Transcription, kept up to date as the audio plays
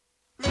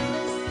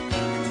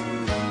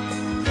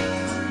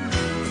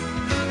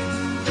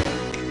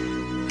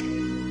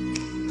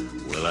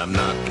I'm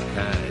not the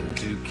kind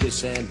to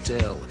kiss and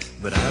tell,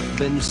 but I've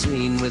been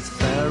seen with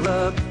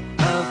Farrah.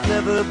 I've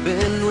never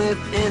been with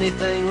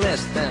anything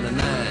less than a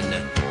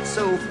 9.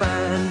 So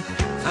fine,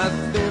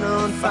 I've been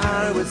on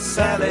fire with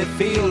Sally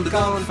Field,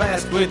 gone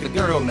fast with a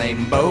girl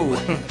named Bo.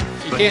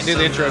 You can't do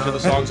the intro till the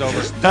song's over.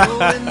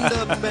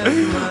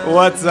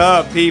 What's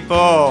up,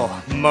 people?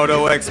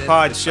 Moto X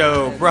Pod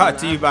Show, brought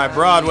to you by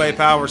Broadway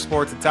Power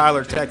Sports in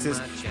Tyler, Texas,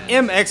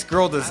 MX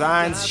Girl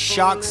Designs,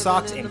 Shock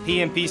Socks, and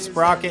PMP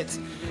Sprockets.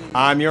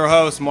 I'm your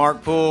host,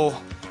 Mark Poole.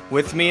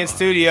 With me in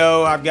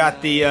studio, I've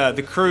got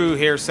the crew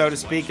here, so to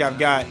speak. I've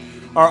got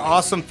our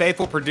awesome,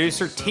 faithful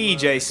producer,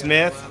 TJ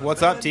Smith.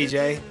 What's up,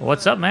 TJ?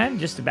 What's up, man?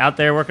 Just out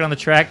there working on the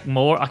track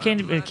more. I can't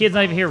even, the kid's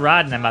not even here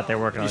riding. I'm out there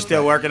working on You're the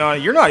still track. working on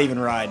it? You're not even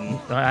riding.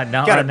 Not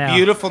Got right a now.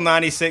 beautiful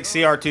 96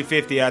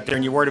 CR250 out there,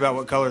 and you're worried about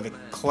what color the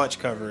clutch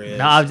cover is.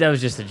 No, that was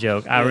just a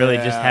joke. I really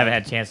just Yeah. haven't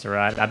had a chance to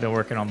ride. I've been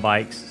working on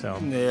bikes,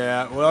 so.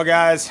 Yeah, well,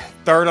 guys,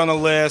 third on the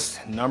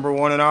list, number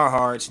one in our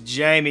hearts,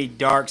 Jamie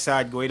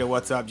Darkside Guida.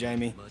 What's up,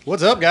 Jamie?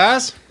 What's up,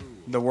 guys?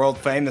 The world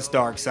famous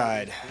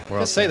Darkside.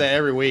 I say that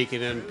every week,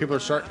 and then people are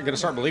going to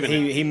start believing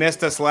it. He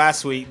missed us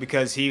last week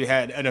because he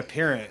had an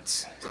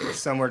appearance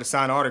somewhere to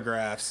sign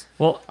autographs.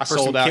 Well, I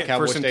sold out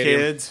Cowboy for some Stadium.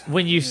 kids.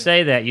 when you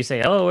say that, you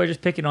say, oh, we're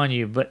just picking on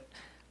you. But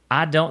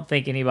I don't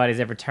think anybody's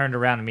ever turned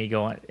around to me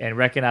going and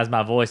recognized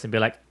my voice and be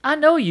like, I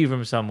know you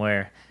from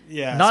somewhere.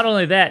 Yeah. Not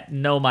only that,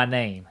 know my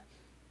name.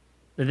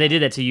 They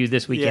did that to you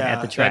this weekend Yeah,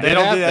 at the track. they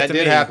don't do that to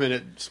did me. happen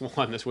at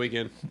Swan this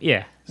weekend.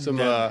 Yeah.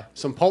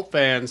 Some Pulp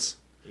fans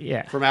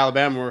Yeah. from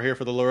Alabama were here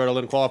for the Loretta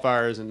Lynn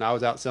qualifiers, and I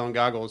was out selling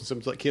goggles. Some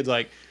kid's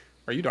like,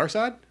 "Are you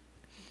Darkside?"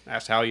 I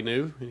asked how he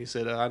knew, and he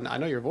said, "I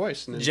know your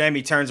voice." And then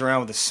Jamie turns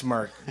around with a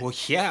smirk. Well,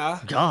 yeah.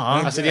 Duh.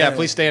 I said, "Yeah,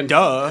 please stand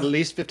Duh. at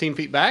least 15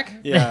 feet back.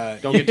 Yeah.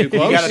 Don't get too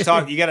close."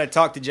 You gotta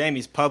talk to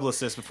Jamie's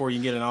publicist before you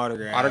can get an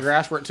autograph.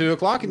 Autographs were at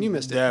 2:00, and you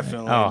missed it.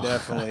 Definitely, Oh.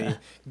 definitely.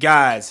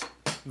 Guys,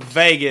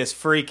 Vegas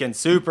freaking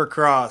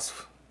Supercross.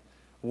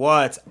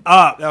 What's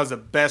up? That was the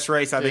best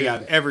race I think Dude.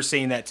 I've ever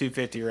seen. That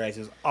 250 race.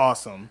 It was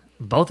awesome.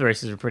 Both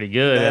races were pretty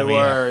good. They I mean,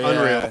 were. Yeah,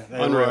 unreal.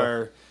 They Unreal.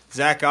 were.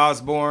 Zach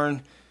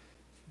Osborne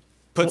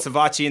put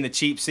Savacci in the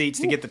cheap seats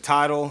to get the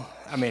title.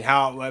 I mean,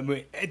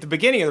 at the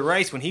beginning of the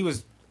race, when he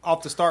was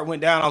off the start,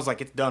 went down, I was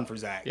like, it's done for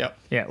Zach. Yep.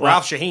 Yeah. Well,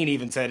 Ralph Shaheen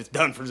even said it's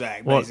done for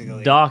Zach, Well,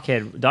 basically. Doc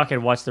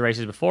had watched the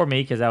races before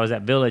me because I was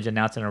at Village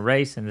announcing a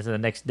race, and this is the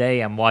next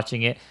day I'm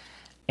watching it,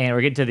 and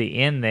we're getting to the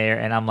end there,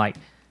 and I'm like,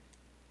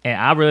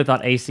 and I really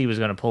thought AC was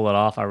going to pull it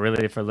off. I really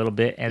did for a little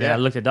bit, and then Yeah. I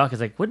looked at Doc. I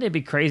was like, wouldn't it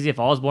be crazy if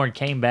Osborne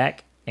came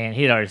back and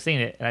he had already seen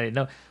it, and I didn't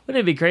know?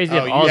 Wouldn't it be crazy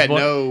if Oh, you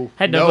Osborne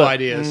had no clue.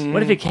 ideas.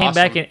 What if he came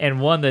back Awesome. and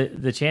won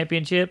the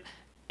championship?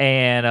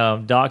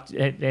 And Doc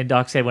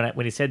said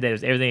when he said that it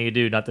was everything he could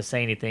do not to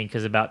say anything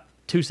because about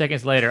 2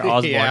 seconds later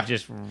Osborne Yeah.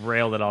 just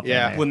railed it off.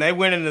 Yeah. in there. When they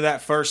went into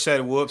that first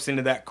set of whoops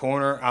into that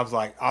corner, I was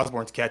like,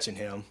 Osborne's catching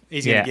him.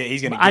 He's gonna get I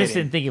get just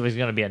him. didn't think it was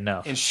going to be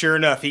enough. And sure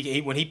enough,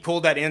 he when he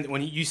pulled that in,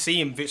 when you see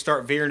him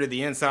start veering to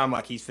the inside, I'm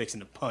like, he's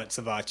fixing to punt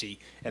Savacci,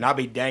 and I'll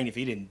be danged if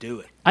he didn't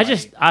do it.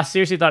 I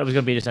seriously thought it was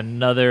going to be just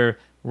another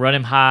run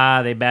him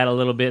high. They battle a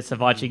little bit.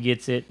 Savacci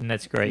gets it, and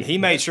that's great. He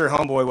made sure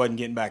Homeboy wasn't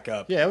getting back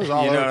up. Yeah, it was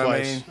all You know over the what I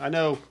place. mean? I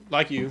know,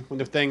 like you,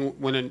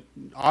 when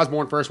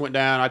Osborne first went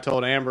down, I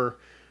told Amber,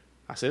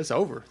 I said, it's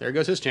over. There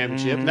goes his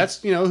championship. And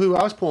that's, who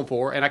I was pulling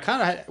for. And I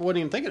kind of wasn't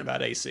even thinking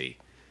about AC.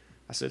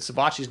 I said,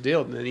 Savacci's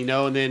deal. And then,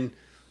 and then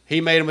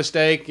he made a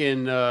mistake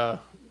in,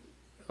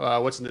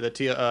 what's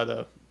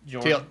the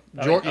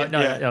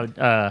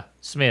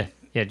Smith.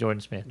 Yeah,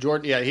 Jordan Smith.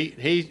 Jordan, yeah,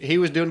 he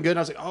was doing good. And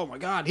I was like, oh, my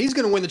God, he's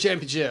going to win the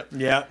championship.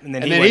 Yeah, and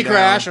then And he then went he down.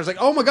 crashed. I was like,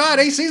 oh, my God,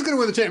 AC's going to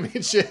win the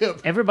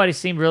championship. Everybody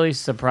seemed really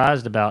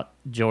surprised about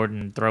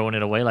Jordan throwing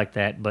it away like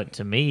that, but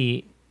to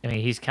me, I mean,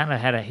 he's kind of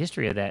had a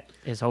history of that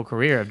his whole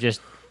career of just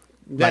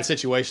That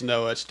situation,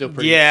 though, it's still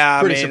pretty,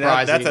 Yeah, pretty I mean,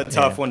 surprising. that's a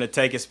tough Yeah. one to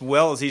take as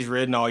well as he's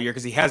ridden all year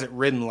because he hasn't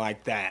ridden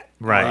like that.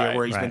 Right, all year,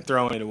 where he's been right.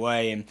 throwing it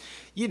away. And,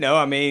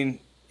 I mean,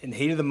 in the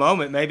heat of the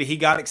moment, maybe he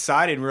got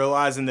excited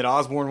realizing that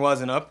Osborne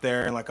wasn't up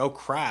there and like, oh,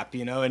 crap,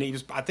 and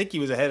I think he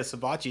was ahead of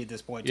Savacci at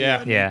this point, too. Yeah.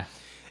 wasn't he? yeah.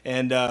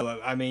 And,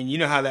 I mean, you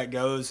know how that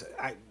goes.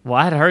 Well,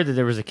 I had heard that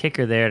there was a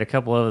kicker there, and a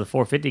couple of the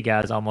 450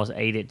 guys almost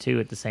ate it too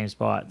at the same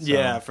spot. So.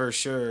 Yeah, for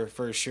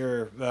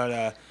sure.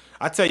 But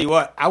I tell you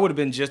what, I would have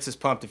been just as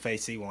pumped if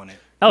AC won it.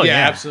 Oh Yeah,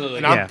 yeah, absolutely.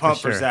 And I'm Yeah,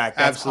 pumped for sure. Zach.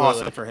 That's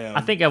Absolutely. awesome for him.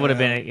 I think I would have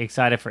been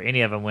excited for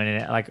any of them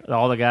winning it. Like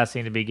all the guys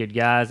seem to be good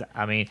guys.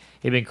 I mean,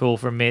 it'd been cool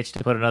for Mitch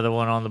to put another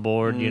one on the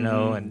board,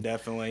 and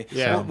Definitely.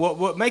 Yeah.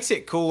 What makes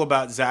it cool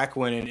about Zach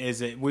winning is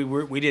that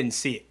we didn't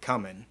see it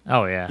coming.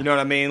 oh yeah, You know what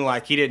I mean?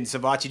 Like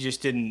Savacci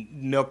just didn't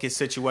milk his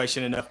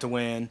situation enough to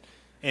win,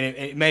 and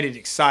it made it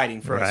exciting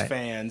for us Right.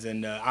 fans.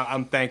 And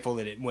I'm thankful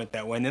that it went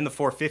that way. And then the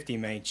 450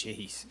 main,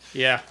 jeez,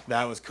 Yeah.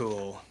 that was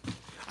cool.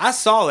 I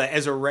saw that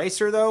as a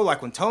racer though.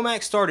 Like when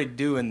Tomac started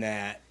doing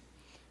that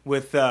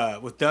with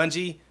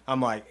Dungey, I'm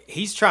like,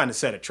 he's trying to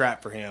set a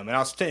trap for him. And I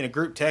was in a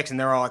group text, and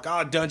they're all like,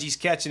 "Oh, Dungey's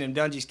catching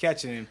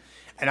him."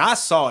 And I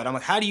saw it. I'm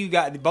like, how do you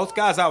guys? Both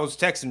guys I was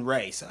texting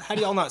race. How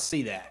do y'all not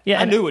see that? Yeah,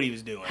 I and knew what he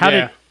was doing. How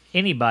Yeah. did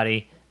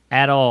anybody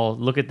at all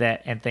look at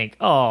that and think,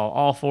 oh,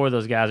 all 4 of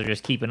those guys are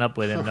just keeping up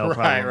with him, no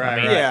problem. Right, I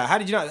mean, right. Yeah, how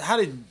did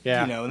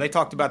Yeah. you know, and they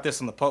talked about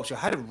this on the Pulp Show,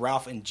 how did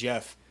Ralph and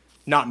Jeff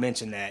not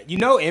mention that? You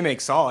know, Emig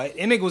saw it.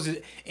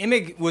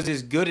 Emig was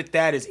as good at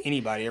that as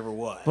anybody ever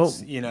was. Well,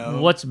 you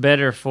know, what's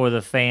better for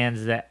the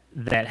fans that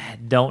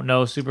don't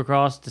know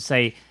Supercross to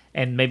say,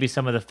 and maybe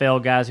some of the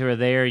failed guys who are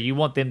there, you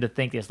want them to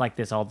think it's like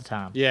this all the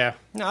time. Yeah.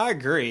 No, I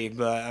agree,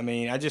 but I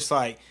mean, I just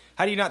like,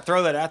 how do you not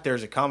throw that out there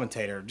as a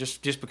commentator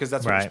just because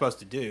that's what you're Right. supposed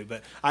to do?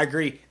 But I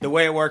agree. The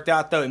way it worked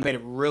out, though, it made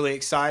it really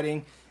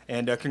exciting.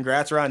 And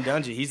congrats, Ryan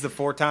Dungey. He's the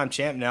 4-time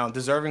champ now, and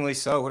deservingly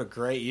so. What a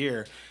great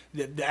year.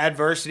 The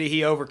adversity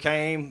he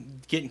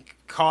overcame, getting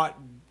caught,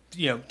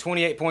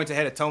 28 points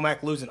ahead of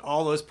Tomac, losing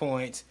all those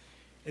points,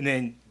 and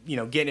then,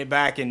 getting it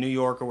back in New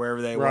York or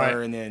wherever they Right.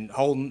 were, and then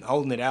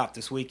holding it out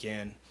this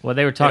weekend. Well,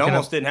 they were It talking.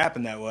 almost didn't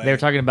happen that way. They were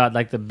talking about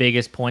like the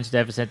biggest points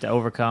deficit to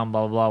overcome,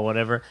 blah blah blah,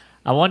 whatever.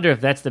 I wonder if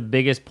that's the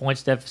biggest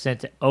points deficit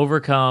to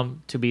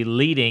overcome to be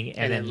leading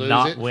and then then lose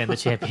not it? win the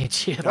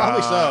championship.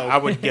 Probably so. I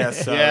would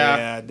guess so. Yeah.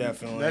 Yeah,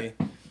 definitely.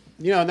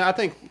 And I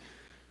think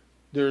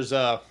there's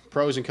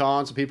pros and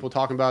cons of people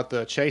talking about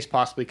the chase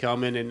possibly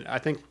coming, and I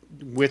think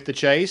with the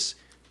chase,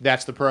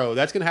 that's the pro.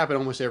 That's going to happen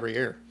almost every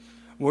year.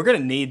 We're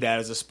going to need that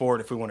as a sport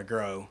if we want to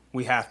grow.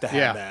 We have to have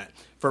Yeah. that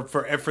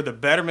for the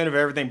betterment of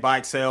everything,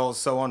 bike sales,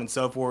 so on and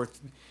so forth.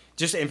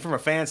 Just and from a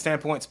fan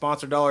standpoint,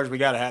 sponsor dollars, we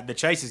got to have the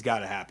chase has got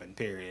to happen.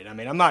 Period. I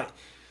mean, I'm not.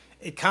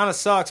 It kind of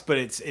sucks, but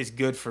it's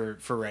good for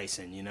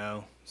racing,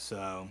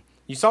 So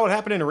you saw what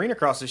happened in Arena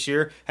Cross this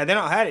year. Had they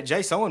not had it,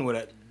 Jace Owen would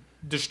have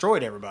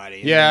destroyed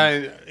everybody. Yeah,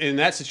 and in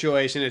that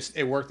situation,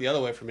 it worked the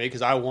other way for me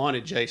because I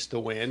wanted Jace to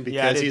win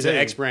Yeah, I because did he's too. an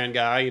X-Brand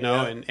guy,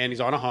 Yeah. and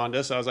he's on a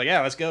Honda. So I was like,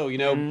 yeah, let's go,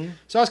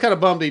 So I was kind of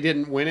bummed he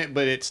didn't win it,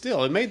 but it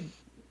made.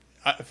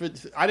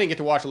 I didn't get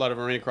to watch a lot of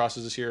Arena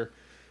Crosses this year,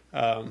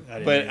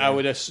 but I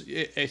would.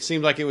 It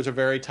seemed like it was a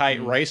very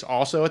tight race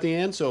also at the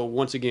end. So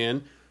once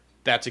again,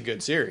 that's a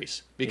good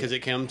series because it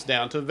comes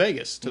down to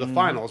Vegas to the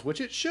finals, which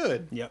it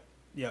should. Yep.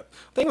 The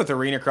thing with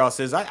Arena Cross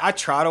is I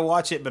try to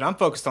watch it, but I'm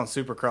focused on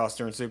Supercross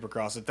during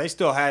Supercross. If they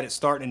still had it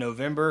starting in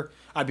November,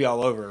 I'd be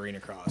all over Arena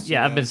Cross.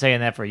 Yeah, I've been saying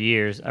that for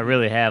years. I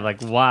really have.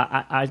 Like,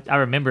 why? I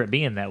remember it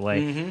being that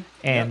way,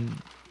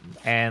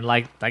 and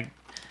like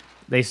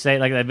they say,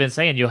 like they've been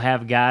saying, you'll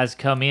have guys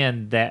come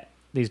in that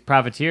these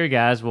privateer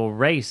guys will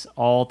race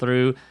all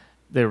through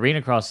the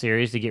Arena Cross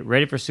series to get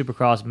ready for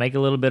Supercross, make a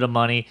little bit of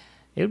money.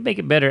 It would make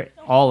it better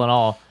all in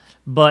all.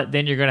 But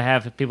then you're going to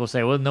have people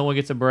say, well, no one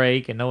gets a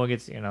break and no one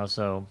gets,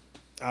 so.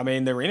 I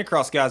mean, the Arena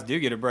Cross guys do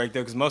get a break,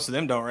 though, because most of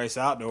them don't race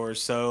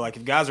outdoors. So, like,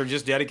 if guys are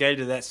just dedicated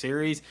to that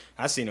series,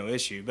 I see no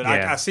issue. But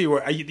Yeah. I see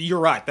where you're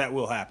right. That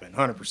will happen,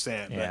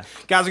 100%. Yeah.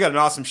 But, guys, we got an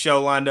awesome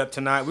show lined up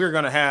tonight. We're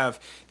going to have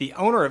the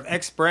owner of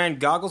X Brand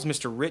Goggles,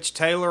 Mr. Rich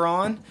Taylor,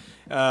 on.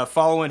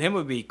 Following him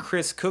would be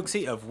Chris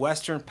Cooksey of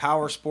Western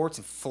Power Sports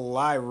and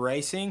Fly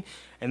Racing.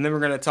 And then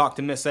we're going to talk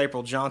to Miss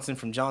April Johnson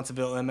from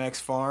Johnsonville MX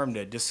Farm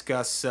to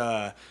discuss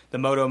the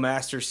Moto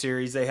Master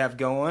Series they have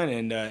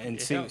going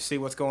and see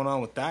what's going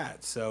on with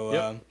that.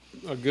 So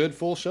A good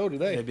full show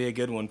today. it'd be a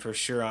good one for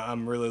sure.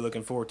 I'm really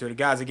looking forward to it.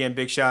 Guys, again,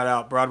 big shout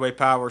out Broadway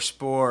Power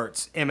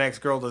Sports,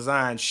 MX Girl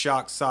Designs,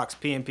 Shock Socks,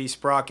 PMP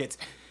Sprockets.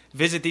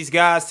 Visit these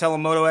guys, tell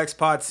them Moto X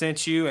Pod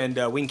sent you, and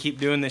we can keep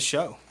doing this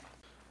show.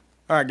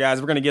 All right,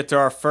 guys, we're going to get to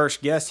our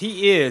first guest.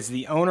 He is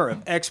the owner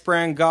of X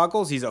Brand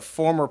Goggles. He's a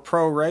former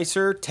pro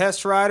racer,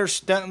 test rider,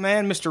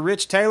 stuntman, Mr.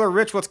 Rich Taylor.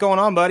 Rich, what's going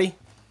on, buddy?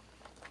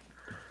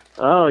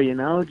 Oh,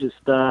 just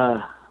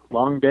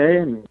long day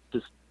and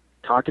just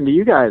talking to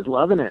you guys,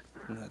 loving it.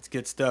 That's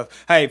good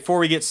stuff. Hey, before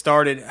we get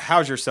started,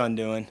 how's your son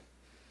doing?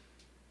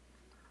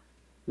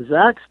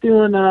 Zach's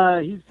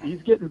doing.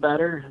 He's getting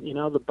better.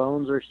 The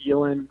bones are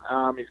healing.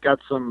 He's got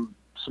some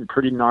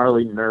pretty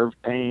gnarly nerve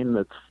pain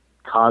that's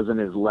causing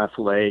his left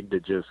leg to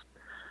just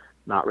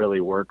not really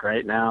work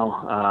right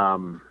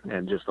now,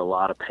 and just a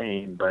lot of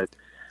pain. But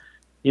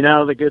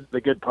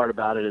the good part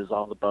about it is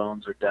all the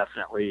bones are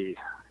definitely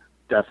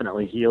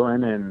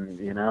healing,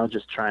 and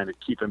just trying to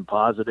keep him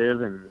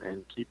positive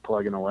and keep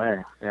plugging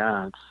away.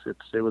 Yeah,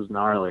 it was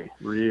gnarly,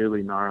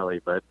 really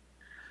gnarly, but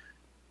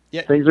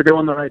Yeah. things are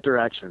going the right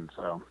direction.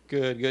 So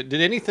Good. Did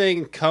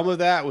anything come of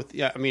that?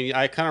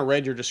 I kind of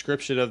read your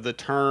description of the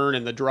turn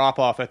and the drop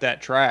off at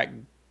that track.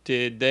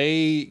 Did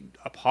they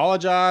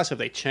apologize? Have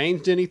they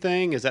changed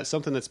anything? Is that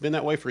something that's been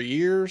that way for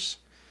years?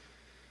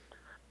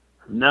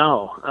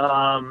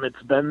 no,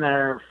 it's been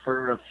there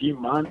for a few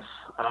months,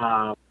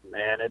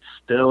 and it's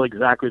still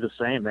exactly the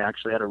same. They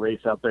actually had a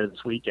race out there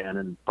this weekend,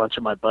 and a bunch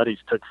of my buddies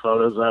took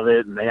photos of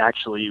it, and they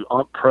actually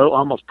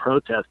almost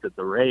protested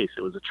the race.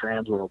 It was a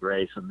Trans World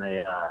race, and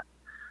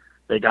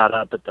they got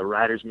up at the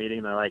riders meeting,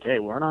 and they're like, hey,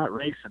 we're not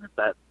racing if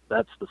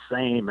that's the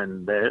same.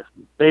 And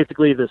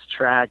basically this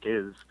track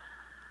is,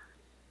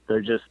 they're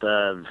just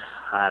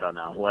I don't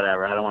know,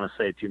 whatever. I don't want to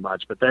say too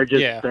much, but they're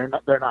just they're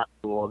not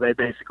cool. They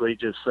basically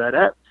just said,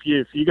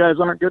 if you guys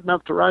aren't good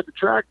enough to ride the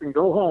track, then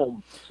go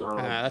home. So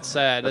That's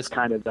sad. that's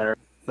kind of their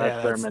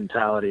that's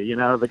mentality.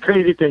 The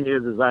crazy thing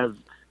is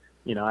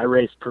I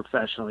raced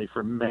professionally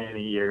for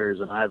many years,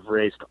 and I've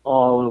raced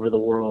all over the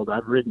world.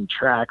 I've ridden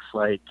tracks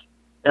like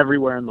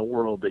everywhere in the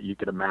world that you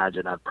could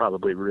imagine. I've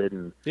probably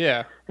ridden.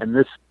 Yeah. And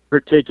this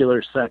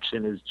particular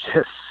section is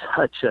just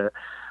such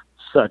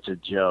a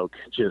joke,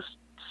 just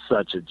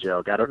such a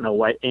joke. I don't know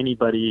why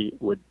anybody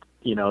would,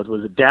 it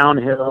was a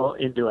downhill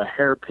into a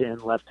hairpin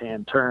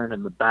left-hand turn,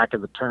 and the back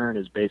of the turn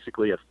is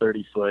basically a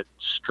 30-foot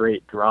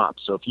straight drop.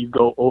 So if you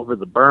go over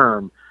the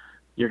berm,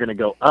 you're going to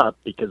go up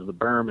because the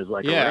berm is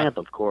like a ramp,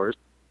 of course.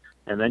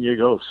 And then you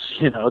go,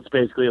 it's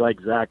basically like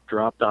Zach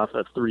dropped off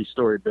a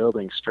 3-story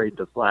building straight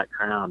to flat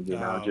ground,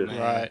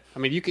 Right. I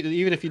mean, you could,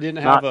 even if you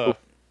didn't have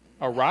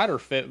a rider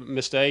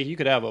mistake, you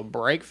could have a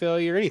brake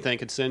failure. Anything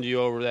could send you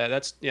over that.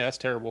 That's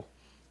terrible.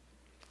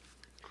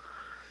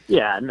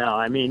 Yeah, no,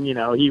 I mean, it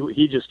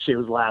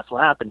was last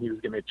lap, and he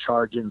was going to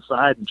charge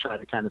inside and try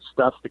to kind of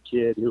stuff the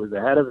kid who was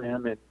ahead of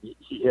him, and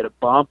he hit a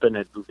bump, and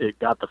it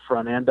got the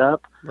front end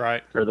up,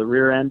 right, or the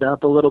rear end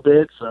up a little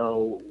bit,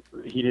 so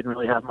he didn't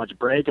really have much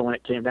brake, and when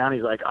it came down,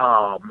 he's like,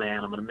 oh,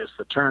 man, I'm going to miss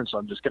the turn, so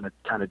I'm just going to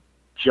kind of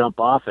jump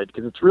off it,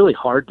 because it's really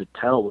hard to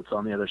tell what's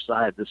on the other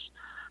side. This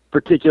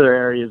particular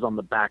area is on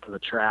the back of the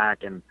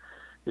track, and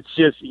it's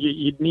just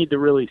you need to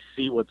really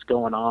see what's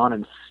going on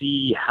and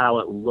see how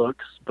it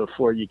looks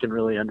before you can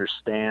really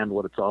understand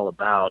what it's all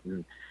about.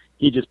 And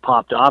he just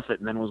popped off it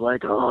and then was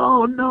like,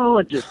 oh, no,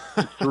 and just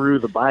threw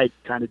the bike,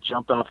 kind of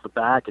jumped off the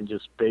back and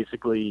just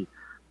basically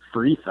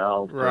free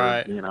fell.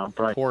 Right.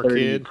 Probably poor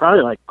kid.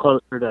 Probably like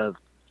closer to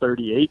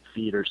 38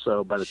 feet or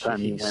so by the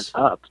time he went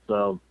up.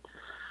 So,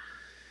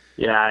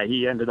 yeah,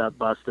 he ended up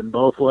busting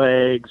both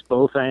legs,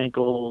 both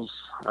ankles,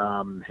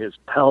 his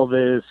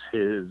pelvis,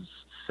 his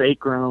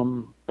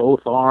sacrum, both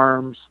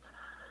arms,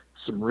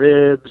 some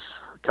ribs,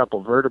 a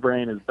couple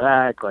vertebrae in his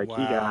back. Like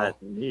wow.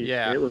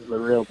 It was the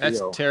real deal.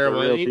 That's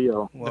terrible. The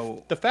real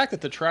deal. The fact that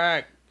the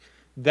track,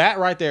 that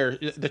right there,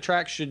 the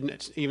track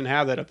shouldn't even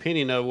have that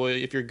opinion of, well,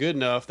 if you're good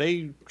enough,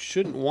 they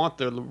shouldn't want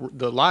the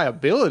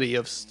liability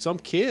of some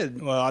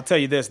kid. Well, I'll tell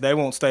you this, they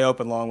won't stay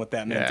open long with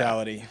that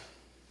mentality.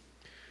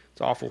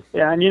 It's awful.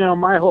 Yeah, and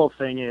my whole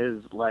thing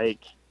is, like,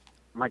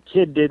 my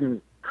kid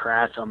didn't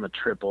crash on the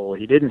triple.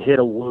 He didn't hit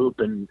a whoop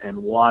and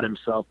wad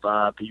himself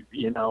up. He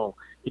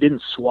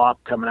didn't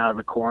swap coming out of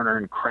the corner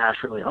and crash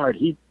really hard.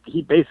 He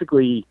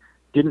basically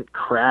didn't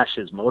crash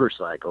his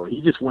motorcycle.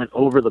 He just went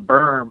over the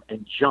berm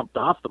and jumped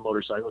off the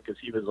motorcycle because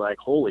he was like,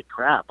 holy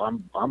crap,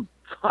 I'm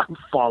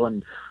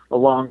falling a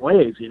long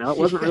ways. It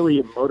wasn't really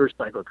a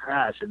motorcycle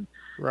crash, and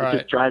right. It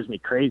just drives me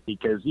crazy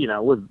because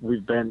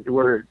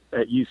we're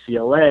at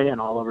UCLA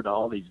and all over to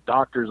all these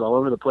doctors all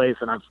over the place,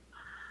 and of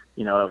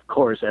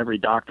course, every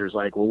doctor's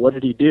like, well, what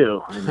did he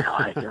do? And they're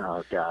like,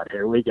 oh, God,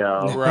 here we go.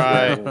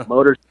 Right.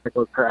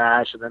 Motorcycle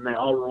crash, and then they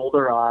all roll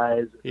their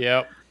eyes.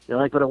 Yep. You're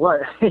like, but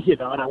what?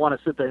 And I want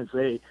to sit there and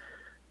say,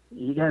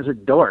 you guys are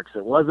dorks.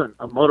 It wasn't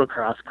a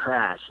motocross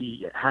crash.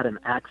 He had an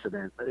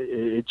accident.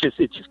 It just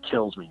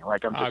kills me.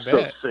 Like, I'm just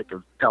so sick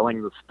of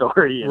telling the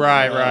story.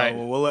 Right.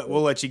 Well,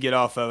 we'll let you get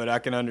off of it. I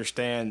can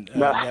understand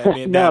that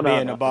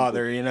being a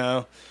bother.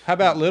 How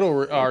about little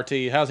RT?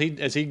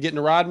 Is he getting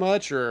to ride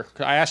much? Or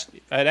I'd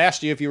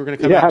asked you if you were going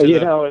to come out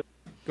to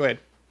Go ahead.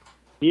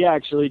 He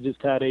actually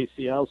just had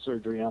ACL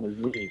surgery on his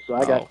knee, so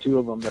I got two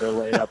of them that are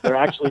laid up. They're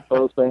actually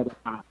both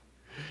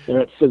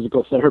they're at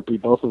physical therapy,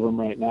 both of them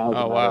right now, as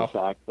a matter of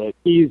fact. But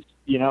he's,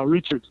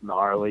 Richard's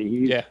gnarly.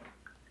 He's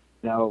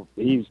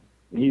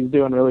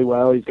doing really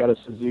well. He's got a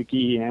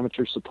Suzuki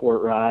amateur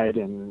support ride,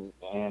 and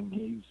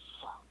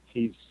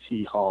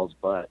he hauls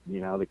butt.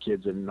 The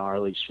kid's in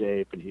gnarly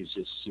shape, and he's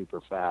just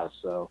super fast.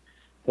 So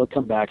he'll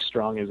come back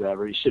strong as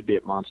ever. He should be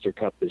at Monster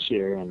Cup this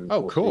year, and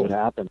we'll see what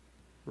happens.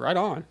 Right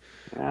on.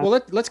 Yeah.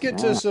 Well, let's get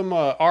to some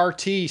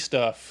RT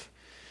stuff.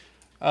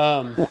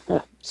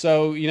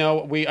 So,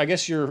 I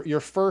guess your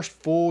first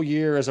full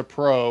year as a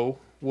pro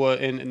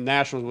in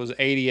Nationals was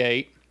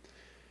 88.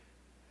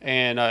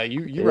 And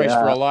you raced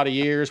for a lot of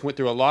years, went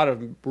through a lot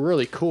of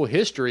really cool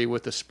history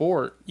with the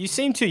sport. You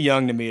seem too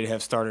young to me to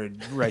have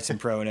started racing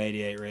pro in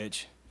 88,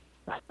 Rich.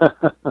 I've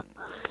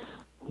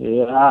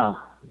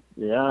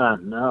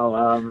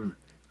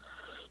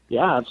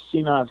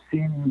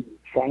seen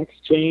tracks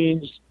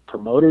change,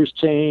 promoters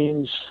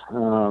change,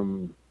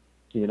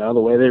 the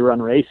way they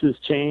run races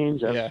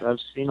change. I've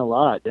seen a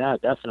lot. Yeah,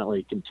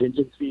 definitely.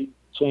 Contingency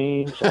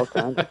change, all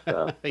kinds of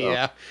stuff.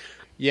 So.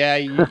 Yeah.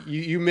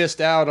 You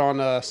missed out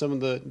on some of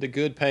the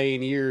good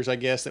paying years, I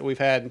guess, that we've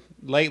had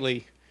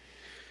lately.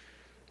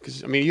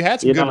 Because you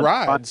had some good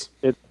rides.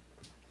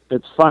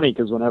 It's funny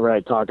because whenever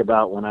I talk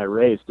about when I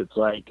raced, it's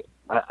like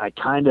I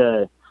kind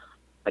of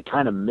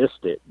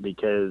missed it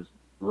because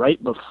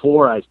right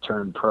before I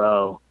turned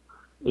pro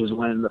is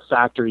when the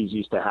factories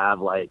used to have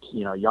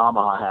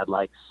Yamaha had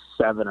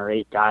 7 or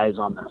 8 guys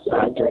on the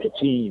factory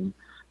team,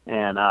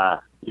 and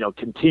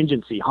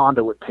contingency,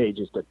 Honda would pay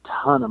just a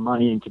ton of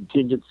money in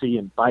contingency,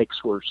 and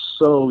bikes were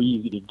so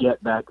easy to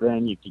get back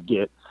then. You could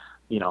get,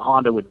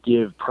 Honda would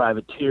give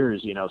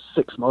privateers,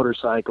 6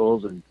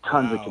 motorcycles and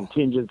tons of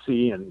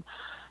contingency, and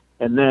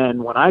And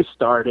then when I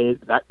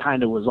started, that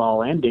kind of was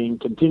all ending.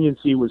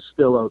 Contingency was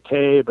still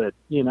okay, but,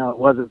 you know, it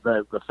wasn't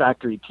the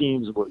factory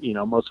teams. You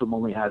know, most of them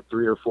only had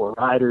 3 or 4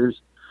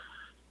 riders.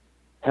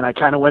 And I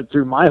kind of went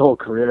through my whole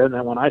career. And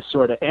then when I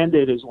sort of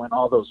ended is when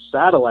all those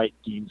satellite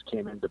teams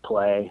came into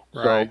play.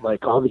 Right. So,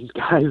 like, all these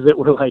guys that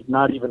were, like,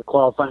 not even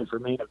qualifying for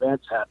main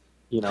events had,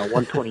 you know,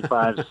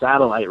 125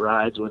 satellite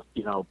rides with,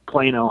 you know,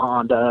 Plano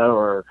Honda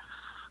or,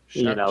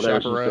 you know, there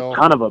was just a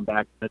ton of them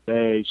back in the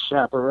day.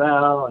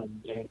 Chaparral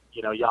and,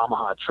 you know,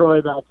 Yamaha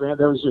Troy back then.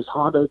 There was just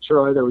Honda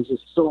Troy. There was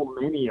just so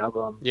many of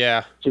them.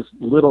 Yeah. Just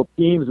little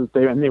teams that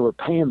they were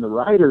paying the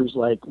riders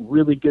like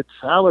really good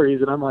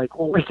salaries. And I'm like,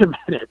 well, wait a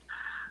minute.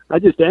 I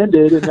just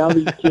ended, and now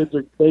these kids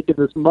are taking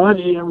this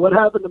money. And what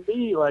happened to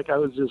me? Like, I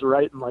was just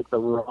right in like the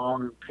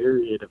wrong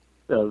period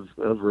of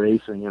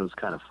racing. It was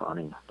kind of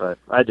funny, but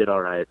I did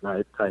all right.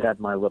 I had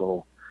my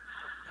little.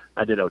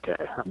 I did okay.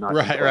 I'm not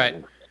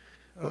right.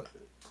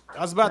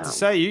 I was about to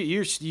say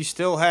you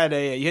still had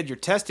you had your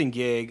testing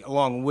gig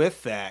along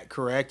with that,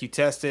 correct? You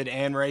tested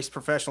and raced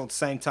professional at the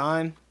same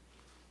time.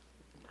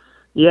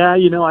 Yeah,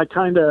 you know, I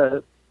kind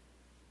of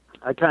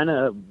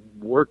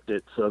worked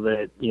it so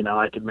that, you know,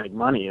 I could make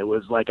money. It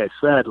was like I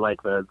said,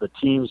 like the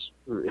teams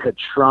had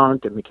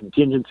shrunk and the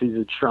contingencies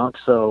had shrunk,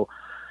 so,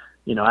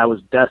 you know, I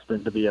was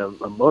destined to be a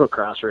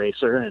motocross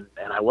racer, and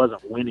I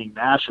wasn't winning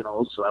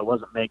nationals, so I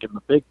wasn't making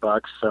the big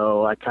bucks.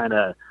 So I kind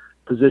of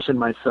positioned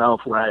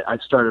myself where I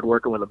started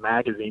working with a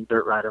magazine,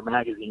 Dirt Rider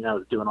magazine. I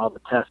was doing all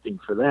the testing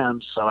for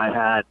them. So I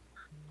had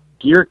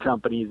gear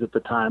companies at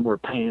the time were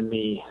paying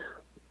me,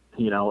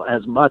 you know,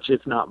 as much,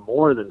 if not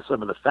more, than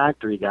some of the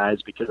factory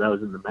guys because I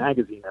was in the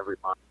magazine every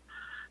month.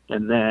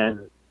 And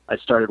then I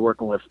started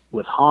working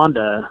with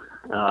Honda,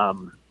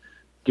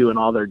 doing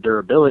all their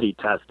durability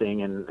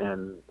testing,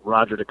 and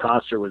Roger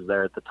DeCoster was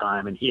there at the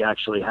time, and he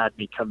actually had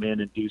me come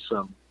in and do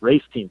some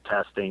race team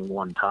testing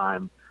one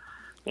time.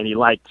 And he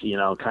liked, you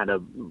know, kind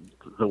of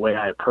the way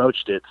I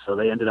approached it. So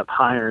they ended up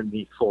hiring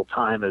me full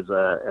time as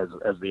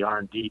the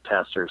R&D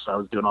tester. So I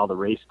was doing all the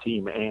race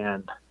team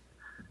and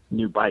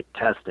new bike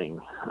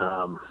testing.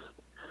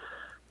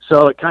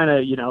 So it kind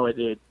of, you know,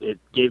 it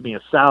gave me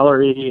a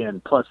salary,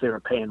 and plus they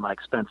were paying my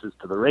expenses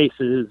to the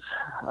races.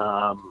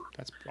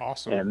 That's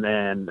awesome. And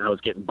then I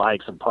was getting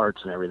bikes and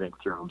parts and everything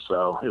through them.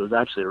 So it was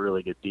actually a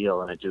really good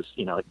deal, and it just,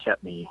 you know, it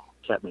kept me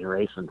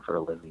racing for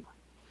a living.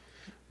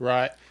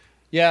 Right.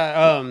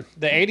 Yeah,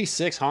 the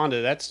 86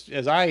 Honda, that's,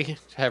 as I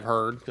have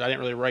heard, 'cause I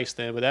didn't really race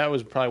them, but that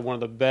was probably one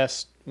of the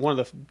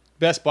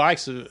best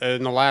bikes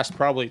in the last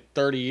probably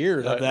 30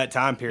 years. Of that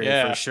time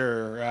period, for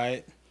sure,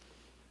 right?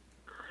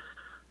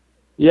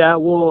 Yeah,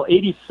 well,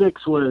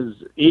 86 was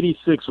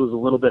a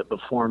little bit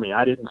before me.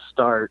 I didn't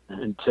start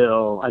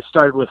until I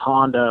started with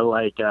Honda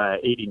like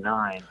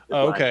 89.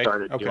 Oh, okay. I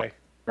started doing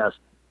tests.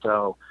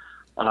 So,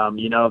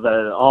 you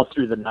know, all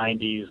through the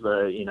 90s,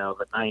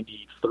 the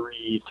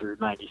 93 through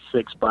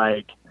 96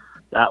 bike,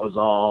 that was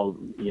all,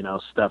 you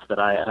know, stuff that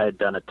I had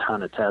done a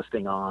ton of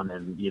testing on.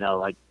 And, you know,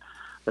 like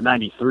the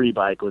 93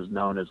 bike was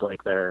known as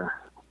like their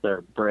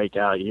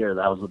breakout year.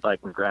 That was the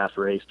bike McGrath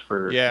raced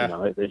for, you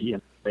know, he ended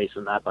up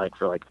racing that bike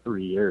for like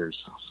 3 years.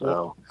 So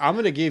well, I'm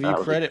going to give you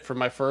credit for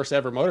my first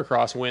ever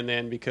motocross win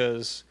then,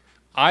 because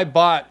I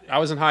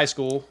was in high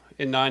school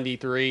in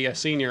 93, a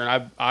senior,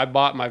 and I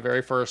bought my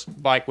very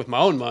first bike with my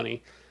own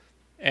money.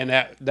 And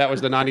that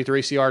was the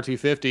 93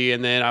 CR250,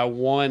 and then I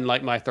won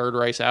like my third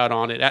race out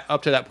on it.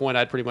 Up to that point,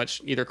 I'd pretty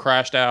much either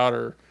crashed out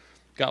or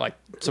got like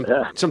some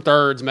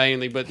thirds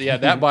mainly. But yeah,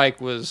 that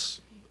bike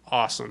was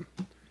awesome.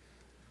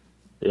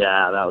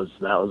 Yeah, that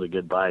was a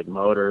good bike.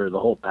 Motor, the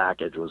whole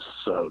package was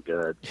so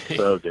good,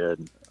 so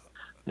good.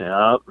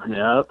 Yep.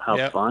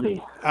 How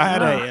funny. I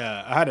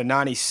had a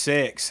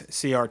 96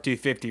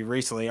 CR250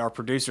 recently. Our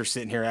producer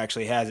sitting here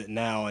actually has it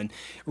now, and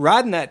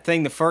riding that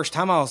thing the first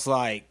time, I was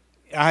like,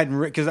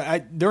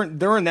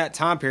 during that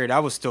time period I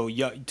was still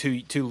young,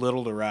 too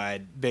little to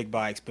ride big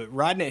bikes, but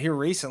riding it here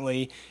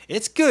recently,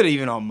 it's good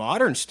even on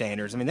modern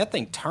standards. I mean, that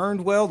thing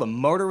turned well. The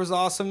motor was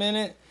awesome in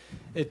it.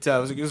 It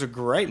was a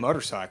great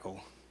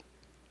motorcycle.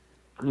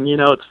 You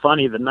know, it's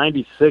funny. The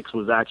 96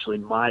 was actually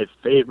my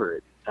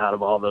favorite out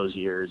of all those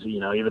years. You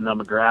know, even though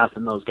McGrath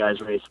and those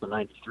guys raced the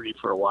 93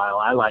 for a while,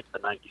 I liked the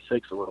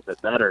 96 a little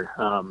bit better.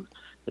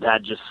 It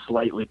had just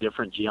slightly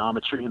different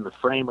geometry, and the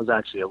frame was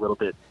actually a little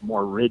bit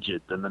more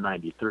rigid than the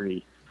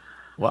 93.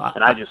 Well,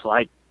 and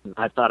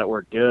I thought it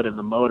worked good, and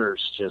the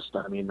motor's just,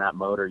 I mean, that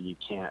motor you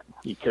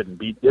couldn't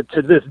beat it.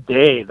 To this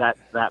day,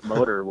 that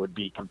motor would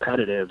be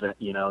competitive,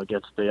 you know,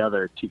 against the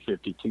other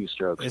 252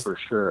 strokes for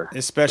sure.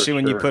 Especially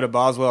when you put a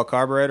Boswell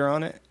carburetor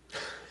on it.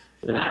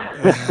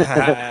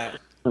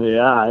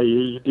 Yeah,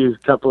 you do a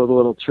couple of the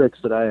little tricks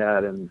that I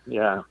had, and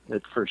yeah,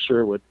 it for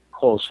sure would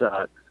whole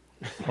shot.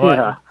 Well,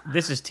 yeah.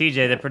 This is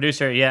TJ, the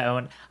producer. Yeah,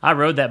 when I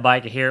rode that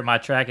bike here at my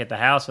track at the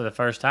house for the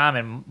first time,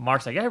 and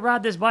Mark's like, "Hey,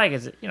 ride this bike."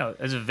 It's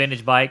a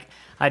vintage bike.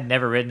 I'd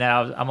never ridden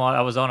that.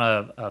 I was on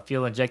a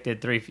fuel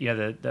injected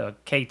the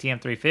KTM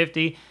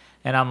 350,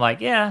 and I'm like,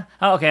 "Yeah,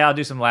 okay, I'll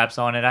do some laps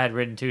on it." I had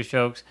ridden two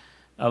strokes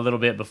a little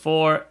bit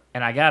before,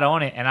 and I got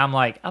on it, and I'm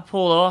like, I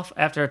pulled off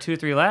after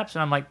 2-3 laps,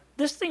 and I'm like,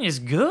 this thing is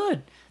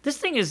good. This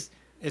thing is.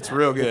 It's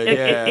real good.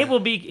 It will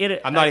be.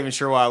 I'm not even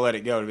sure why I let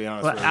it go, to be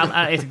honest with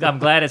you. I'm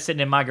glad it's sitting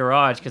in my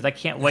garage because I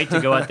can't wait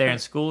to go out there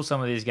and school some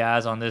of these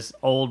guys on this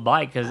old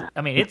bike. Because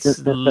I mean, it's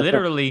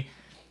literally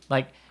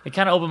like it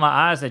kind of opened my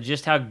eyes at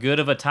just how good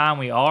of a time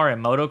we are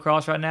in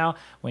motocross right now.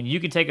 When you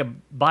can take a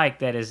bike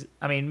that is,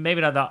 I mean,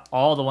 maybe not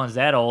all the ones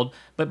that old,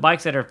 but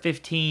bikes that are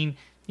 15,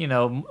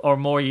 or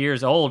more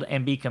years old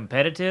and be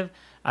competitive.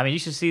 I mean, you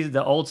should see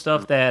the old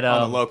stuff that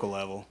on the local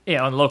level.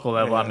 Yeah, on the local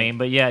level. Yeah. I mean,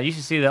 but yeah, you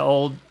should see the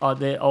old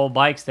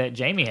bikes that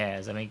Jamie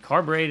has. I mean,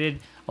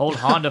 carbureted old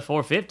Honda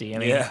 450. I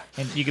mean,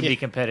 and you can be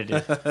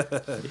competitive.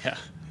 Yeah,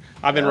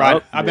 I've been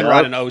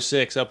riding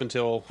 06 up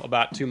until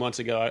about 2 months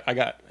ago. I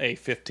got a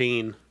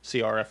 15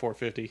 CRF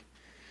 450.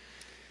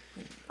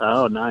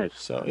 Oh, nice.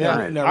 So yeah,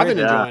 I've been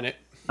enjoying it.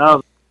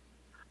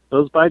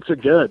 Those bikes are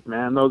good,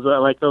 man. Those are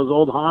like those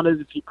old Hondas.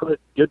 If you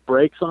put good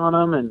brakes on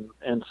them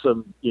and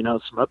some,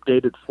 some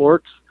updated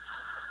forks,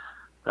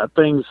 that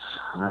thing's,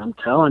 I'm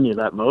telling you,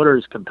 that motor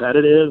is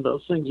competitive.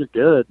 Those things are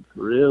good,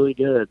 really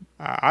good.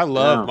 I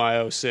love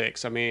my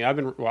 06. I mean, I've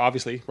been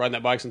obviously riding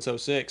that bike since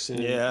 06.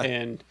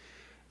 And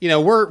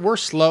we're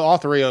slow. All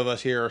three of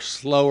us here are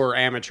slower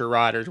amateur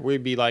riders.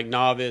 We'd be like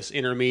novice,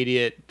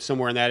 intermediate,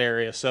 somewhere in that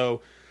area.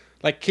 So,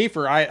 like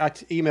Kiefer, I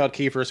emailed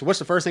Kiefer. So, what's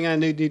the first thing I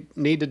need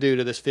to do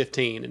to this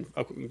 15?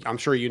 And I'm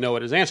sure you know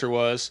what his answer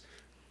was: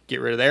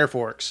 get rid of the air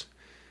forks.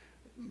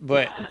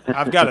 But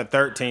I've got a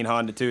 13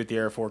 Honda 2 with the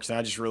air forks, and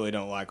I just really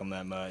don't like them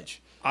that much.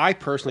 I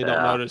personally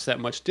don't notice that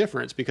much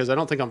difference because I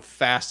don't think I'm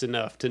fast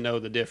enough to know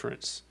the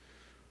difference.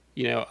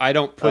 I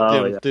don't put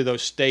them through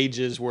those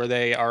stages where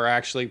they are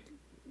actually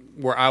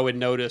where I would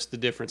notice the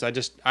difference.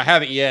 I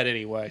haven't yet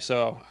anyway,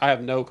 so I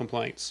have no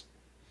complaints.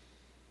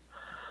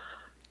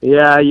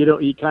 Yeah,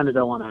 you kind of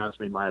don't want to ask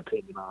me my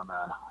opinion on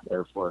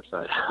Air Force.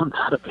 I'm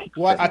not a big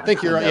fan. I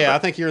think you're I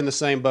think you're in the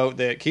same boat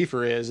that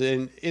Kiefer is,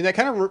 and that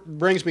kind of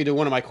brings me to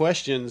one of my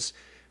questions.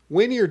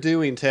 When you're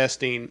doing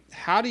testing,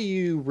 how do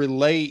you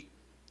relate?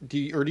 Do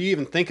you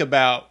even think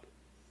about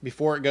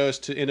before it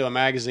goes into a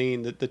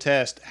magazine the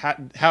test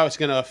how it's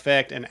going to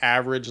affect an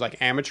average like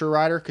amateur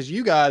rider? Because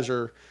you guys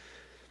are,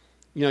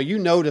 you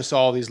notice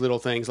all these little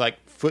things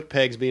like foot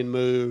pegs being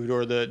moved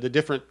or the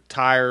different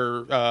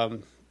tire.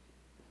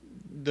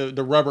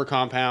 The rubber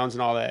compounds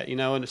and all that,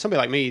 and somebody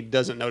like me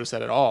doesn't notice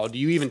that at all. Do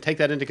you even take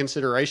that into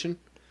consideration?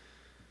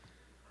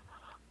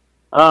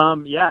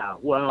 Yeah,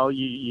 well,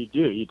 you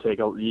do. You take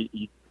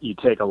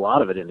a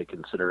lot of it into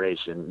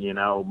consideration.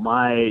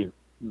 My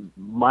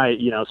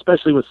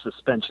especially with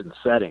suspension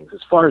settings.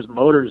 As far as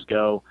motors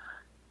go,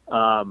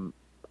 my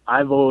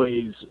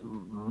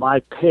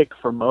pick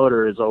for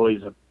motor is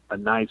always a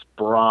nice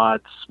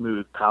broad,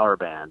 smooth power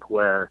band.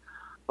 Where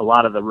a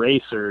lot of the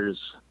racers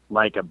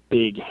like a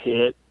big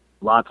hit.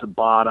 Lots of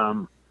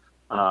bottom,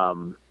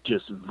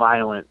 just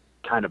violent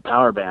kind of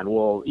power band.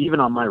 Well, even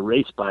on my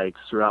race bikes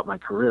throughout my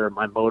career,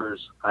 my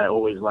motors, I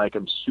always like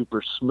them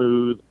super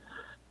smooth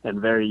and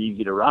very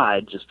easy to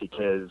ride just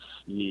because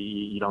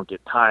you don't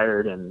get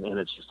tired and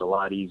it's just a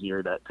lot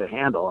easier to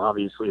handle.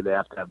 Obviously, they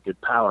have to have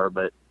good power,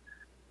 but,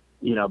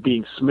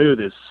 being smooth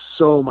is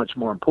so much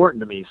more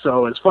important to me.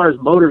 So as far as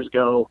motors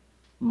go,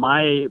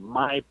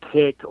 my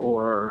pick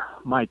or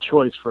my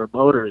choice for a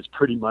motor is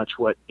pretty much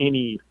what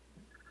anybody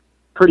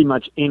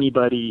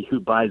who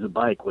buys a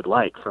bike would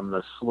like, from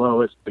the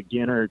slowest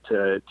beginner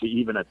to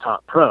even a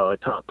top pro. A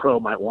top pro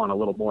might want a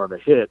little more of a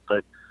hit,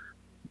 but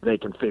they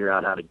can figure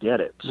out how to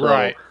get it. So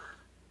right.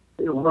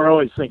 We're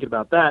always thinking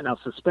about that. Now,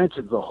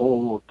 suspension's a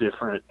whole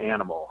different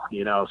animal.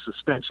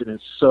 Suspension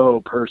is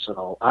so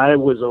personal. I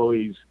was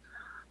always,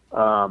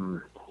 I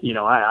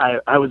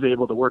was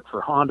able to work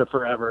for Honda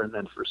forever and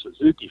then for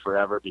Suzuki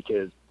forever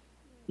because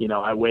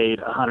I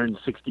weighed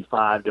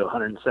 165 to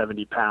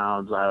 170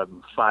 pounds.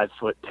 I'm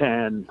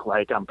 5'10".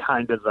 Like I'm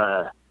kind of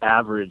a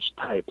average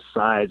type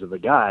size of a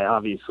guy.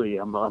 Obviously,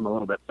 I'm a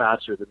little bit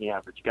faster than the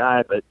average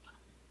guy, but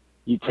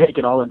you take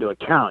it all into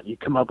account. You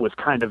come up with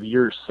kind of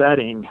your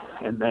setting,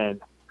 and then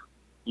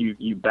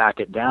you back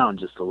it down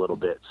just a little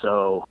bit.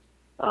 So,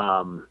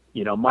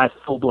 my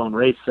full-blown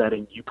race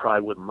setting, you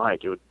probably wouldn't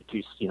like. It would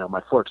be too,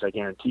 my forks, I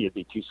guarantee, it'd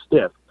be too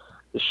stiff.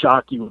 The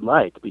shock you would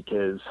like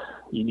because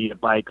you need a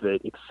bike that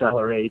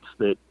accelerates,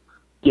 that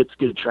gets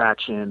good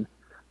traction.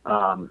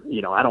 I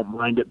don't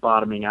mind it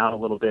bottoming out a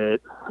little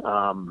bit.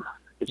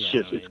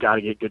 It's got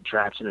to get good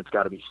traction. It's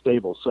got to be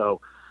stable. So,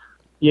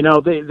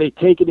 they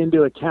take it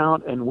into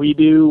account, and we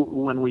do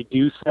when we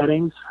do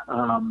settings.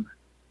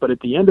 But at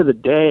the end of the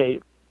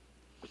day,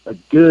 a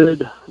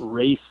good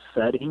race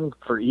setting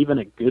for even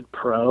a good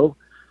pro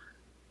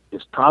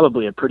is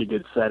probably a pretty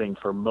good setting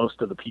for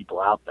most of the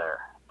people out there.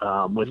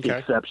 With the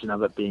exception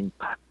of it being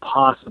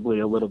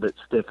possibly a little bit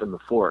stiff in the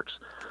forks.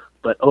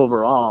 But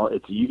overall,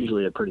 it's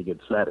usually a pretty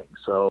good setting.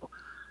 So,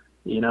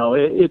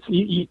 it's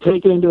you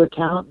take it into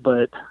account,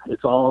 but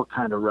it's all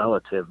kind of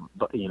relative,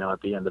 at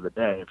the end of the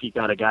day. If you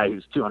got a guy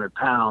who's 200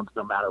 pounds,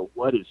 no matter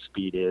what his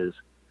speed is,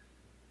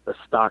 the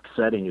stock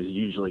setting is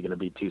usually going to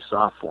be too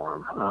soft for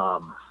him.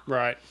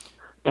 Right.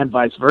 and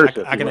vice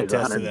versa. I can if he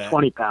weighs attest to that.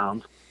 120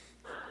 pounds.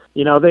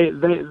 You know,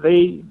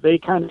 they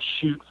kind of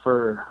shoot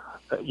for,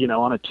 you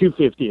know, on a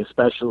 250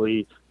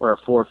 especially, or a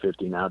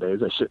 450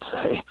 nowadays, I should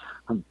say.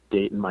 I'm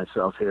dating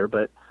myself here,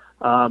 but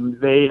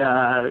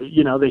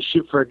you know, they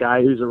shoot for a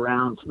guy who's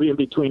around in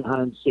between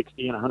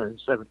 160 and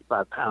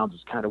 175 pounds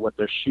is kind of what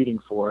they're shooting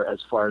for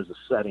as far as the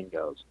setting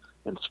goes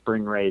and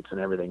spring rates and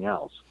everything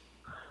else.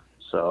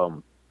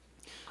 So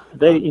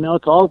they, you know,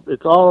 it's all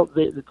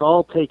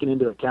taken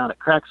into account. It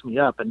cracks me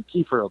up, and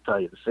Kiefer will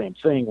tell you the same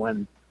thing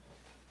when,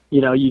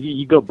 you know,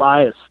 you go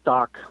buy a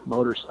stock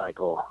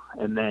motorcycle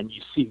and then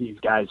you see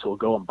these guys who will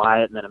go and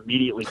buy it and then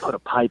immediately put a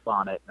pipe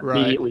on it, and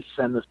immediately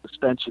send the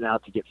suspension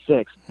out to get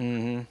fixed.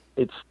 Mm-hmm.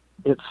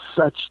 It's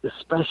such,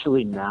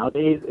 especially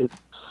nowadays, it's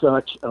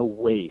such a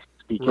waste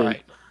because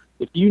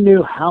if you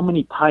knew how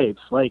many pipes,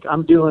 like I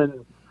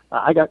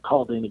got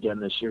called in again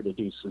this year to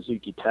do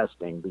Suzuki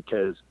testing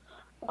because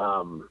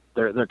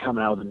they're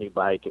coming out with a new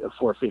bike, a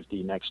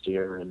 450 next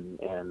year,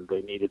 and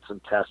they needed some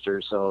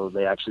testers, so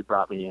they actually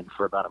brought me in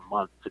for about a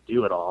month to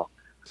do it all.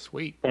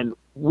 Sweet. And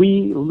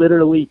we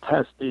literally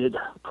tested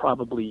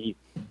probably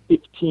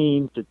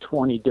 15 to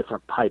 20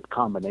 different pipe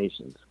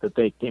combinations that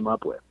they came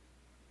up with.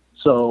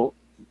 So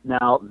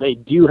now they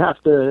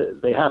have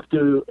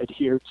to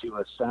adhere to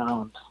a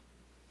sound,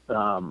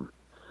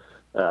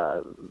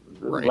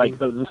 like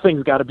the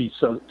thing's got to be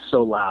so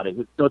loud.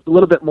 It's a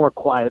little bit more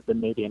quiet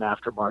than maybe an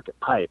aftermarket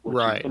pipe, which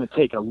is going to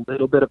take a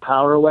little bit of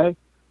power away.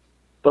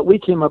 But we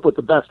came up with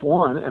the best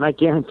one, and I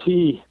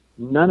guarantee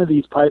none of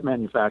these pipe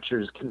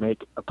manufacturers can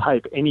make a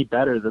pipe any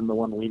better than the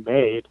one we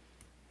made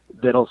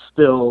that'll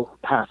still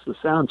pass the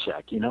sound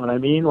check. You know what I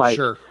mean? Like,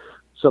 so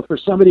for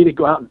somebody to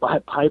go out and buy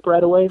a pipe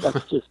right away,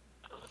 that's just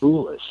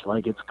foolish.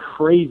 Like, it's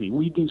crazy.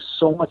 We do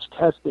so much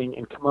testing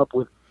and come up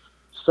with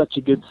such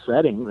a good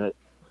setting that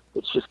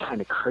it's just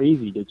kind of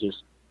crazy to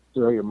just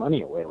throw your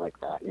money away like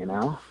that, you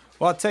know?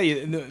 Well, I'll tell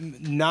you,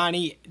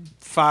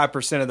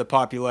 95% of the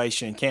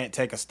population can't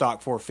take a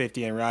stock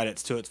 450 and ride it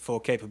to its full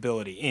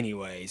capability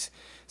anyways.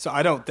 So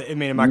I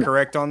mean, am I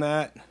correct on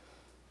that?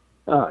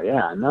 Oh,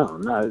 yeah, no.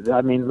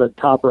 I mean, the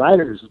top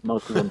riders,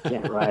 most of them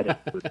can't ride it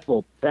with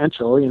full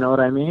potential, you know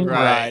what I mean?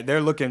 Right.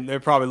 They're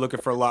probably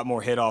looking for a lot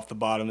more hit off the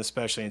bottom,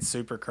 especially in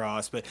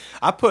Supercross. But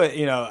I put,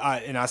 you know,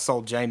 I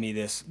sold Jamie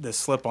this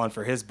slip-on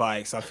for his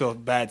bike, so I feel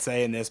bad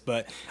saying this,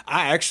 but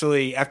I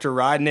actually, after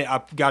riding it,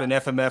 I got an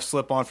FMF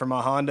slip-on for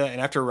my Honda,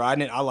 and after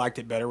riding it, I liked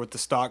it better with the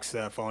stock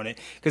stuff on it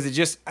because it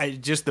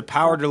just the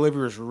power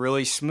delivery was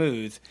really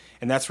smooth,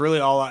 and that's really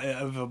all.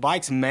 If a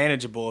bike's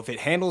manageable, if it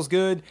handles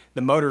good,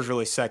 the motor's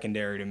really secondary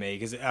to me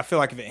because I feel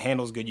like if it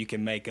handles good, you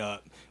can make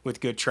up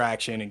with good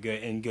traction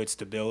and good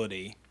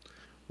stability.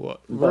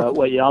 But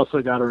what you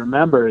also got to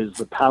remember is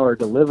the power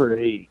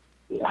delivery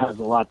has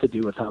a lot to do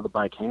with how the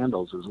bike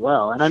handles as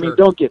well. And I mean,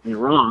 don't get me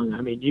wrong.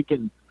 I mean, you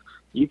can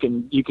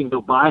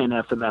go buy an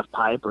FMF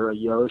pipe or a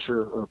Yosh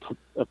or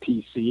a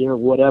PC or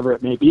whatever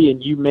it may be,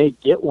 and you may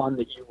get one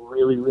that you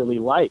really, really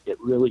like. It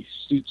really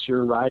suits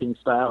your riding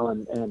style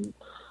and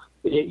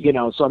you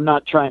know, so I'm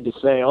not trying to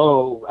say,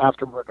 oh,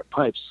 aftermarket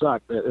pipes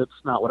suck. That's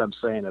not what I'm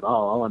saying at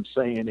all. All I'm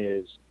saying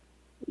is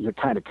you're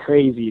kind of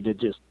crazy to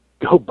just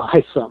go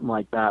buy something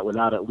like that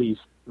without at least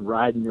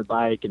riding your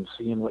bike and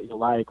seeing what you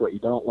like, what you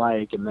don't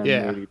like, and then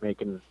maybe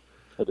making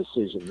a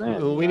decision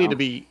then. Well, we need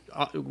to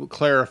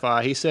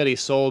clarify. He said he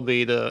sold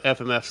me the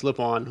FMF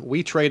slip-on.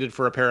 We traded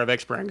for a pair of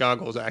X-Brand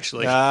goggles,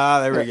 actually.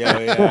 There we go.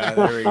 Yeah,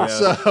 there we go.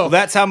 So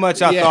that's how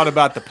much I thought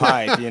about the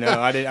pipe. You know,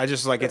 I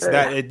just like it's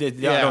that. I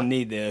don't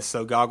need this,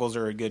 so goggles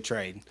are a good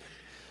trade.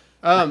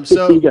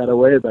 So you got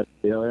away with it,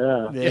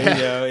 yeah. There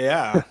you go.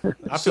 Yeah,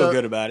 I feel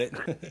good about it.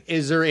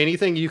 Is there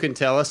anything you can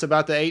tell us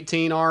about the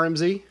 18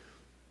 RMZ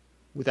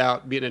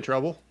without being in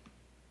trouble?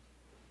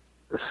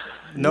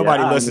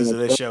 Nobody listens to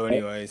this show,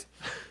 anyways.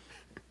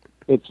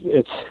 It's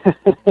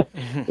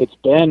it's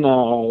been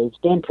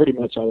pretty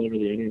much all over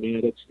the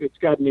internet. It's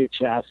got a new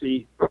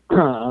chassis,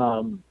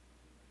 you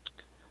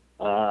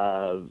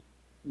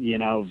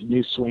know,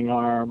 new swing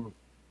arm,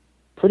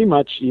 pretty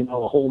much, you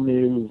know, a whole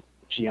new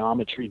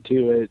geometry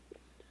to it.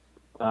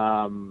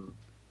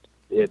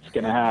 It's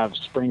going to have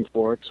spring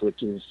forks,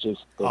 which is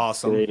just the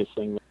greatest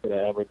thing that could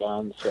have ever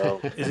done. So,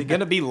 is it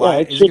going to be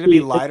light? Is it going to be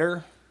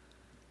lighter?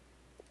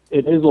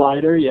 It is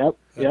lighter. Yep.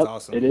 That's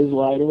awesome. It is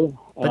lighter.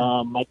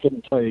 I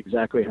couldn't tell you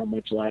exactly how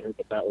much lighter,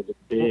 but that was a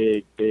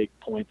big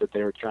point that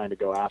they were trying to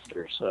go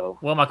after. So,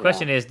 well, my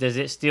question is, does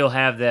it still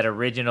have that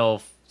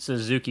original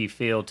Suzuki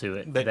feel to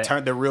it?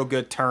 The real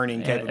good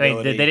turning capability. I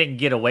mean, they didn't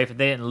get away from.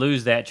 They didn't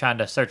lose that trying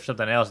to search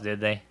something else, did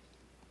they?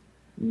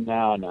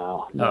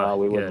 No,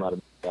 we wouldn't let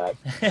them do that.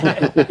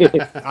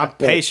 I'm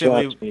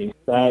patiently.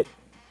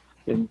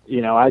 And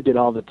you know, I did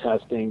all the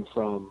testing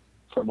from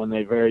when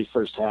they very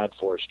first had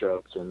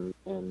 4-strokes, and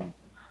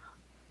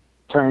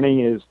turning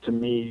is, to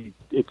me,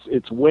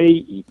 it's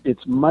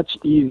much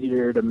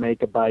easier to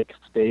make a bike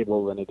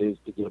stable than it is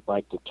to get a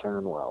bike to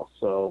turn well.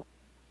 So,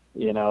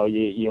 you know,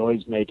 you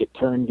always make it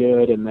turn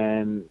good, and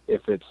then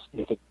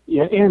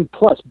and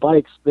plus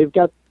bikes, they've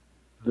got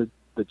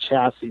the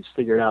chassis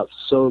figured out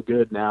so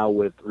good now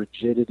with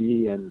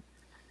rigidity, and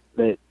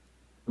that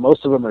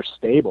most of them are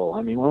stable.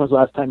 I mean, when was the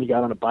last time you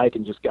got on a bike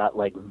and just got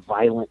like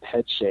violent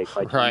head shake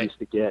like Right. you used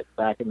to get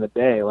back in the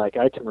day? Like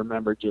I can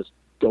remember just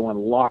going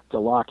lock to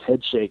lock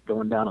head shake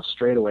going down a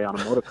straightaway on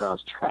a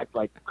motocross track,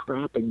 like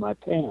crapping my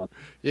pants.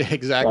 Yeah,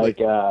 exactly.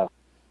 Like,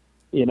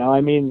 you know,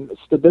 I mean,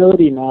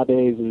 stability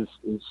nowadays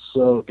is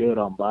so good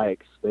on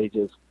bikes. They've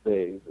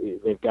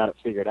got it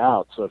figured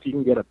out. So if you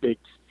can get a big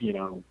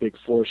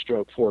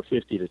 4-stroke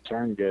 450 to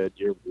turn good,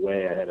 you're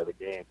way ahead of the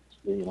game.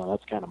 You know,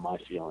 that's kind of my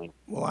feeling.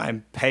 Well,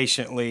 I'm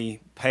patiently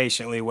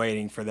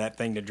waiting for that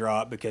thing to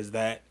drop, because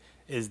that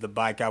is the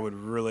bike I would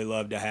really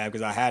love to have,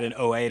 because I had an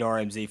 08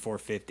 RMZ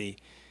 450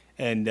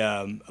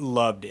 and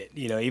loved it.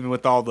 You know, even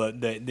with all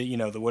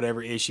the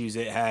whatever issues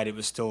it had, it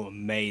was still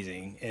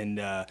amazing. And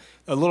a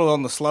little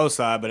on the slow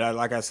side, but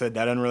like I said,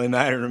 that doesn't really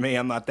matter to me.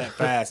 I'm not that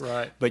fast.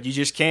 Right. But you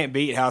just can't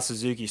beat how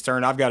Suzuki's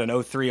turn. I've got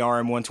an 03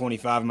 RM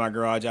 125 in my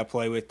garage I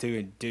play with too,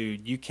 and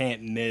dude, you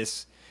can't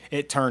miss.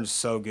 It turns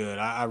so good.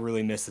 I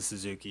really miss the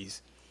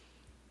Suzukis.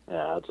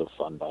 Yeah, it's a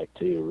fun bike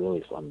too.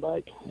 Really fun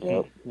bike.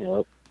 Yep.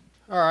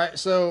 All right,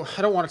 so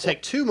I don't want to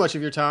take too much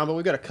of your time, but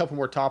we've got a couple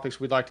more topics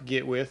we'd like to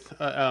get with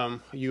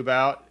you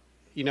about.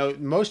 You know,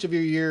 most of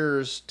your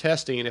years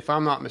testing, if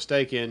I'm not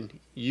mistaken,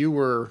 you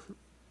were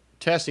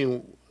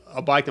testing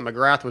a bike that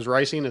McGrath was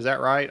racing. Is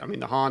that right? I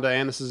mean, the Honda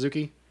and the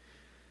Suzuki?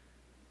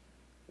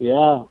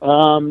 Yeah,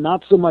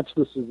 not so much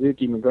the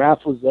Suzuki.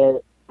 McGrath was there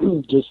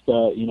just,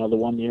 the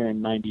 1 year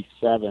in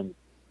 97.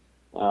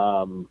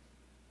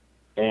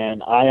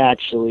 And I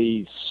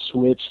actually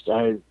switched.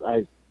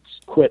 I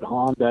quit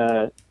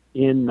Honda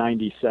in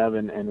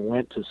 97 and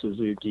went to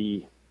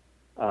Suzuki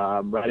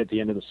right at the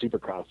end of the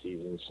Supercross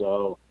season.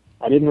 So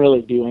I didn't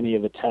really do any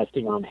of the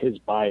testing on his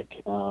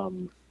bike.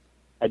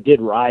 I did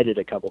ride it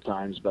a couple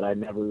times, but I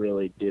never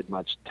really did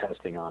much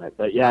testing on it.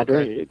 But yeah,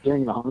 Okay.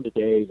 during the Honda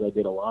days, I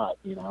did a lot,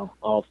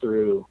 all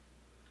through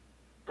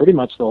pretty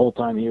much the whole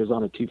time he was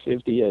on a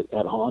 250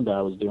 at Honda.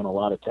 I was doing a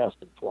lot of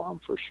testing for him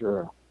for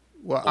sure.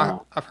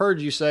 Well, I've heard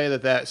you say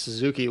that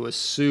Suzuki was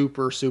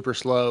super, super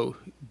slow.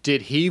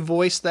 Did he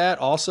voice that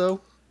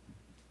also?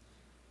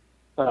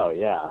 Oh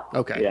yeah.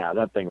 Okay. Yeah,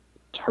 that thing was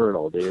a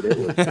turtle, dude. It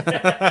was.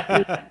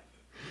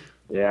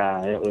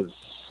 Yeah, it was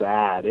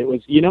sad. It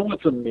was. You know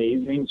what's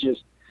amazing?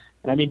 Just,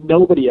 I mean,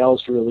 nobody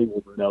else really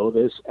will know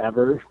this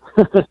ever,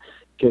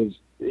 because,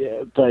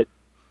 but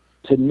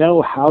to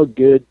know how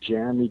good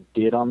Jeremy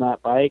did on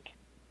that bike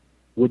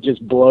would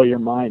just blow your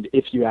mind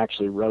if you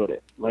actually rode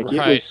it. Like Right.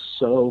 It was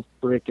so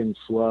freaking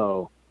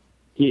slow.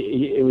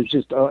 It was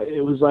just,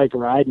 it was like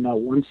riding a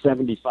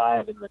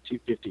 175 in the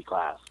 250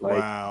 class. Like,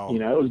 Wow.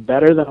 it was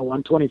better than a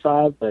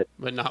 125, but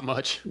But not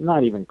much.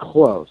 not even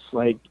close.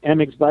 Like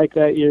Emmek's bike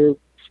that year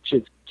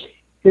just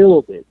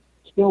killed it.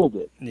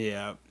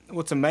 Yeah.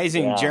 What's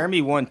amazing, Yeah.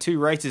 Jeremy won 2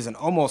 races and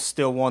almost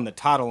still won the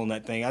title in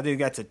that thing. I think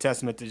that's a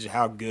testament to just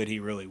how good he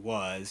really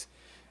was.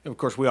 Of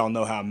course, we all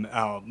know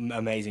how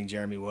amazing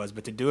Jeremy was,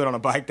 but to do it on a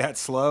bike that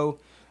slow,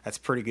 that's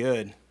pretty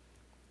good.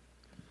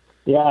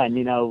 Yeah,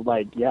 and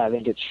I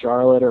think it's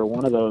Charlotte or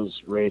one of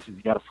those races,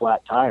 he got a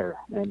flat tire.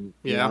 And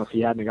Yeah. if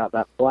he hadn't got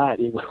that flat,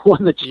 he would have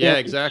won the championship. Yeah,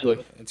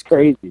 exactly. It's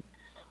Crazy.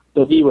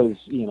 So he was,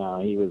 he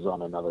was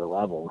on another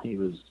level. He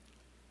was,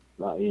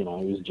 he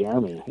was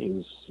Jeremy. He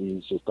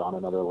was just on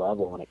another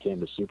level when it came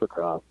to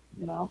Supercross,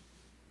 It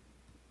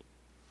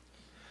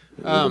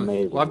was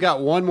amazing. Well, I've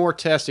got one more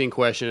testing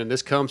question, and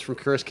this comes from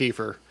Chris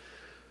Kiefer.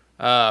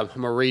 I'm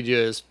going to read you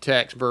his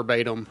text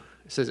verbatim.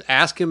 It says,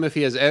 ask him if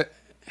he has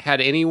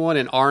had anyone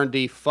in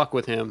R&D fuck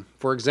with him.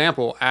 For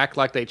example, act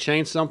like they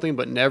changed something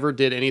but never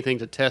did anything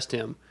to test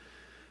him.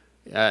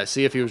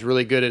 See if he was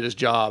really good at his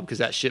job, because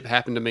that shit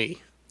happened to me.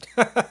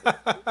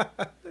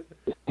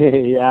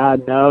 Yeah,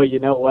 no, you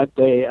know what?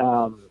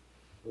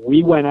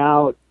 We went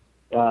out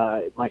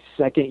my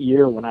second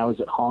year when I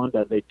was at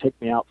Honda. They took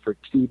me out for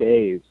 2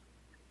 days,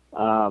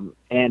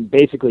 and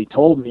basically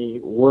told me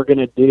we're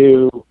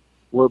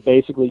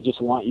basically just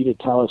want you to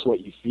tell us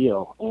what you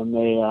feel. And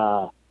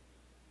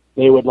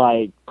they would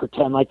like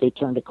pretend like they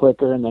turned a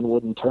clicker and then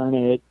wouldn't turn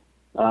it,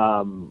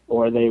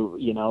 or they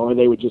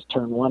would just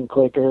turn one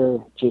clicker,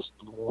 just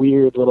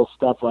weird little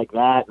stuff like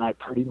that. And I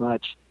pretty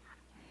much,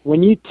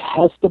 when you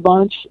test a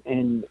bunch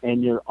and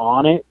you're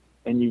on it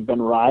and you've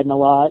been riding a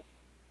lot,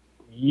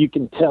 you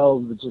can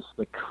tell just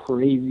the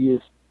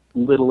craziest,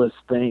 littlest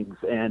things.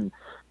 And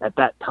at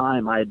that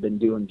time, I had been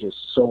doing just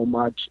so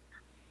much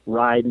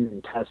riding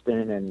and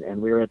testing,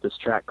 and we were at this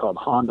track called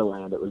Honda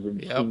Land. It was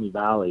in Simi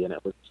Valley, and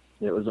it was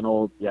an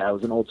old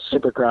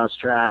Supercross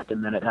track,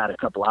 and then it had a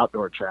couple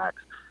outdoor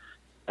tracks.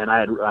 And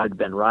I'd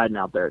been riding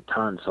out there a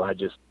ton, so I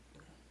just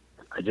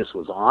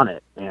was on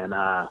it, and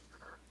I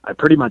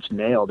pretty much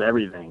nailed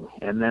everything.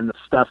 And then the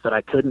stuff that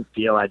I couldn't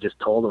feel, I just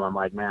told them, I'm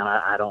like, man,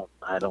 I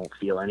don't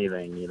feel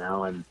anything,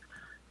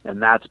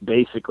 and that's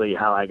basically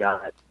how I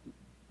got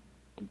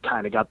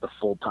the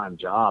full-time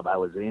job I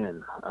was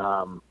in.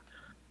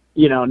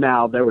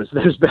 Now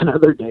there's been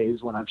other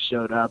days when I've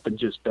showed up and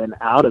just been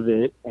out of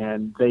it,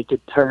 and they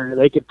could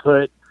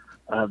put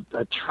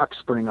a truck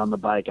spring on the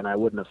bike, and I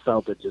wouldn't have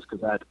felt it just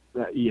because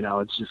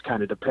it just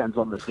kind of depends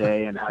on the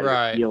day and how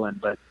Right. you're feeling.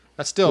 But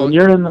That's still when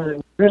you're in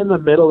the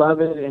middle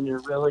of it and you're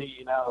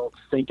really,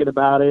 thinking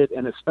about it,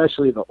 and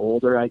especially the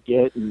older I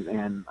get,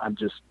 and I'm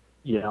just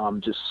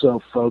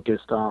so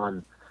focused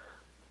on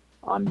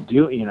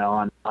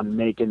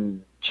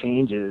making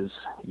changes,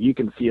 you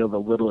can feel the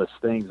littlest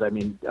things. I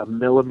mean, a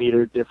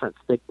millimeter different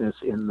thickness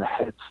in the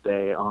head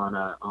stay on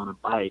a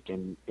bike,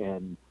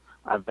 and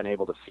I've been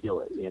able to feel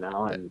it,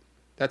 and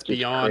that's just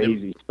beyond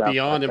crazy stuff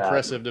beyond like that.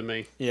 impressive to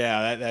me.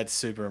 Yeah, that's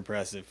super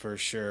impressive for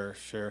sure.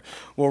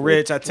 Well,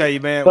 Rich, I tell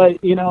you, man. But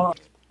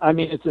I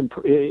mean,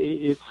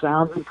 it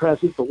sounds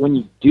impressive, but when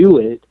you do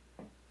it,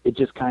 it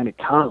just kind of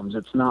comes.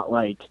 It's not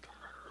like,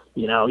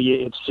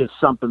 it's just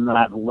something that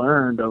I've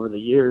learned over the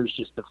years,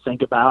 just to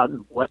think about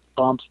what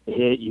bumps to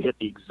hit. You hit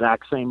the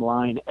exact same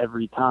line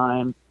every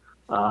time,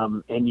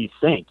 and you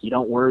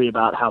don't worry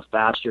about how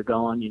fast you're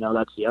going.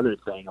 That's the other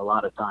thing. A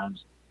lot of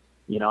times,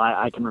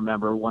 I can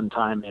remember one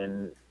time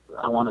in,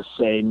 I want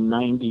to say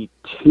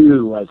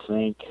 92, I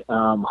think,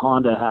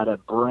 Honda had a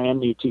brand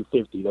new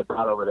 250 they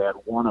brought over. They had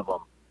one of them,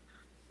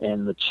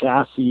 and the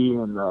chassis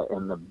and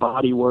the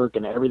body work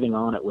and everything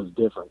on it was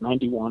different.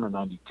 91 or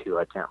 92,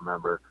 I can't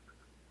remember.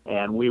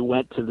 And we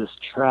went to this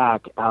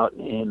track out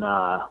in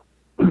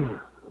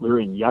we were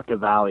in Yucca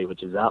Valley,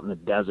 which is out in the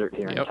desert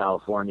here in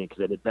California,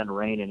 because it had been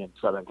raining in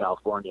Southern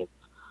California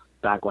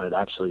back when it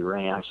actually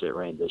rained. Actually, it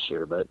rained this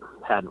year, but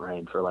hadn't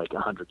rained for like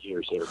 100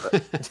 years here.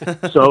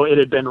 But so it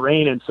had been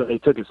raining, so they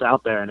took us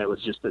out there, and it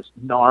was just this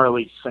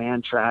gnarly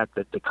sand track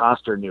that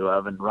DeCoster knew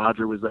of, and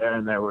Roger was there,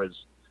 and there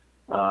was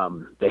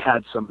they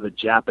had some of the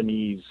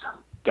Japanese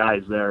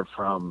guys there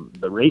from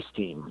the race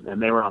team,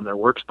 and they were on their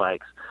works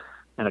bikes.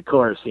 And of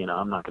course,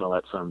 I'm not going to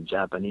let some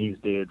Japanese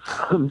dude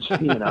come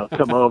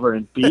over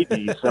and beat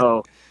me.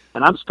 So,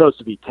 and I'm supposed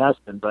to be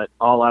testing, but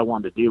all I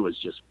wanted to do was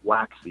just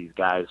wax these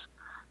guys.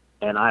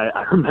 And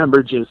I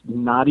remember just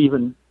not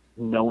even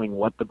knowing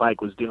what the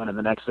bike was doing. And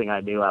the next thing I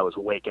knew, I was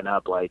waking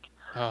up like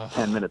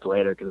 10 minutes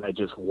later, because I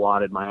just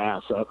wadded my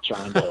ass up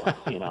trying to,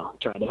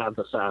 trying to have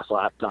the fast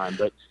lap time.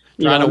 But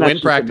trying to win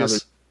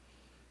practice.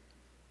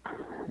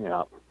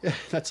 Yeah.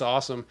 That's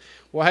awesome.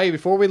 Well, hey,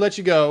 before we let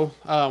you go,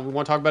 we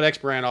want to talk about X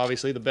Brand,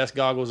 obviously, the best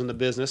goggles in the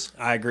business.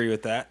 I agree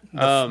with that.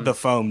 The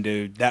foam,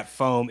 dude. That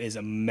foam is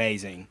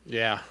amazing.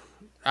 Yeah.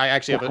 I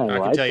actually have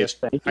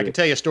I can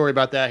tell you a story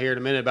about that here in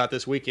a minute about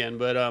this weekend.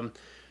 But,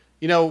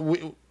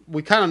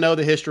 we kind of know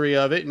the history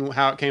of it and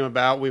how it came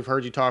about. We've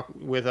heard you talk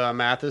with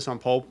Mathis on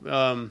Pulp.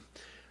 Where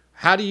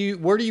do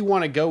you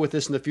want to go with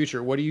this in the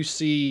future? Where do you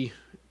see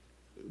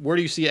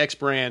X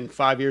Brand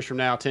 5 years from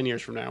now, 10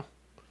 years from now?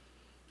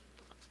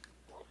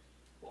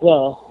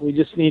 Well, we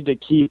just need to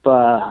keep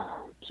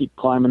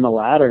climbing the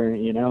ladder.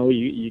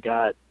 You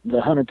got the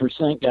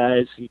 100%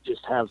 guys who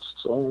just have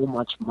so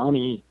much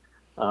money.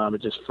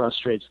 It just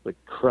frustrates the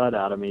crud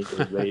out of me,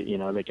 because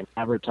they can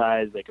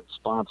advertise, they can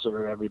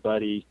sponsor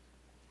everybody,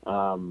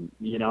 and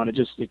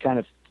it kind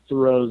of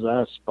throws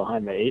us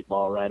behind the 8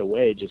 ball right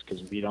away, just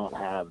because we don't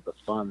have the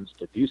funds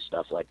to do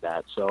stuff like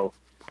that. So,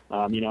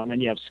 and then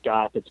you have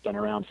Scott, that's been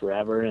around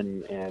forever,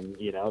 and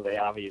they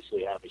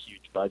obviously have a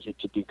huge budget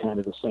to do kind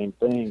of the same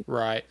thing.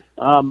 Right.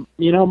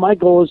 My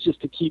goal is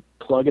just to keep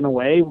plugging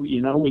away. We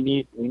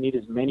need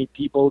as many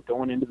people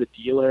going into the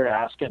dealer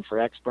asking for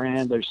X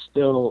Brand. There's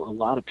still a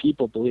lot of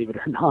people, believe it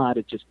or not.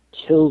 It just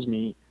kills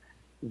me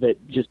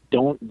that just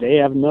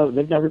they've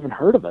never even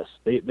heard of us.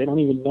 They don't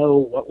even know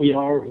what we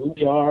are, who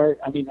we are.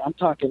 I mean, I'm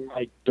talking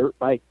like dirt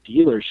bike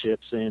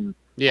dealerships and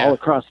all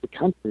across the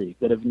country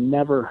that have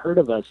never heard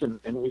of us, and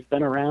we've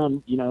been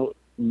around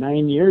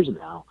 9 years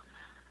now.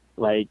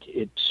 Like,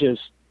 it's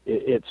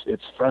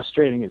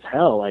frustrating as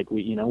hell. Like,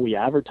 we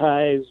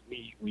advertise,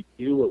 we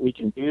do what we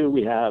can do.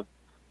 We have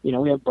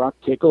Brock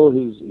Tickle,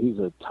 who's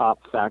a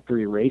top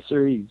factory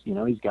racer.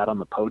 He's got on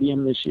the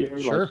podium this year.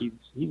 Sure. Like,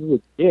 he's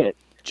legit.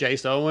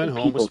 Jace Owen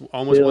almost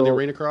won the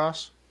Arena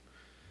Cross.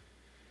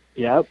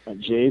 Yep,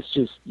 Jace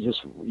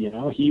just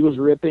he was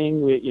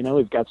ripping.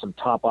 We've got some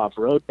top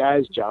off-road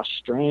guys, Josh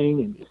Strang,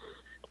 and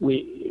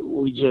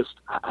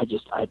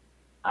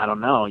I don't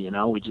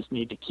know. We just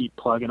need to keep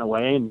plugging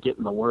away and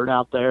getting the word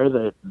out there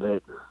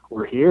that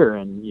we're here,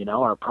 and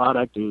our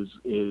product is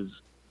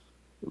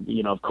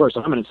of course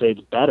I'm going to say it's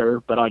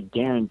better, but I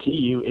guarantee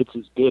you it's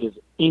as good as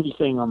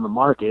anything on the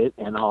market.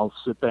 And I'll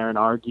sit there and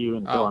argue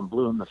until I'm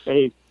blue in the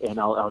face, and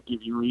I'll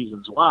give you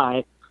reasons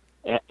why.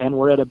 And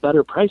we're at a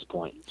better price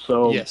point.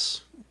 So,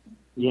 yes,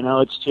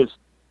 it's just,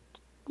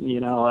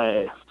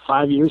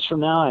 5 years from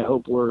now, I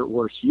hope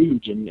we're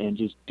huge and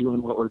just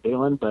doing what we're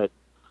doing, but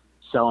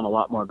selling a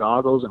lot more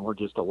goggles, and we're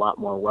just a lot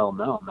more well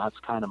known. That's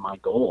kind of my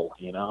goal.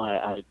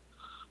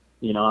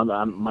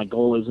 My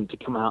goal isn't to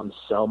come out and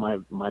sell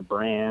my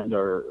brand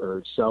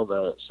or sell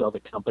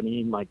the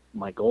company.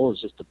 My goal is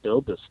just to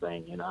build this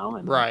thing, and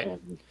right,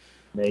 and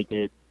make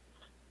it.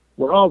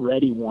 We're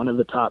already one of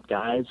the top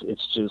guys.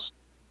 It's just,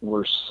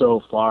 we're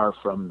so far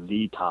from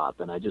the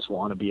top, and I just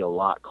want to be a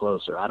lot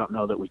closer. I don't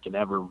know that we can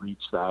ever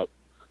reach that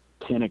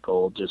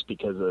pinnacle just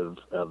because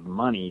of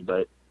money,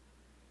 but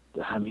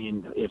I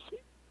mean, if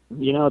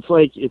you know, it's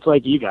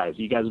like you guys.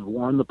 You guys have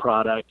worn the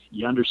product.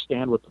 You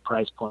understand what the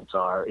price points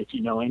are. If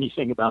you know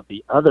anything about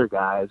the other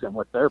guys and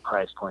what their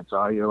price points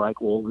are, you're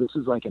like, well, this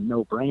is like a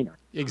no-brainer.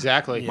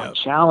 Exactly.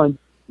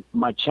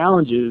 My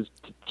challenge is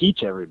to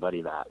teach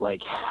everybody that.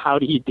 Like, how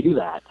do you do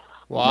that?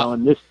 Well, you know,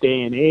 in this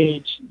day and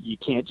age, you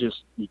can't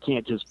just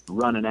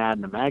run an ad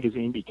in a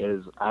magazine,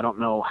 because I don't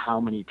know how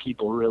many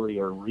people really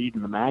are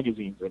reading the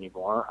magazines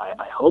anymore.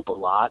 I hope a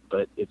lot,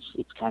 but it's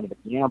kind of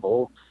a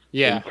gamble.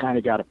 Yeah. You kind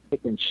of got to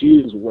pick and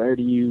choose where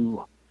do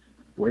you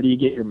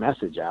get your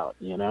message out,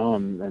 you know,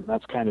 and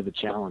that's kind of the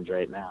challenge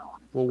right now.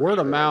 Well, word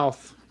of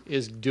mouth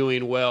is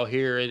doing well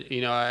here.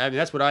 You know, I mean,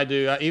 that's what I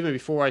do. Even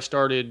before I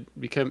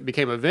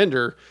became a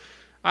vendor,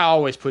 I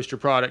always pushed your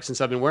product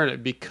since I've been wearing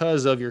it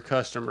because of your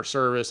customer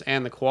service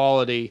and the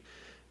quality.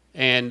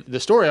 And the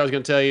story I was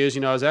going to tell you is,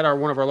 you know, I was at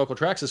one of our local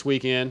tracks this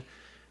weekend,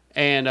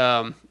 and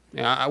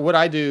you know, what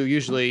I do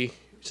usually,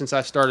 since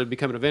I started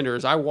becoming a vendor,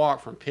 is I walk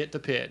from pit to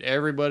pit.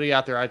 Everybody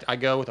out there, I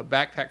go with a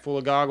backpack full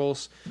of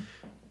goggles,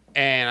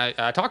 and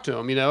I talk to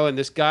them, you know. And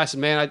this guy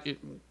said, "Man, I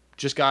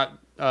just got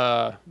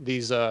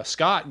these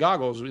Scott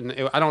goggles.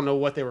 I don't know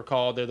what they were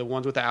called. They're the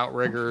ones with the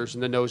outriggers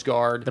and the nose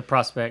guard. The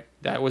Prospect.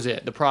 That was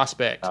it, the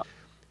Prospect." Oh.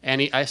 And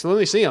I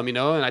slowly see them, you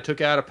know. And I took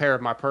out a pair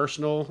of my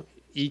personal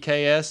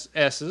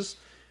EKS's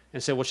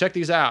and said, "Well, check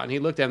these out." And he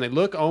looked at them. They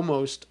look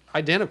almost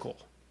identical.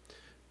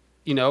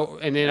 You know,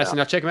 and then I said,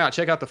 "Now check them out.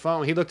 Check out the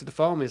foam." He looked at the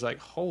foam. And he's like,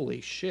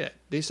 "Holy shit,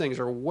 these things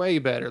are way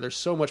better. They're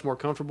so much more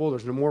comfortable.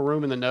 There's more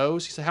room in the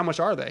nose." He said, "How much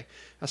are they?"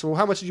 I said, "Well,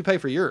 how much did you pay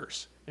for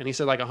yours?" And he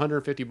said, "Like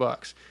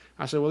 $150.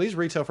 I said, "Well, these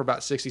retail for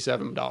about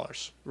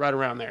 $67, right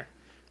around there."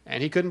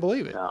 And he couldn't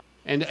believe it. Yeah.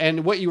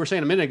 And what you were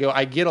saying a minute ago,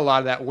 I get a lot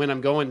of that when I'm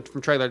going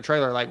from trailer to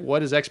trailer. Like,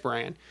 what is X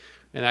brand?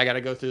 And I got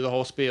to go through the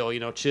whole spiel. You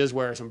know, Chiz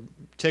wears them,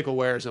 Tickle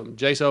wears them,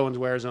 Jace Owens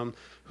wears them,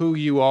 who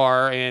you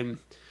are, and.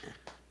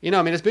 You know,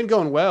 I mean, it's been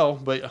going well,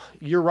 but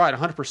you're right.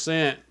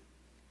 100%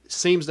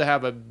 seems to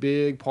have a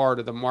big part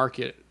of the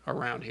market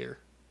around here.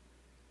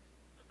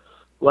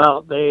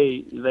 Well,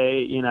 they,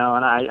 you know,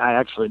 and I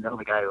actually know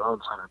the guy who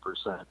owns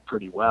 100%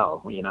 pretty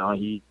well. You know,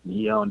 he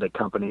owned a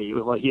company.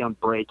 Well, he owned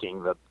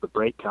Braking, the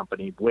brake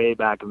company, way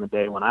back in the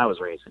day when I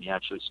was racing. He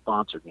actually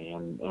sponsored me,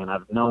 and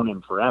I've known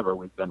him forever.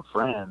 We've been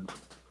friends,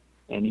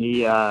 and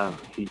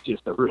he's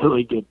just a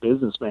really good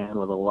businessman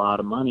with a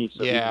lot of money.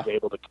 So he was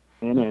able to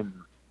come in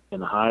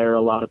and hire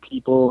a lot of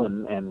people,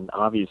 and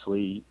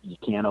obviously you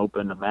can't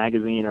open a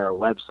magazine or a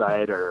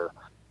website or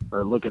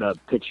look at a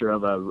picture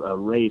of a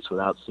race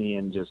without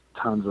seeing just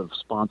tons of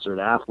sponsored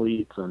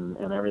athletes and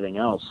everything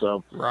else.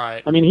 So,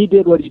 right. I mean, he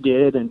did what he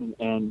did,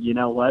 and you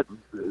know what?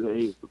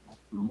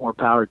 More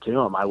power to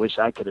him. I wish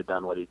I could have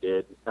done what he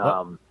did.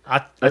 Well,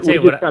 I'll tell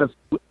you what.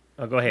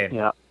 Go ahead.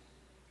 Yeah.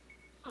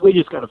 We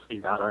just got to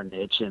figure out our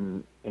niche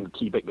and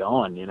keep it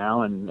going, you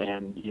know,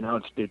 and you know,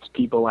 it's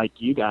people like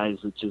you guys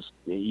that just,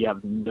 you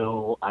have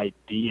no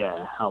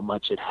idea how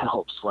much it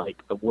helps.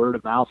 Like the word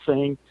of mouth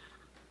thing,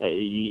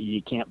 you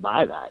can't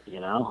buy that, you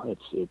know.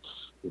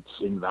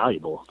 It's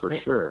invaluable for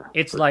sure.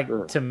 It's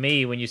like to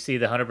me, when you see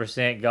the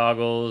 100%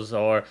 goggles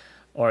or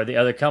the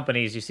other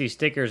companies, you see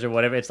stickers or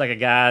whatever. It's like a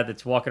guy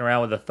that's walking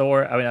around with a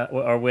Thor,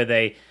 or with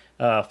a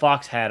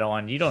Fox hat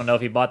on. You don't know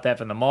if he bought that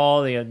from the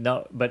mall. You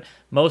know, but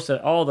most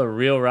of all the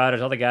real riders,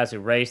 all the guys who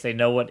race, they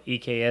know what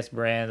EKS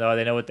brands are.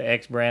 They know what the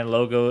X brand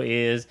logo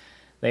is.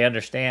 They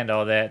understand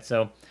all that.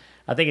 So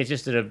I think it's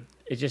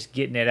just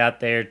getting it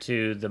out there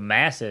to the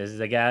masses,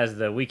 the guys,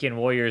 the weekend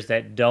warriors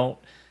that don't,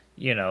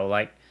 you know,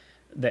 like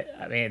that.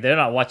 I mean, they're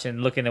not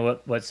looking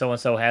at what so and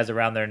so has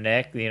around their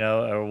neck, you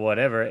know, or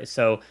whatever.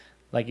 So,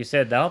 like you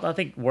said, I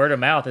think word of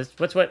mouth is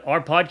what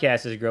our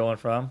podcast is growing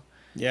from.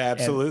 Yeah,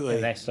 absolutely.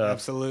 And that stuff.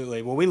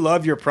 Absolutely. Well, we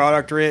love your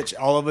product, Rich.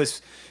 All of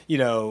us, you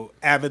know,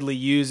 avidly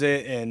use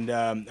it. And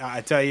I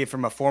tell you,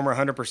 from a former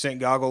 100%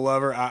 goggle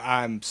lover,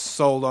 I'm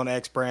sold on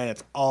X brand.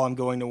 It's all I'm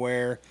going to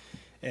wear.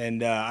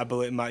 And I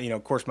believe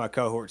of course, my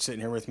cohort sitting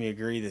here with me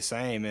agree the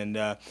same.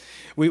 And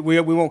we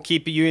won't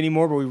keep you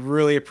anymore, but we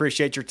really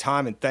appreciate your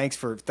time, and thanks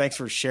for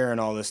sharing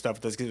all this stuff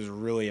with us, because it was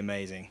really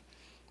amazing.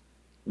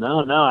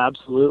 No,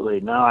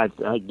 absolutely. No,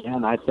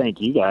 I thank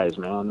you guys,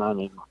 man. I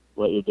mean,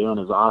 what you're doing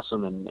is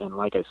awesome, and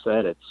like I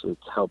said, it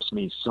helps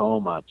me so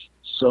much.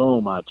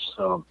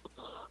 So,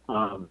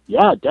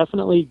 yeah,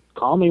 definitely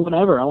call me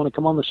whenever. I want to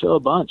come on the show a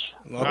bunch.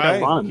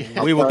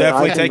 Okay, we will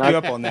definitely take you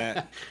up on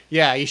that.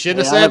 Yeah, you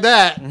shouldn't have said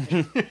that.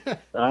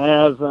 I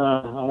have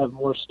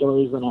more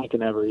stories than I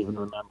can ever even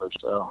remember.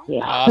 So,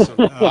 yeah.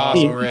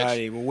 Awesome, Rich.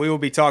 Righty. Well, we will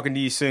be talking to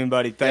you soon,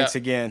 buddy. Thanks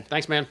again.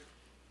 Thanks, man.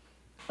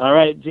 All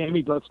right,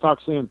 Jamie, let's talk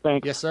soon.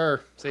 Thanks. Yes,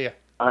 sir. See ya.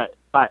 All right,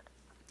 bye.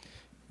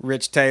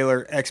 Rich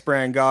Taylor,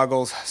 X-Brand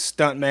Goggles,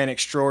 stuntman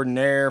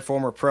extraordinaire,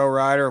 former pro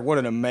rider. What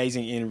an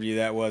amazing interview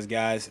that was,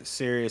 guys.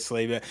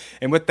 Seriously.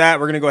 And with that,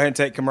 we're going to go ahead and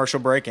take a commercial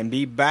break and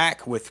be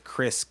back with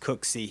Chris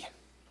Cooksey.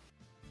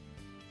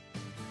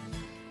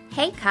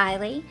 Hey,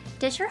 Kylie.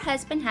 Does your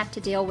husband have to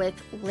deal with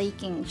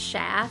leaking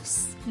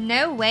shafts?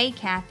 No way,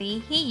 Kathy.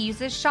 He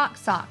uses Shock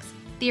Socks,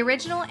 the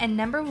original and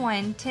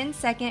 #1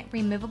 10-second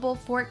removable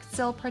fork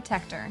seal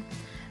protector.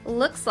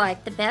 looks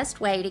like the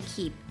best way to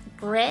keep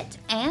grit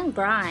and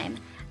grime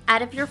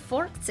out of your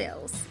fork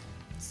seals.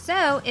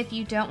 So, if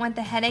you don't want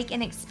the headache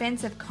and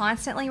expense of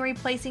constantly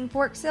replacing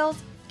fork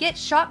seals, get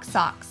Shock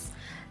Socks.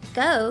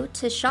 Go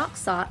to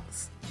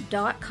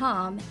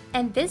shocksocks.com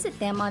and visit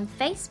them on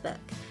Facebook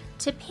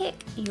to pick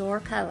your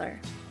color.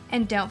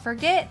 And don't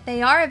forget,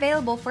 they are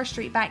available for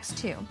street bikes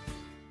too.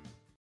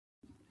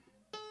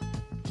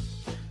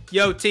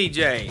 Yo,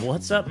 TJ.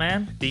 What's up,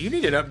 man? Do you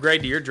need an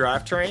upgrade to your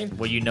drivetrain?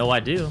 Well, you know I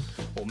do.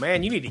 Well,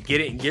 man, you need to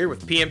get it in gear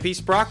with PMP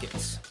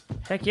Sprockets.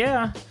 Heck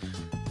yeah.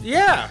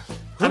 Yeah.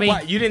 I mean-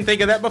 Why, you didn't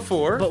think of that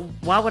before? But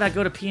why would I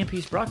go to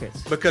PMP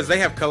Sprockets? Because they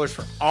have colors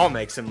for all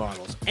makes and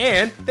models.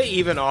 And they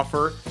even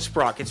offer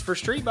sprockets for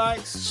street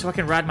bikes. So I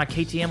can ride my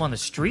KTM on the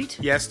street?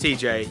 Yes,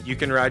 TJ, you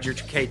can ride your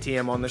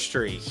KTM on the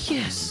street.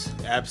 Yes.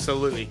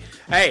 Absolutely.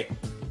 Hey,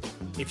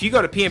 if you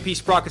go to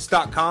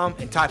pmpsprockets.com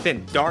and type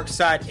in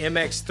Darkside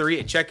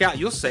MX3 at checkout,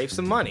 you'll save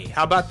some money.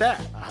 How about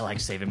that? I like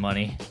saving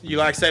money. You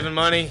like saving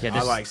money? Yeah,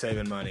 I like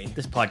saving money.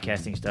 This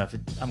podcasting stuff,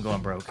 I'm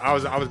going broke. I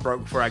was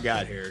broke before I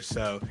got here,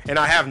 and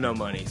I have no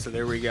money, so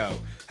there we go.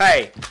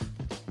 Hey,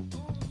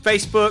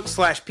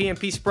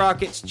 Facebook/PMP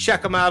Sprockets.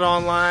 Check them out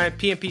online,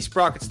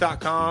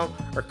 pmpsprockets.com,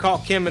 or call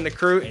Kim and the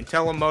crew and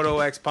tell them Moto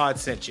X Pod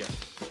sent you.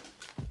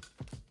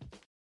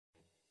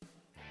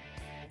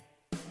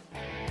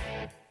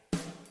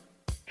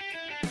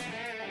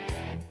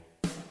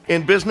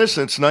 In business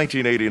since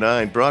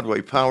 1989,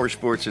 Broadway Power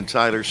Sports in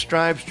Tyler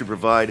strives to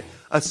provide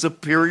a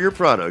superior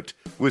product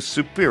with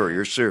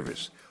superior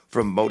service.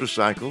 From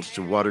motorcycles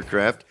to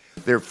watercraft,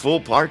 their full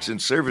parts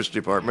and service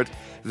department,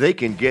 they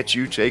can get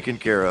you taken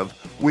care of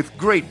with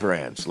great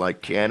brands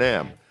like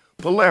Can-Am,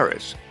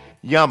 Polaris,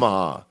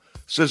 Yamaha,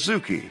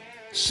 Suzuki,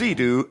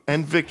 Sea-Doo,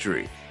 and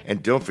Victory.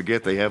 And don't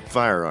forget they have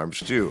firearms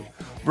too.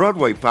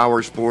 Broadway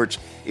Power Sports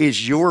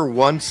is your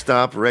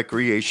one-stop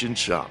recreation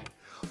shop.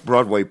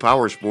 Broadway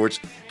Power Sports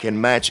can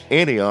match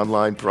any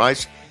online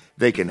price.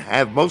 They can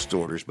have most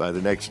orders by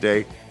the next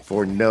day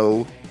for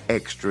no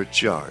extra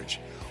charge.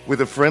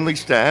 With a friendly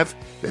staff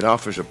that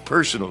offers a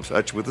personal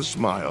touch with a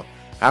smile,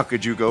 how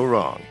could you go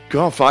wrong?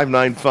 Call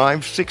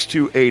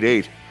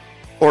 595-6288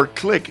 or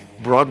click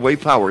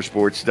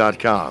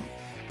BroadwayPowersports.com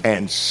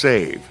and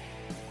save.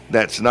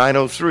 That's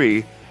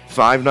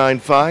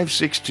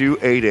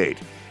 903-595-6288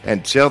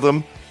 and tell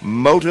them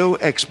Moto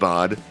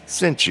X-Pod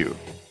sent you.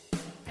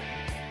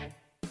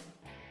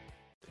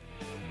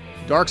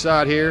 Dark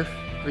Side here.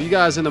 Are you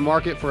guys in the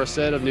market for a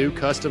set of new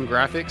custom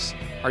graphics?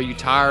 Are you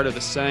tired of the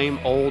same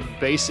old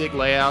basic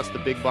layouts the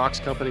big box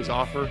companies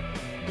offer?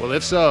 Well,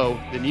 if so,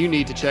 then you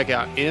need to check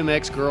out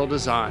MX Girl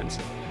Designs.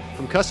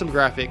 From custom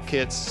graphic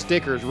kits,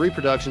 stickers,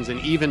 reproductions, and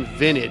even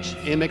vintage,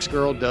 MX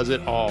Girl does it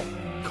all.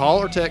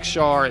 Call or text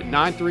Shar at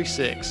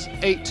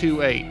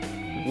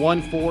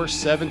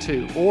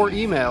 936-828-1472 or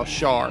email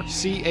Shar,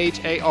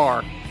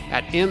 C-H-A-R,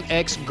 at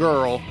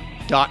mxgirl.com,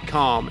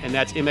 and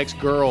that's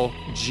MXGirl,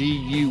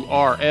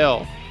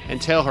 G-U-R-L,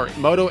 and tell her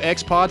Moto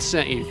X Pod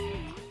sent you.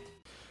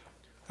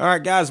 All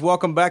right, guys,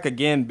 welcome back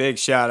again. Big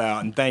shout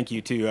out and thank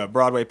you to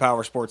Broadway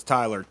Power Sports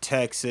Tyler,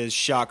 Texas,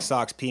 Shock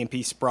Socks,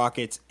 PMP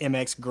Sprockets,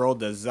 MX Girl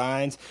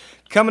Designs.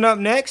 Coming up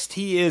next,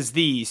 he is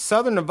the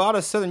Southern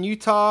Nevada, Southern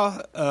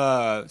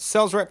Utah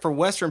sales rep for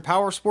Western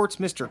Power Sports,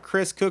 Mr.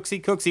 Chris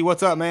Cooksey. Cooksey,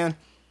 what's up, man?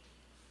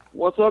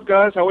 What's up,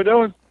 guys? How we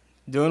doing?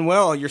 Doing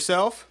well.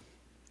 Yourself?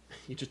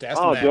 You just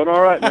asked him that. Doing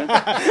all right, man.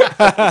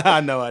 I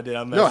know I did.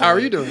 No, how are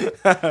you doing?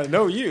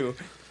 No, you.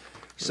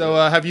 So,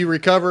 have you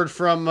recovered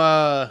from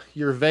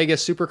your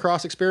Vegas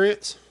Supercross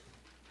experience?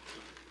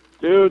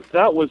 Dude,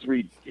 that was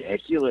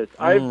ridiculous.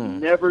 I've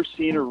never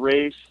seen a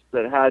race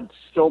that had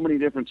so many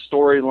different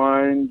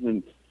storylines,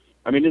 and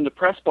I mean, in the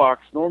press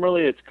box,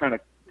 normally it's kind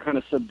of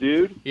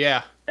subdued.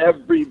 Yeah.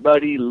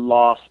 Everybody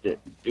lost it.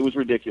 It was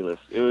ridiculous.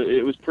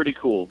 It was pretty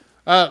cool.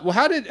 Well,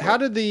 how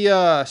did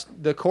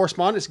the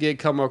correspondence gig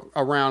come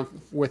around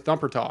with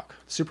Thumper Talk,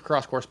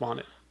 Supercross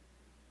correspondent?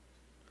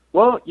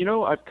 Well, you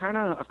know, I've kind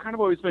of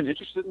always been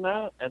interested in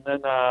that, and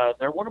then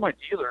they're one of my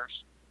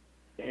dealers,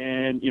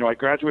 and you know, I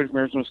graduated from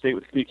Arizona State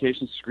with a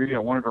communications degree. I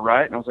wanted to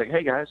write, and I was like,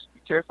 hey guys,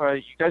 be terrified.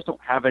 You guys don't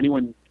have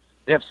anyone.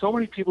 They have so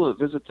many people that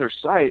visit their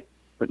site,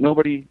 but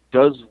nobody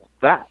does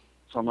that.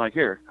 So I'm like,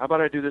 here, how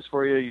about I do this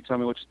for you? You tell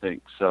me what you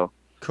think. So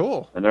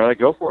cool. And they're like,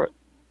 go for it.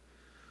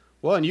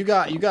 Well, and you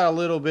got a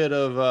little bit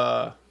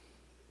of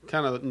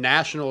kind of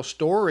national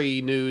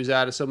story news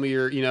out of some of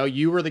your, you know,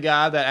 you were the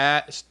guy that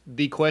asked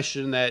the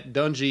question that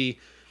Dungey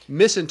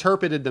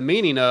misinterpreted the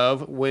meaning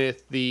of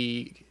with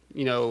the,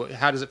 you know,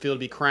 how does it feel to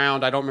be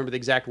crowned? I don't remember the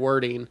exact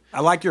wording.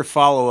 I like your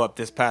follow-up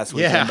this past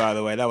weekend, Yeah. by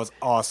the way. That was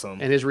awesome.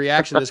 And his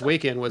reaction this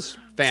weekend was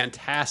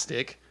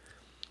fantastic,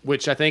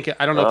 which I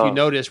don't know if you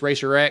noticed,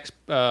 Racer X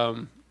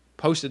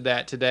posted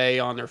that today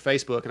on their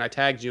Facebook, and I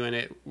tagged you in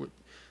it.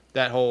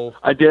 That whole...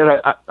 I did.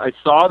 I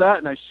saw that,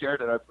 and I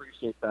shared it. I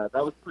appreciate that.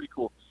 That was pretty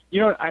cool.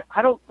 You know,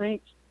 I don't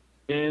think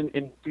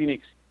in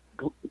Phoenix,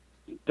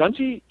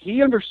 Dungey,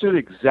 he understood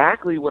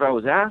exactly what I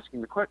was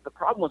asking. The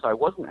problem was I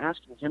wasn't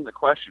asking him the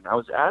question. I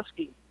was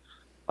asking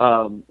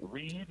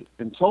Reed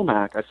and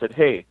Tomac. I said,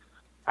 hey,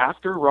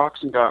 after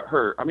Roxon got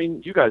hurt, I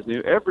mean, you guys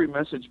knew every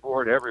message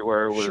board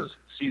everywhere was Sure.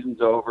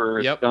 season's over,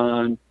 it's Yep.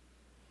 done.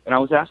 And I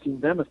was asking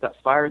them if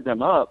that fired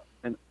them up.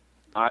 And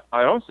I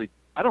honestly,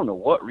 I don't know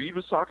what Reed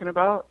was talking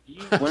about. He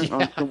went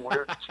on some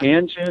weird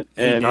tangent,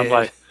 and I'm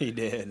like, he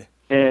did.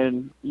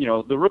 and, you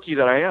know, the rookie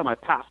that I am, I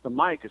passed the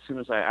mic as soon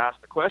as I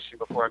asked the question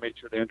before I made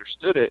sure they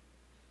understood it.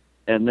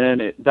 And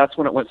then that's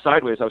when it went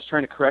sideways. I was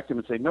trying to correct him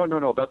and say, no,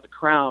 about the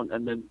crown.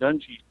 And then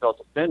Dungy felt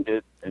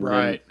offended, and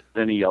Right.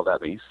 then he yelled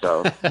at me.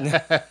 So,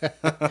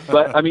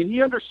 but I mean,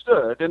 he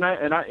understood, and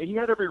he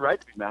had every right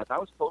to be mad.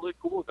 That was totally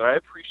cool with it. I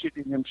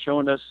appreciated him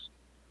showing us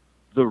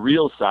the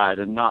real side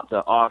and not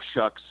the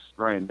shucks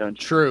Ryan Dungy.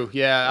 True.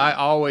 Yeah, I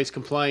always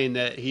complain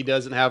that he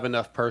doesn't have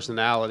enough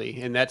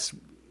personality, and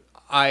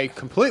I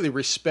completely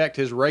respect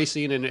his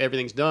racing and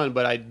everything's done,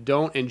 but I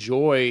don't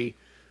enjoy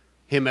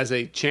him as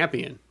a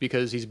champion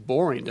because he's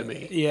boring to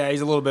me. Yeah,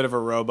 he's a little bit of a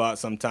robot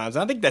sometimes.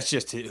 I think that's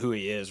just who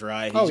he is,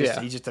 right?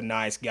 He's just a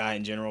nice guy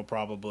in general,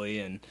 probably,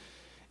 and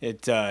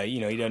it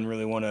he doesn't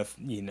really want to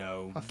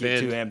get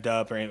too amped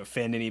up or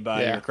offend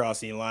anybody or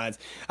cross any lines.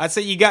 I'd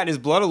say you got in his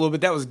blood a little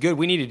bit. That was good.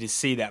 We needed to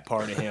see that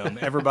part of him.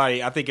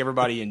 I think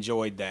everybody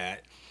enjoyed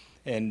that.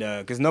 And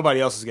because nobody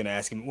else is going to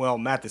ask him. Well,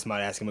 Mathis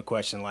might ask him a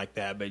question like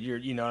that, but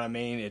you know what I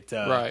mean.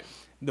 Right.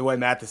 The way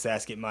Mathis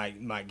asked it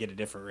might get a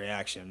different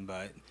reaction.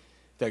 But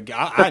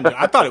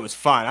I thought it was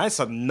fine. I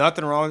saw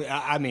nothing wrong.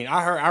 I mean,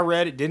 I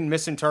read it, didn't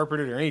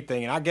misinterpret it or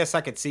anything, and I guess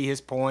I could see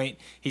his point.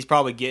 He's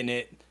probably getting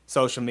it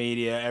social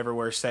media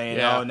everywhere saying,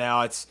 "Oh,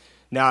 now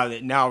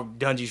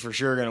Dungy's for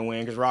sure going to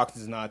win because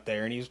Roxon's not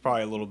there," and he was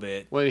probably a little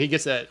bit. Well, he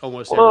gets that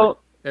almost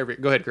every.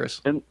 Go ahead, Chris.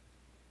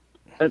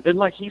 And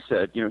like he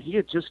said, he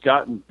had just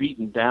gotten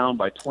beaten down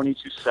by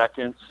 22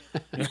 seconds.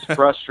 He's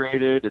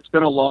frustrated. It's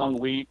been a long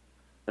week.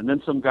 And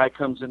then some guy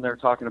comes in there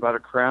talking about a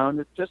crown.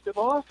 It pissed him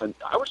off. And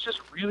I was just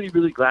really,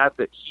 really glad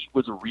that he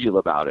was real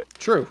about it.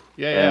 True.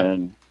 Yeah.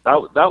 And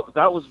that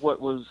was what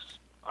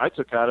I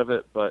took out of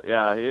it. But,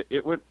 yeah,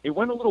 it went a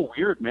little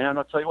weird, man.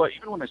 I'll tell you what,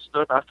 even when I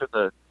stood up after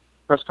the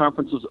press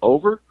conference was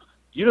over,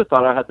 you'd have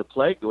thought I had the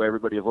plague the way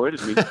everybody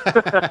avoided me.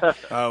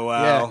 Oh,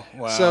 wow. Yeah.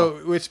 Wow.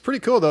 So it's pretty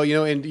cool, though.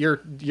 In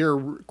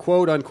your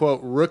quote-unquote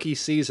rookie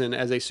season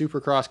as a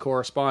Supercross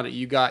correspondent,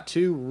 you got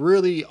two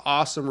really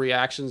awesome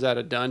reactions out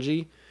of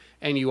Dungy,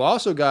 and you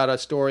also got a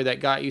story that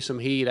got you some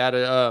heat out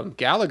of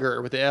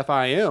Gallagher with the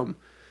FIM.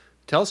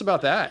 Tell us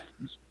about that.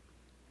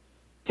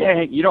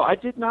 Yeah, I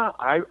did not.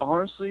 I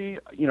honestly,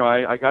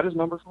 I got his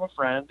number from a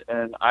friend,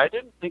 and I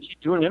didn't think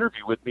he'd do an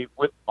interview with me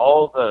with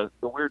all the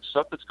weird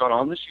stuff that's gone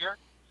on this year.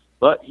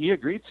 But he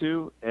agreed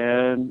to,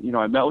 and,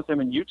 I met with him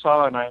in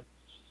Utah, and I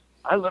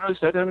literally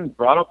said to him and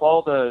brought up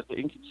all the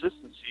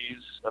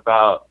inconsistencies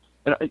about,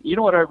 and you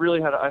know what I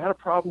had a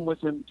problem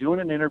with him doing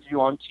an interview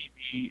on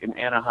TV in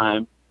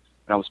Anaheim,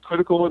 and I was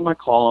critical in my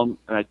column,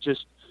 and I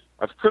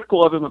was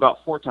critical of him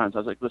about 4 times. I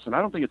was like, listen,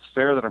 I don't think it's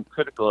fair that I'm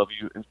critical of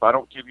you if I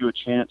don't give you a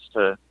chance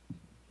to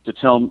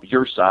tell him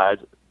your side.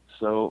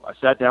 So I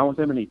sat down with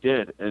him, and he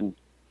did, and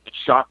it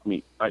shocked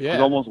me. It was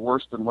almost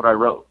worse than what I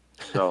wrote.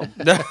 So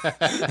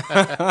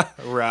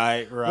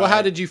right. Well,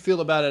 how did you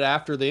feel about it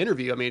after the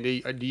interview? I mean,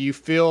 do you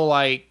feel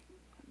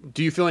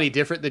any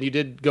different than you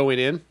did going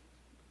in?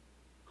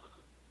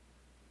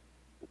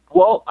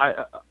 Well,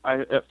 I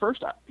at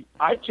first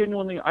I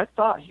genuinely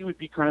thought he would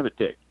be kind of a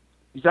dick.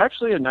 He's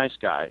actually a nice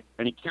guy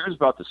and he cares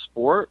about the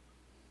sport.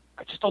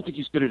 I just don't think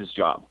he's good at his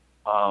job.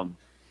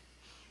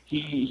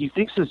 He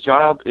thinks his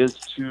job is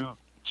to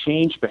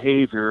change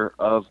behavior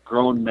of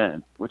grown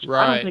men, which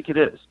I don't think it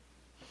is.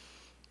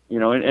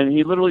 And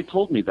he literally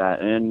told me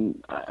that,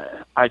 and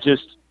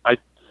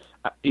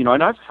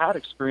and I've had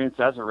experience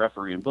as a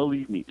referee, and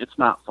believe me, it's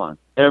not fun.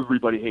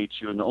 Everybody hates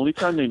you, and the only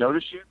time they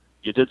notice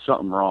you did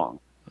something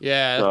wrong.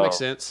 Yeah, that makes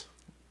sense.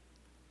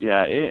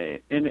 Yeah,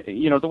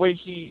 the way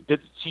he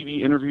did the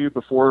TV interview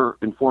before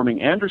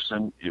informing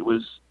Anderson, it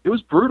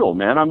was brutal,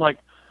 man. I'm like,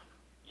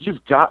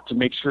 you've got to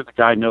make sure the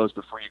guy knows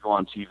before you go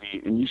on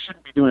TV, and you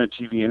shouldn't be doing a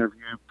TV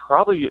interview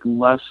probably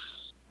unless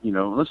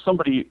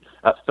somebody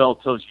at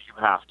Feld tells you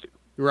have to.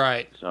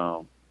 Right.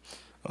 So,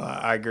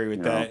 I agree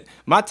with that.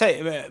 My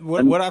take,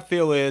 what I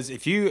feel is,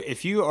 if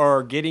you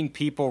are getting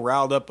people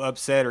riled up,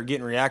 upset, or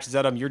getting reactions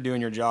out of them, you're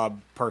doing your job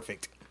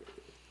perfect.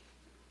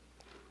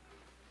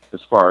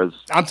 As far as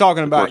I'm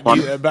talking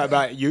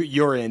about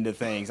your end of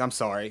things. I'm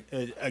sorry.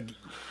 Yeah,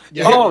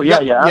 you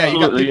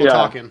got people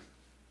talking.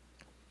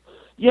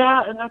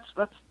 Yeah, and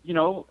that's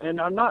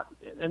and I'm not,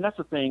 and that's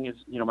the thing is,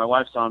 my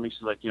wife's on me.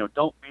 She's like,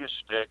 don't be a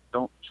shtick.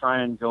 Don't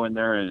try and go in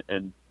there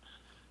and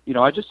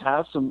I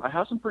have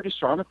some pretty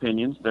strong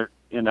opinions there,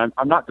 and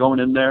I'm not going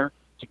in there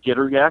to get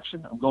a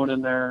reaction. I'm going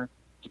in there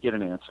to get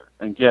an answer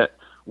and get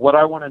what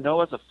I want to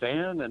know as a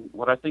fan and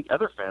what I think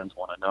other fans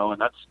want to know,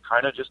 and that's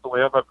kind of just the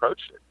way I've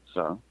approached it.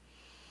 So.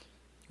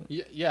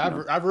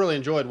 Yeah, I've really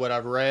enjoyed what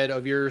I've read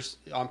of yours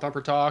on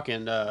Thumper Talk,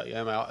 and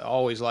I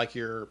always like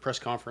your press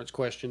conference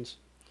questions.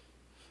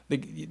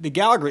 The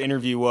Gallagher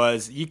interview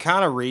was, you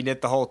kind of read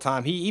it the whole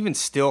time. He even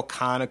still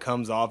kind of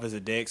comes off as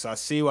a dick, so I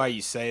see why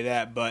you say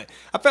that. But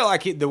I felt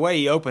like the way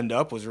he opened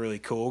up was really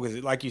cool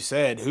because, like you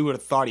said, who would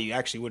have thought he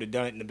actually would have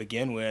done it to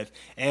begin with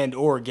and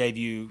or gave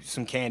you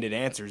some candid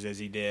answers as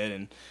he did.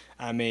 And,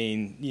 I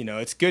mean,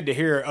 it's good to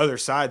hear other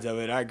sides of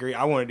it. I agree.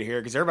 I wanted to hear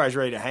it because everybody's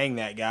ready to hang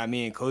that guy,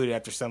 me included,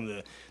 after some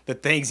of the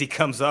things he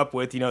comes up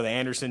with, the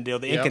Anderson deal,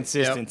 the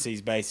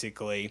inconsistencies,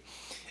 basically.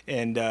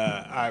 And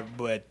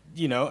but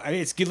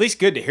it's at least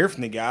good to hear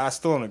from the guy. I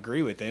still don't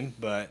agree with him,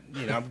 but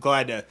I'm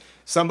glad that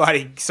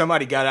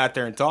somebody got out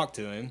there and talked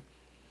to him.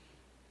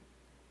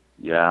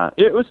 Yeah,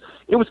 it was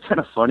kind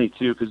of funny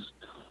too because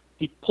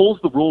he pulls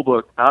the rule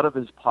book out of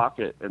his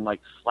pocket and like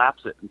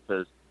slaps it and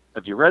says,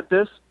 "Have you read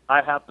this?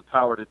 I have the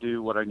power to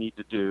do what I need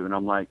to do." And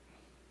I'm like,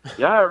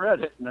 "Yeah, I read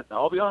it." And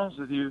I'll be honest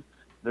with you,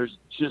 there's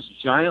just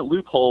giant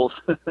loopholes.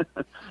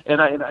 and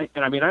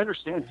I mean, I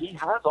understand he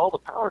has all the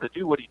power to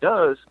do what he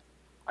does.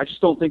 I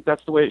just don't think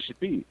that's the way it should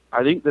be.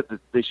 I think that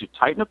they should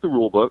tighten up the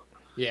rule book.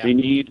 Yeah. They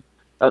need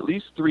at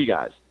least 3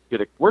 guys.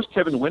 Where's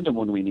Kevin Windham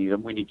when we need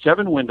him? We need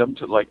Kevin Windham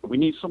we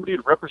need somebody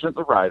to represent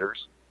the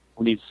riders.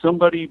 We need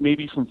somebody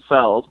maybe from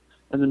Feld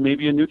and then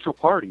maybe a neutral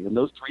party. And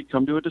those 3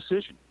 come to a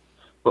decision.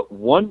 But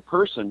one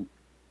person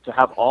to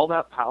have all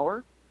that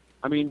power,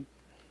 I mean,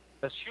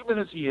 as human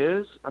as he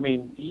is, I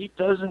mean,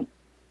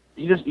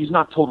 he's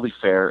not totally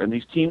fair. And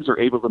these teams are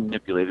able to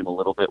manipulate him a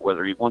little bit,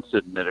 whether he wants to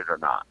admit it or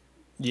not.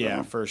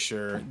 Yeah, for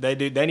sure. They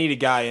do. They need a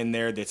guy in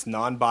there that's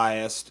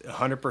non-biased,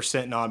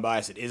 100%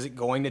 non-biased. It isn't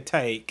going to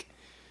take,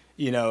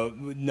 he's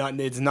not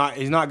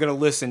going to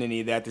listen to any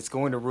of that. That's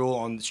going to rule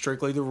on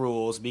strictly the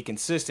rules, be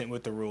consistent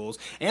with the rules,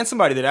 and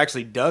somebody that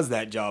actually does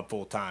that job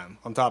full time.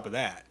 On top of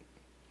that.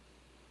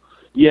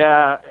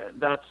 Yeah,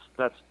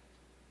 that's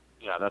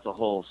a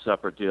whole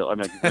separate deal. I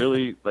mean,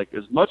 really, like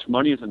as much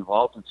money is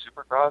involved in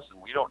Supercross,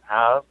 and we don't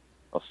have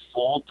a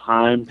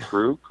full-time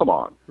crew. Come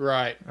on.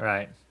 Right.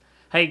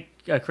 Hey,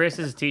 Chris,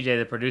 this is TJ,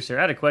 the producer.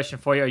 I had a question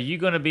for you. Are you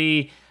going to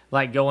be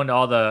like going to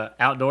all the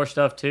outdoor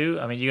stuff too?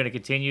 I mean, you're going to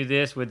continue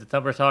this with the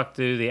Thumper Talk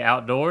through the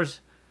outdoors?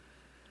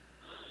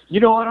 You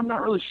know what? I'm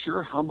not really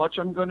sure how much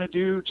I'm going to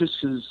do, just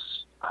because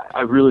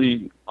I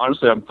really,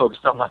 honestly, I'm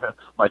focused on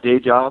my day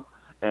job,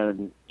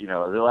 and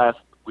the last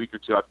week or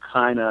two, I've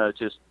kind of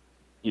just,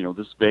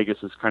 this Vegas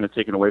has kind of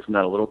taken away from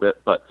that a little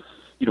bit, but.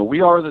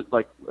 We are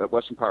at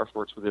Western Power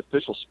Sports, we're the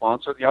official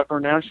sponsor of the Outdoor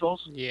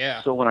Nationals.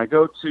 Yeah. So when I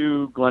go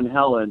to Glen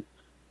Helen,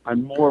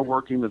 I'm more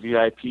working the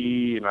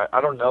VIP, and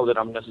I don't know that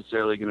I'm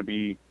necessarily going to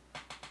be.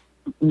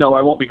 No,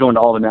 I won't be going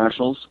to all the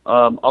nationals.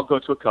 I'll go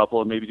to a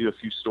couple and maybe do a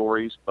few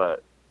stories,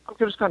 but I'm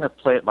just kind of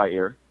play it by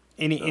ear.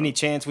 Any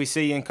chance we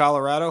see you in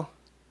Colorado?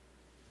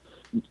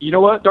 You know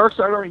what?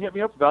 Darkside already hit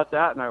me up about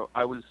that, and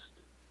I was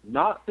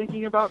not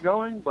thinking about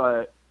going,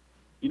 but.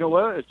 You know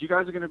what? If you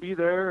guys are going to be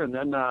there, and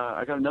then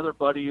I got another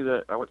buddy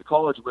that I went to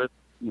college with,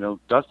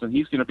 Dustin,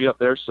 he's going to be up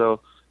there.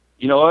 So,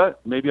 you know what?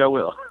 Maybe I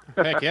will.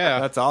 Heck yeah.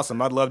 That's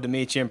awesome. I'd love to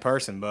meet you in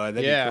person, bud.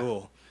 That'd be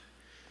cool.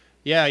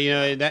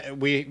 Yeah, that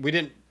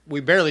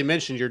we barely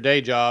mentioned your day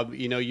job.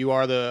 You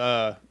are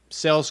the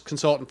sales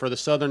consultant for the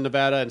Southern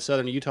Nevada and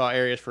Southern Utah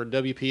areas for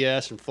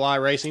WPS and Fly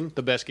Racing,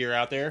 the best gear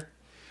out there,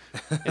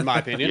 in my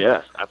opinion.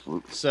 Yes,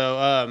 absolutely.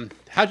 So,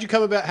 how'd you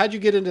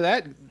get into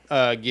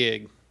that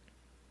gig?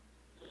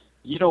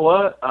 You know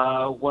what?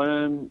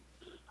 When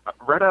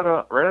right out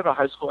of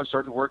high school, I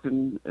started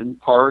working in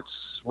parts.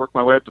 Worked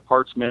my way up to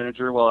parts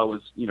manager while I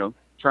was,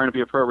 trying to be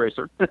a pro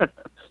racer.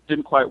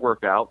 Didn't quite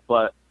work out,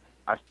 but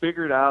I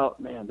figured out,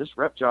 man, this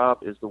rep job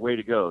is the way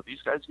to go.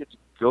 These guys get to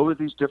go to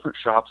these different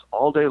shops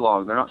all day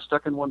long. They're not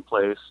stuck in one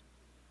place,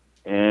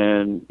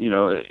 and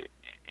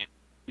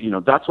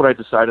that's what I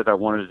decided I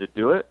wanted to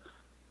do it.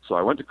 So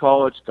I went to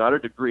college, got a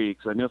degree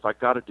because I knew if I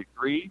got a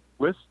degree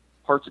with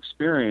parts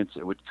experience,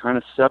 it would kind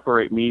of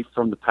separate me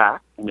from the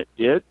pack, and it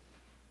did.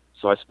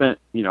 So I spent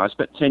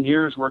 10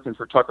 years working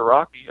for Tucker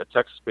Rocky, a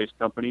Texas-based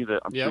company that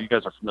I'm sure you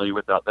guys are familiar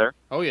with out there.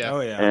 Oh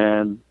yeah.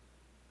 And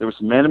there was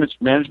some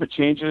management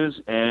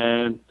changes,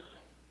 and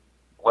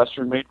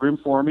Western made room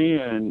for me.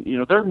 And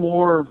they're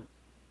more,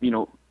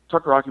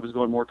 Tucker Rocky was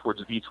going more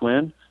towards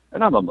V-twin,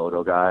 and I'm a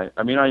moto guy.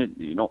 I mean,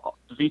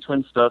 the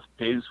V-twin stuff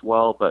pays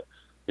well, but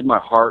in my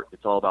heart,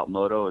 it's all about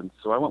moto, and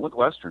so I went with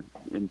Western.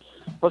 And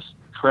plus,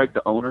 Craig,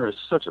 the owner, is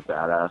such a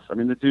badass. I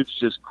mean, the dude's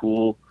just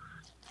cool.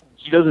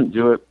 He doesn't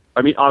do it.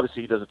 I mean,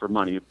 obviously, he does it for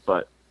money,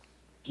 but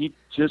he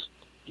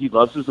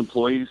loves his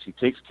employees. He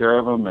takes care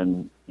of them,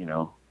 and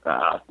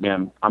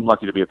man, I'm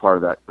lucky to be a part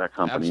of that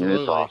company. Absolutely.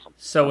 And it's awesome.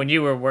 So when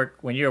you were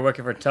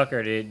working for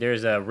Tucker,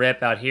 there's a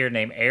rep out here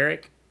named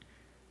Eric.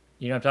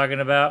 You know what I'm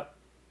talking about?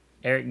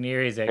 Eric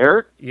Neary.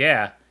 Eric?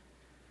 Yeah.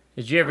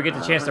 Did you ever get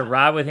the chance to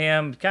ride with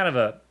him? Kind of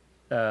a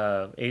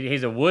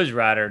he's a woods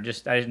rider.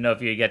 I didn't know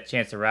if you got the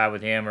chance to ride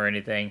with him or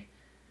anything.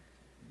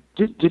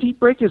 Did he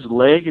break his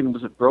leg, and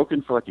was it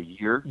broken for like a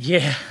year?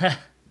 Yeah.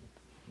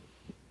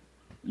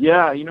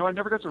 Yeah, I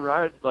never got to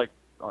ride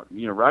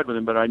ride with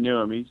him, but I knew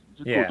him. He's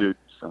a cool dude.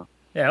 So.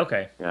 Yeah.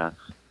 Okay. Yeah.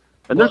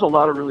 And there's a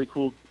lot of really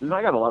cool.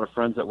 I got a lot of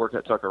friends that work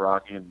at Tucker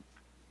Rocky, and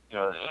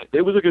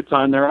it was a good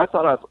time there. I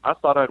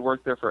thought I'd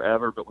work there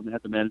forever, but when they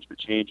had the management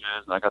changes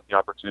and I got the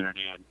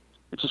opportunity, and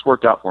it just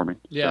worked out for me.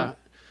 Yeah. So.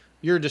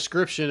 Your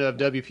description of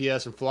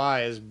WPS and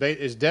Fly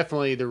is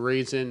definitely the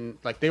reason.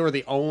 Like, they were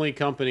the only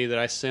company that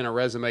I sent a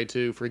resume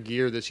to for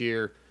gear this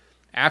year.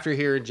 After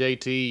hearing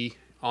JT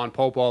on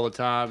Pope all the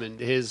time and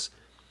his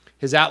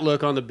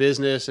outlook on the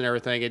business and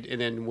everything,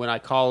 and then when I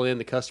call in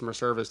the customer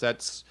service,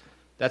 that's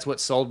what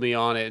sold me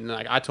on it. And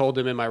like, I told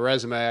them in my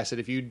resume, I said,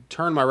 if you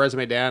turn my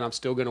resume down, I'm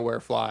still going to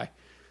wear Fly.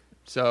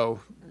 So,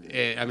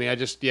 I mean, I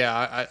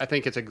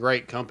think it's a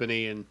great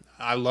company, and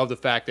I love the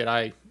fact that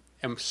I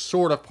am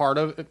sort of part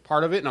of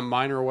it in a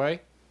minor way.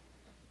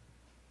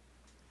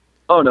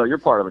 Oh no, you're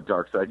part of a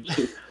dark side,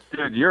 dude.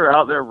 You're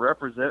out there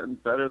representing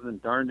better than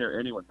darn near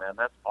anyone, man.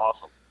 That's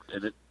awesome,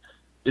 and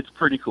it's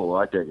pretty cool.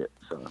 I dig it.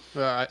 So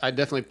I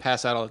definitely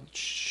pass out a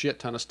shit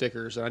ton of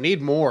stickers, and I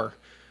need more.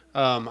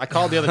 I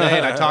called the other day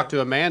and I talked to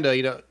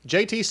Amanda.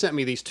 JT sent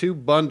me these 2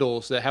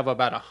 bundles that have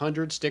about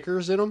 100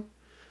 stickers in them.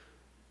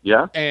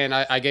 Yeah. And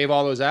I gave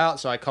all those out,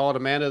 so I called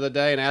Amanda the other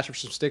day and asked for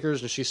some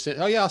stickers, and she said,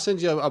 "Oh yeah, I'll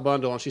send you a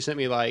bundle." And she sent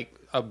me like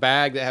a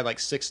bag that had like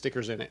 6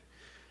 stickers in it.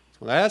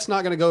 Well, that's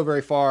not going to go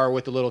very far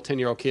with the little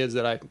 10-year-old kids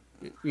that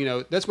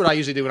that's what I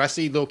usually do when I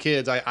see little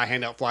kids. I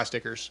hand out Fly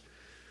stickers.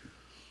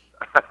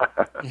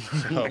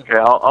 So. Okay,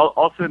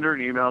 I'll send her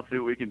an email, see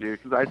what we can do,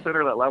 because I sent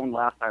her that one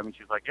last time, and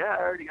she's like, "Yeah,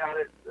 I already got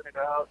it. Send it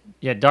out."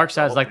 Yeah,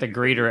 Darkside's like the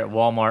greeter at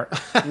Walmart.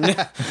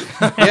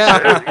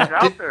 Yeah. He's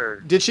out there.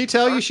 Did she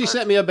tell you she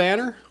sent me a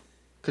banner?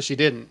 Because she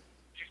didn't.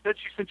 She said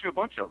she sent you a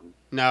bunch of them.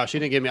 No, she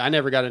didn't give me. I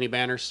never got any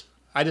banners.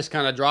 I just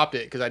kind of dropped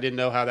it because I didn't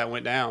know how that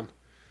went down.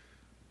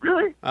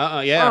 Really?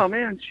 Yeah. Oh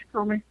man, she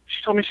told me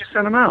she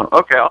sent them out.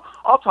 Okay,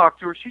 I'll talk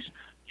to her.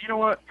 You know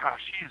what? Gosh,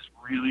 she is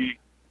really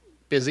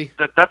busy.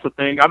 That's the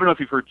thing. I don't know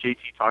if you've heard JT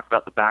talk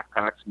about the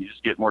backpacks and you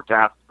just get more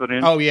tasks put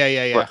in. Oh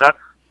yeah. But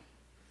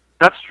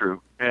that's true.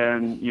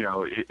 And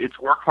it's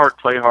work hard,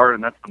 play hard,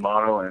 and that's the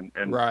motto.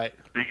 And right.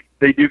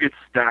 They do get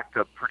stacked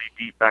up pretty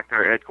deep back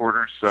there at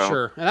headquarters. So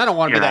sure. And I don't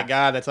want to be that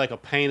guy that's like a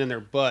pain in their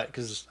butt,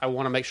 because I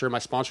want to make sure my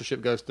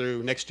sponsorship goes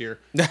through next year.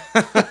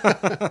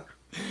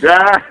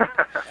 Yeah.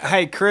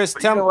 Hey, Chris,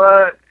 tell me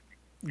what.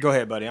 Go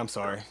ahead, buddy. I'm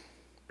sorry.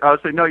 I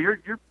would say, no, you're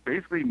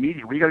basically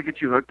meaty. We got to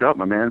get you hooked up,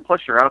 my man.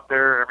 Plus, you're out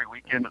there every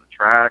weekend at the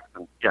tracks,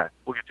 and yeah,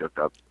 we'll get you hooked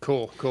up.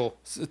 Cool.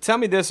 So tell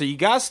me this: are you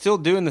guys still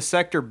doing the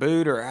sector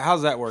boot, or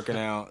how's that working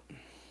out?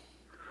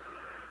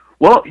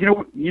 Well,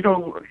 you've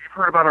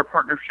heard about our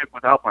partnership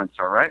with Alpine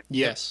Star, right?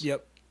 Yes.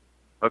 Yep.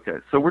 Okay,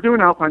 so we're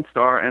doing Alpine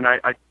Star, and I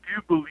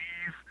do believe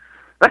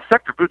that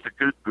sector boot's a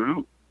good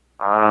boot,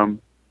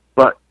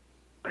 but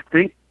I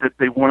think that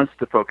they want us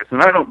to focus,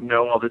 and I don't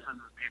know all this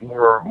is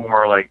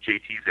more like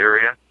JT's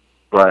area,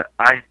 but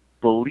I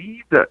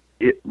believe that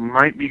it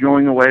might be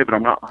going away, but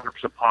I'm not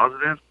 100%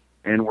 positive,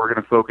 and we're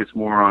going to focus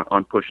more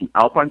on pushing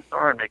Alpine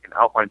Star and making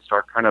Alpine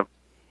Star kind of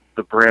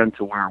the brand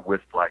to wear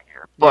with Fly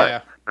gear.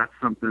 But that's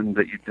something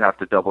that you'd have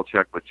to double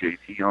check with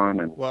JT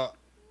on,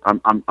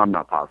 and I'm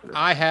not positive.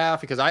 I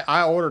have, because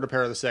I ordered a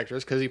pair of the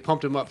sectors because he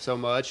pumped them up so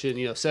much,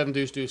 and 7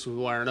 Deuce was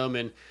wearing them,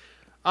 and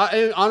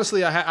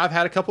honestly, I've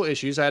had a couple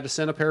issues. I had to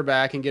send a pair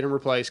back and get them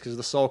replaced because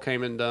the sole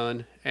came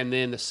undone, and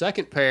then the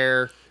second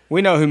pair.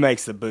 We know who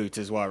makes the boots,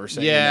 is what we're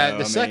saying. Yeah,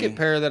 the second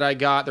pair that I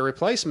got, the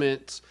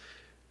replacements,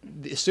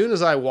 as soon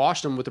as I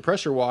washed them with the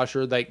pressure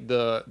washer,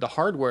 the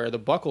hardware, the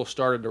buckle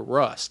started to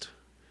rust.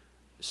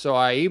 So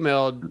I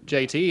emailed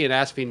JT and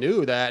asked if he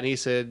knew that, and he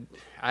said,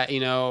 I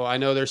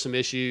know there's some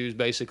issues,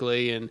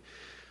 basically, and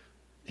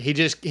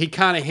he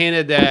kind of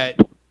hinted that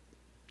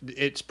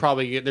it's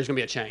probably there's going to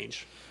be a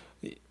change.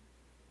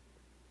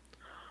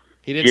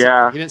 He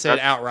didn't say it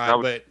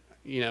outright, but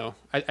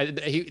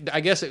I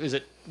guess it was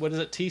what is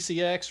it,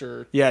 TCX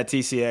or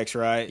TCX,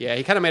 right? Yeah,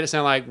 he kind of made it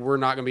sound like we're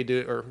not going to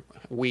be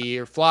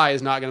or Fly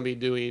is not going to be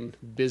doing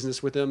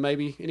business with them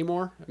maybe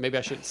anymore. Maybe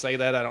I shouldn't say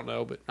that. I don't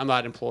know, but I'm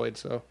not employed,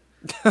 so.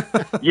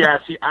 Yeah,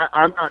 see,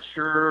 I'm not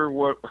sure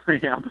what.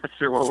 Yeah, I'm not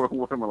sure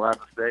what I'm allowed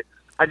to say.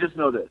 I just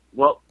know this.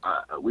 Well,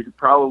 we could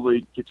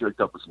probably get you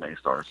hooked up with some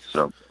A-Stars.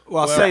 So,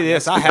 I'll say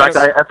this: in fact,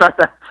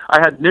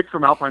 I had Nick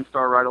from Alpine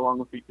Star ride along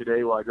with me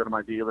today while I go to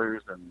my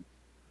dealers, and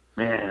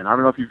man, I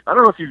don't know if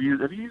you've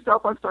used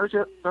Alpine Stars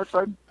yet,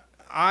 Darkside?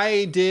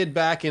 I did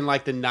back in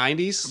like the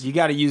 90s. You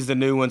got to use the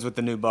new ones with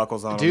the new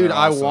buckles on them. Dude,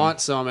 I want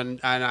some, and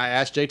I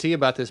asked JT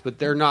about this, but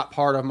they're not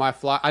part of my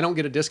Fly. I don't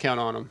get a discount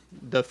on them.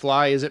 The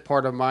Fly isn't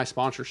part of my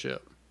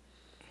sponsorship.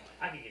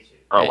 I can get you.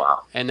 Oh,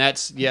 wow. And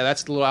that's a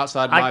little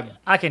outside my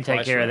I can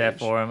take care of that range.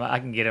 for him. I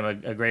can get him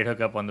a great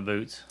hookup on the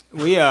boots.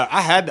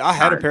 I had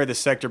a pair of the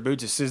sector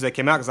boots as soon as they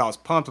came out because I was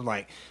pumped. I'm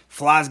like,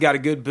 Fly's got a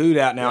good boot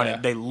out now,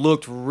 and they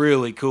looked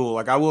really cool.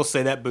 Like, I will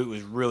say that boot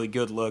was really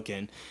good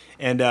looking.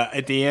 And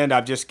at the end,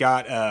 I've just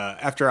got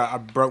after I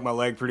broke my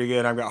leg pretty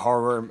good, I've got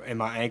hardware in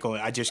my ankle.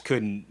 I just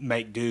couldn't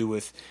make do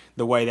with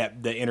the way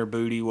that the inner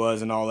booty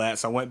was and all that.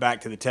 So I went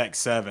back to the Tech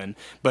 7.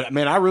 But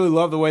man, I really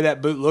love the way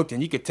that boot looked,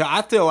 and you could tell.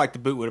 I feel like the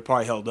boot would have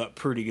probably held up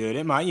pretty good.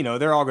 It might,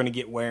 they're all going to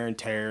get wear and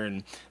tear,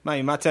 and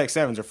my Tech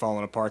 7s are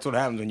falling apart. It's what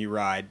happens when you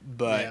ride.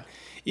 But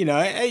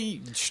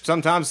hey,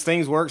 sometimes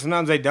things work,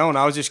 sometimes they don't.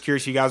 I was just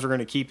curious if you guys were going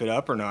to keep it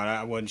up or not.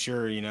 I wasn't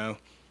sure.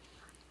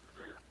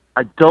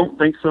 I don't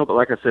think so, but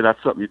like I said,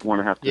 that's something you'd want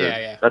to have to.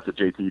 Yeah. That's a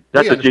JT.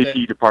 That's a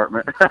JT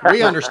department.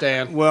 We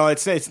understand. Well,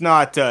 it's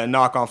not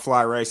knock on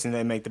Fly Racing.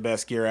 They make the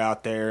best gear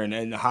out there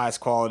and the highest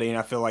quality, and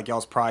I feel like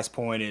y'all's price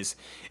point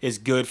is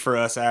good for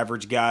us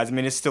average guys. I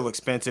mean, it's still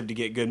expensive to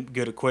get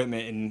good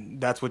equipment, and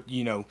that's what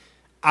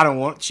I don't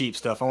want cheap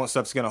stuff. I want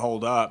stuff that's going to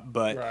hold up.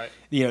 But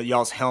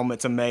y'all's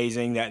helmet's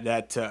amazing.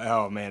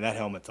 Oh man, that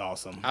helmet's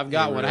awesome. I've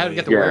got one. I haven't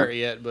got to wear it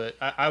yet, but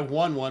I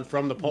won one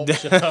from the Pulp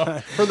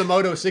show, from the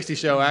Moto 60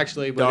 show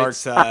actually. But Dark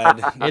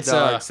side.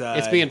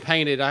 It's being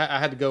painted. I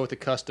had to go with the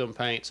custom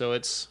paint, so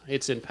it's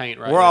in paint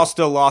right now. We're all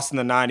still lost in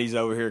the '90s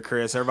over here,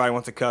 Chris. Everybody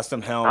wants a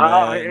custom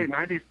helmet. Hey,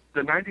 '90s.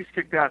 The '90s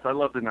kicked ass. I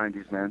love the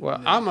 '90s, man. Well,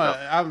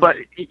 but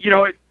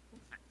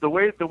the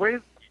way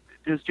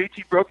is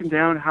JT broken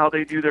down how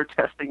they do their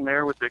testing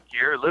there with the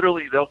gear.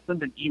 Literally, they'll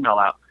send an email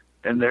out,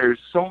 and there's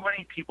so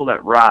many people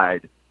that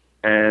ride,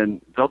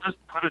 and they'll just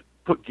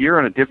put gear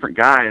on a different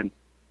guy. And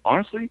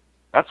honestly,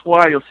 that's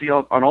why you'll see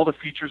on all the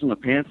features in the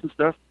pants and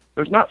stuff,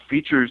 there's not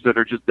features that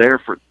are just there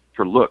for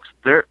looks.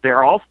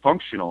 They're all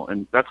functional,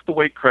 and that's the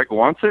way Craig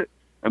wants it.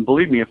 And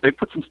believe me, if they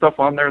put some stuff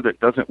on there that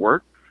doesn't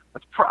work,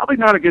 that's probably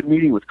not a good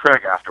meeting with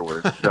Craig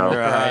afterwards. So,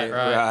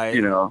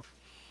 right.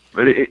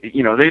 But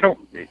they don't.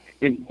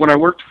 When I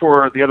worked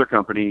for the other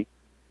company,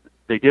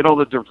 they did all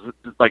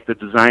the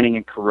designing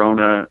in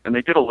Corona, and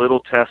they did a little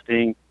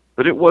testing,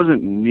 but it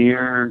wasn't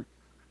near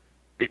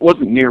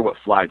what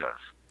Fly does.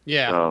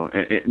 Yeah. So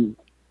and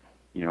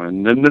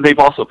then they've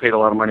also paid a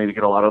lot of money to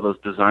get a lot of those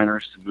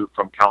designers to move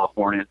from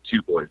California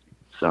to Boise.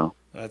 So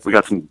we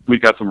got some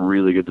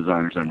really good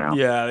designers there now.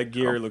 Yeah, the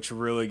gear looks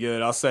really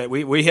good. I'll say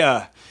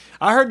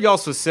I heard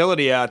y'all's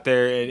facility out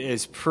there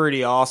is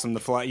pretty awesome. The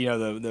fly,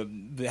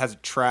 it has a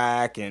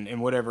track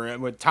and whatever.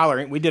 With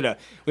Tyler, we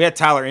had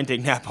Tyler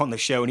Enticknap on the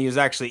show, and he was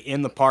actually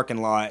in the parking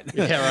lot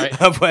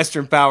of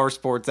Western Power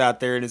Sports out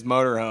there in his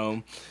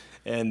motorhome,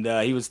 and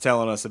he was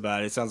telling us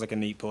about it. It sounds like a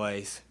neat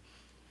place.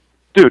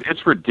 Dude,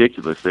 it's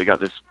ridiculous. They got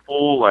this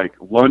full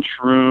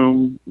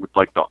lunchroom with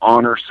the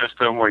honor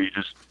system where you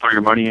just throw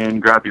your money in,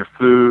 grab your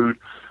food,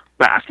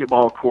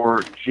 basketball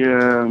court,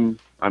 gym.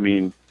 I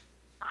mean,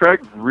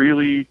 Craig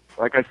really,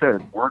 like I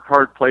said, work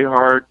hard, play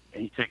hard,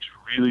 and he takes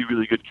really,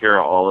 really good care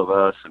of all of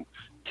us. And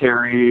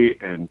Terry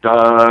and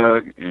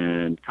Doug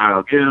and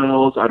Kyle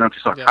Gills. I don't know if you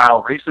saw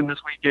Kyle racing this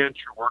weekend.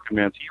 True Working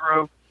Man's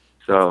hero.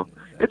 So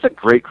it's a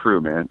great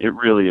crew, man. It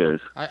really is.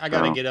 I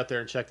got to get up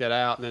there and check that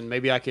out, and then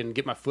maybe I can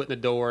get my foot in the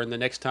door. And the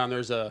next time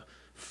there's a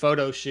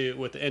photo shoot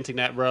with the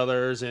Enticknap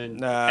brothers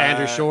and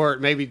Andrew Short,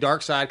 maybe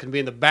Darkside can be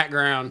in the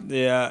background.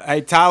 Yeah.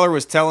 Hey, Tyler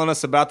was telling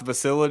us about the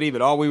facility,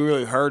 but all we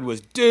really heard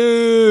was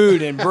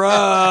dude and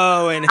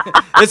bro, and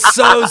it's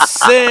so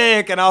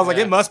sick. And I was like,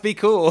 it must be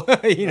cool,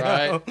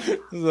 Right.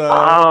 So.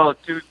 Oh,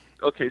 dude.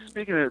 Okay,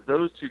 speaking of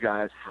those two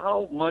guys,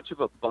 how much of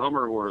a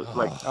bummer was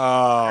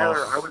Tyler?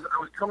 I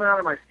was coming out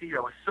of my seat. I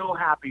was so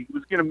happy he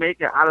was going to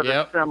make it out of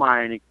the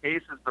semi, and he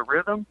cases the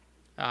rhythm.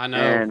 I know.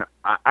 And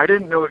I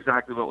didn't know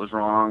exactly what was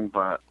wrong,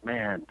 but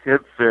man,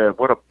 tib fib,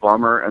 what a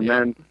bummer. And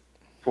then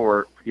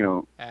for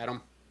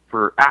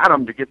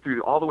Adam to get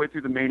through all the way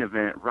through the main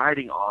event,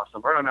 riding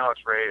awesome, right on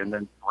Alex Ray, and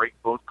then break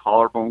both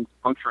collarbones,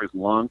 puncture his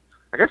lung.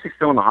 I guess he's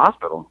still in the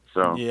hospital.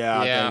 So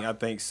I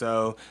think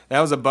so. That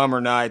was a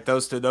bummer night.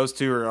 Those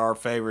two are our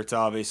favorites,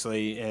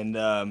 obviously, and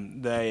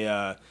they.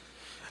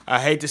 I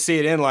hate to see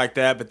it end like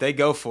that, but they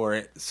go for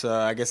it. So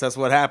I guess that's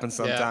what happens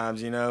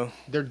sometimes,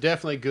 They're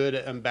definitely good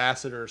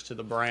ambassadors to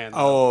the brand.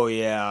 Oh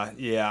yeah.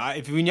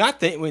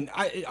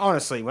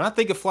 Honestly, when I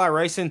think of Fly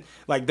Racing,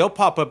 they'll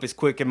pop up as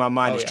quick in my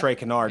mind as Trey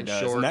Kennard does,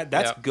 Short, and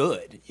that's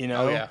good,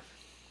 Oh yeah.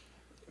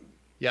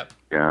 Yep.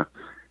 Yeah.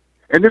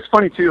 And it's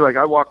funny too.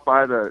 I walked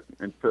by the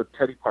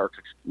Teddy Parks,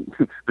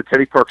 the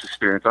Teddy Parks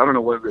experience. I don't know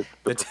whether it's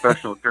the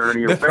professional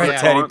journey or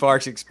Teddy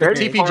Parks experience.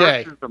 Teddy TPJ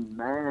Parks is the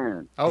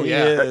man. Oh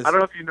yeah. I don't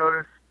know if you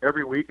noticed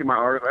every week in my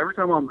article. Every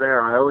time I'm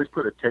there, I always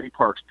put a Teddy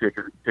Parks pick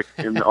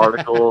in the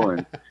article,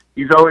 and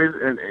he's always.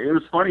 And it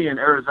was funny in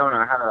Arizona.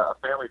 I had a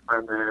family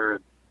friend there,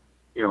 and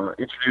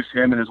introduced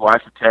him and his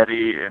wife to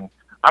Teddy. And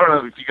I don't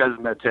know if you guys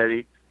have met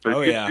Teddy,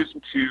 but introduced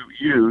him to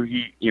you.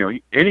 He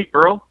any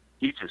girl.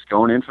 He's just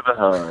going in for the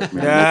hug,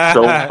 man. It's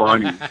so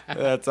funny.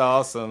 That's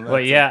awesome. Well,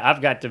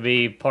 I've got to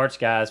be parts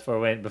guys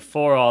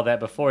before all that,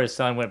 before his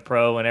son went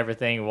pro and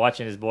everything,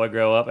 watching his boy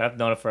grow up. I've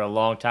known him for a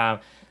long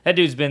time. That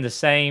dude's been the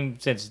same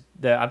since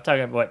I'm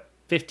talking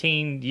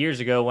 15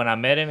 years ago when I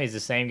met him. He's the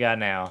same guy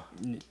now.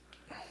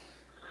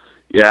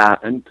 Yeah,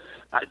 and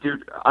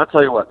dude, I'll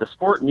tell you what, the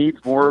sport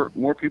needs more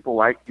people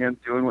like him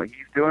doing what he's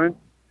doing.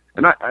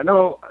 And I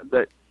know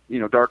that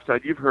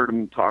Darkside, you've heard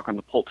him talk on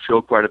the Pulp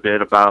Show quite a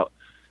bit about,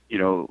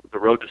 the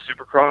road to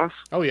Supercross.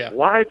 Oh yeah.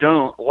 Why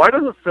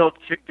doesn't Feld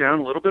kick down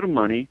a little bit of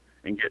money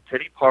and get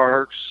Teddy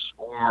Parks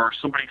or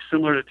somebody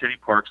similar to Teddy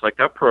Parks, like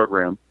that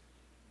program?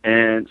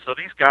 And so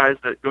these guys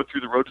that go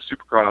through the road to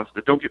Supercross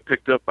that don't get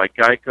picked up by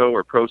Geico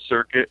or Pro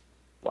Circuit,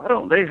 why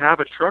don't they have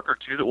a truck or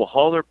two that will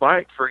haul their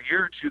bike for a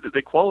year or two that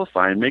they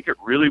qualify and make it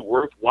really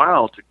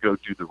worthwhile to go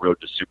do the road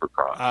to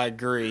Supercross? I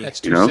agree. That's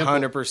too simple.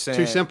 100%.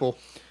 Too simple.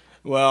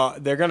 Well,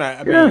 they're gonna.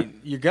 I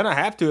mean, you're gonna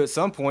have to at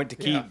some point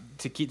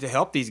to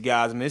help these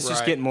guys. I mean, it's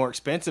just Right. getting more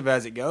expensive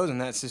as it goes, and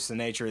that's just the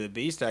nature of the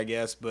beast, I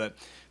guess. But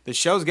the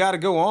show's got to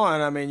go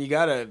on. I mean, you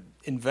got to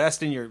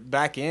invest in your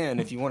back end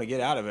if you want to get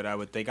out of it. I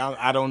would think.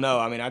 I don't know.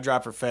 I mean, I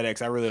drive for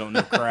FedEx. I really don't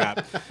know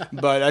crap,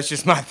 but that's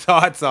just my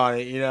thoughts on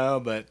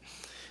it. But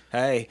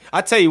hey, I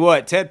tell you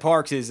what, Ted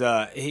Parks is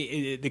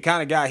the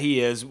kind of guy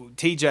he is.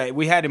 TJ,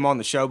 we had him on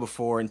the show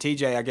before, and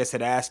TJ, I guess,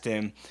 had asked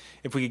him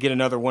if we could get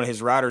another one of his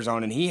riders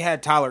on, and he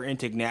had Tyler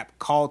Entignap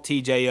call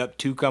TJ up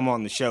to come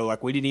on the show.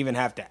 Like, we didn't even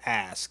have to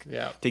ask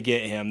to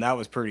get him. That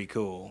was pretty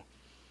cool.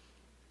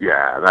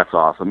 Yeah, that's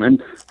awesome.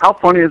 And how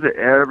funny is it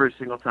every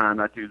single time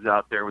that dude's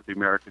out there with the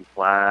American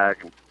flag?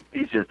 And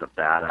he's just a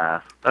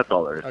badass. That's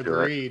all there is to it.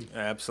 Agreed.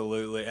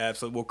 Absolutely.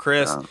 Well,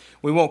 Chris,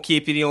 we won't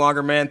keep you any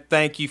longer, man.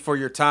 Thank you for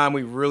your time.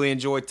 We really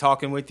enjoyed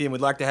talking with you, and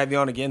we'd like to have you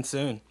on again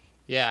soon.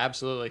 Yeah,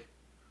 absolutely.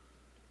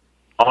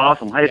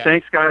 Awesome. Hey,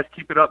 thanks, guys.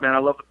 Keep it up, man. I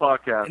love the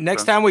podcast.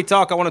 Next time we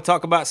talk, I want to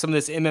talk about some of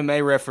this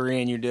MMA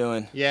refereeing you're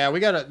doing. Yeah,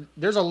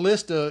 there's a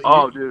list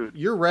of. Dude.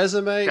 Your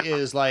resume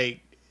is like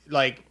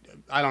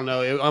I don't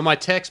know. On my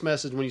text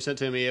message when you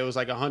sent it to me, it was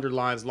like 100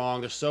 lines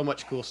long. There's so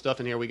much cool stuff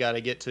in here we got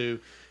to get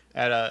to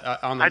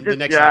on the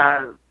next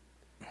time.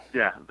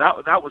 Yeah,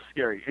 that was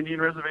scary.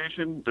 Indian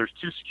Reservation, there's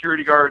 2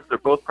 security guards. They're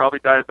both probably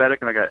diabetic,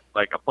 and I got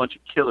like a bunch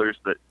of killers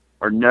that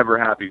are never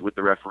happy with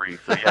the referee.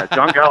 So, yeah,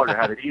 John Gallagher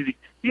had it easy.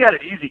 He had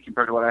it easy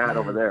compared to what I had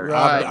over there.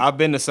 Right. I've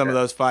been to some of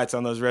those fights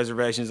on those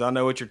reservations. I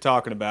know what you're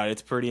talking about.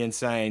 It's pretty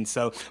insane.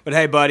 So, but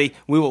hey, buddy,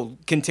 we will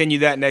continue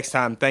that next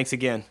time. Thanks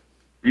again.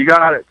 You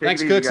got it.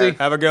 Thanks, it easy, Cooksey. guys.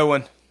 Have a good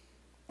one.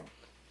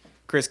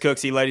 Chris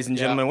Cooksey, ladies and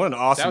gentlemen, what an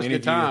awesome That was interview.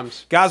 good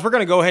times. Guys, we're going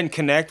to go ahead and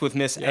connect with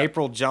Miss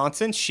April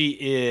Johnson. She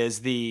is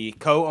the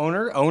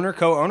co-owner.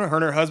 Her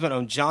and her husband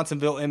own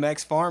Johnsonville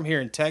MX Farm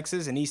here in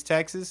Texas, in East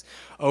Texas,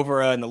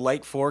 over in the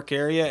Lake Fork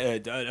area.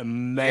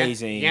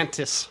 Amazing.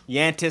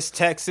 Yantis,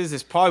 Texas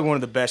is probably one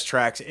of the best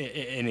tracks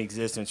in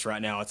existence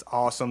right now. It's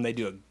awesome. They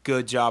do a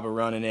good job of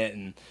running it,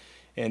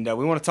 and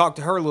we want to talk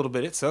to her a little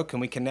bit. So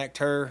can we connect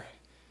her,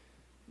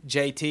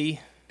 JT?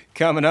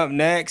 Coming up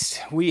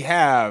next, we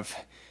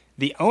have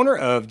the owner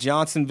of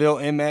Johnsonville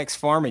MX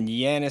Farm in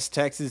Yantis,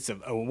 Texas.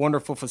 It's a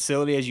wonderful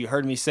facility, as you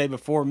heard me say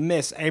before.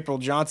 Miss April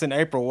Johnson.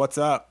 April, what's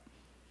up?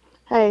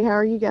 Hey, how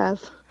are you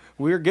guys?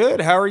 We're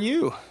good. How are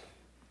you?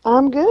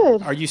 I'm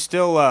good. Are you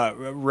still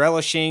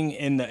relishing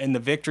in the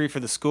victory for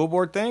the school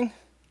board thing?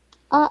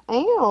 I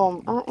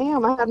am.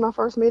 I had my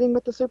first meeting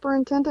with the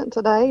superintendent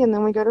today, and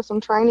then we go to some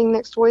training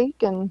next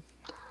week, and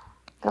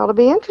that'll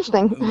be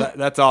interesting.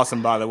 That's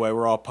awesome, by the way.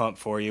 We're all pumped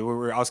for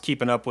you. I was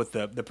keeping up with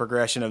the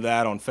progression of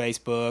that on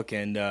Facebook,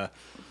 and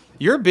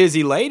you're a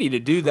busy lady to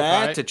do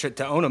that, Right.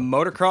 to own a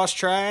motocross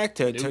track,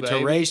 to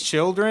baby. raise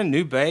children,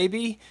 new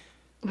baby.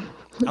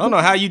 I don't know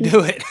how you do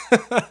it.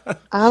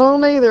 I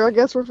don't either. I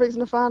guess we're fixing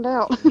to find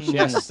out. She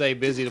has to stay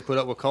busy to put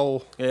up with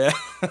Cole. Yeah.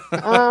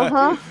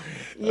 Uh-huh.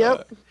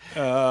 Yep.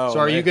 So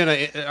are you gonna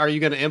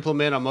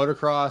implement a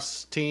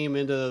motocross team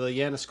into the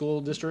Yantis School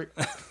District?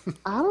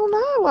 I don't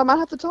know. I might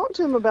have to talk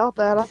to him about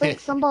that. I think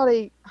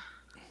somebody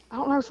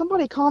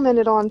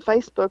commented on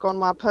Facebook on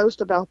my post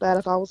about that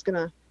if I was going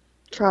to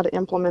try to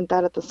implement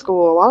that at the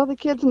school. A lot of the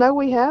kids know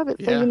we have it,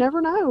 so Yeah. you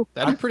never know.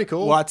 That'd be pretty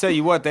cool. Well, I tell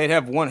you what, they'd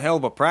have one hell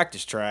of a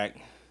practice track.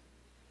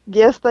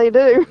 Yes, they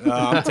do.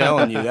 I'm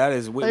telling you, that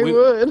is They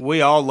would.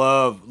 we all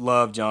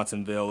love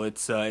Johnsonville.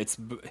 It's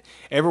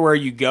everywhere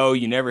you go,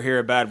 you never hear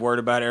a bad word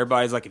about it.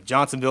 Everybody's like, if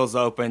Johnsonville's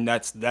open,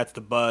 that's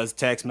the buzz.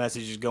 Text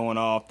messages going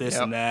off, this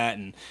and that,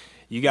 and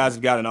you guys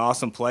have got an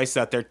awesome place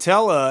out there.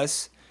 Tell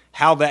us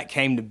how that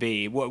came to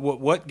be.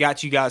 What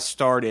got you guys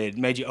started?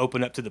 Made you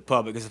open up to the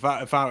public? Because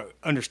if I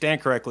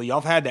understand correctly,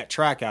 y'all have had that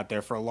track out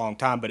there for a long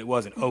time, but it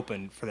wasn't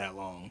open for that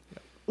long.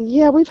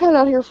 Yeah, we've had it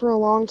out here for a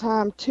long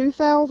time.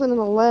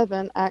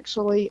 2011,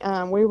 actually,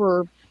 we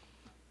were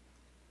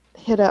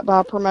hit up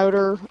by a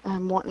promoter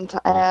wanting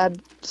to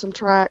add some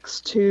tracks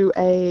to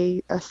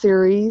a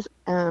series.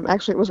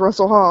 Actually, it was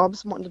Russell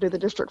Hobbs wanting to do the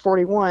District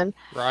 41.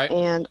 Right.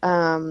 And,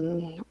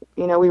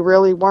 we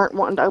really weren't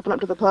wanting to open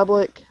up to the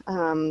public,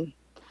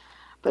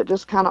 but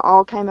just kind of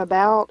all came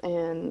about,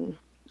 and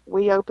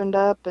we opened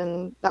up,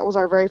 and that was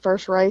our very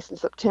first race in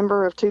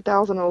September of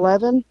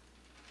 2011,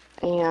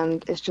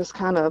 and it's just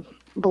kind of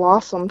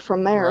blossomed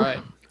from there. Right.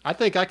 I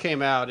think I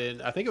came out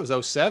I think it was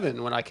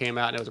 2007 when I came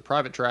out, and it was a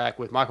private track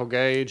with Michael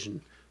Gage,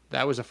 and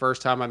that was the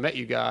first time I met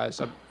you guys.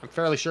 I'm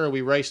fairly sure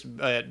we raced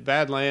at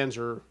Badlands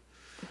or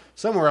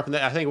somewhere up in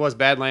there. I think it was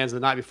Badlands the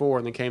night before,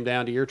 and then came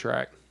down to your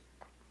track.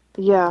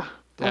 Yeah,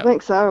 I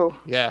think so.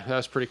 Yeah, that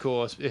was pretty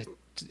cool.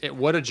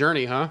 What a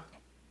journey, huh?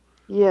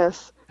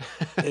 Yes.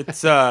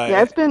 It's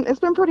Yeah, it's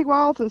been pretty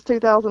wild since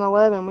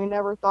 2011. We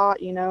never thought,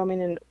 I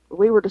mean, and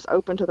we were just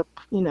open to the,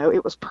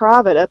 it was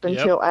private up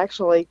until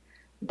actually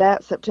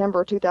that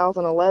September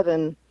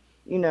 2011,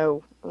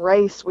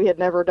 race. We had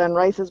never done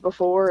races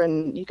before,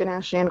 and you can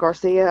ask Shan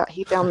Garcia.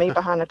 He found me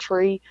behind a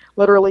tree,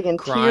 literally in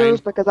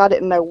tears, because I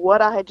didn't know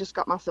what I had just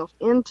got myself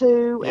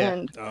into. Yeah.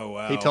 And oh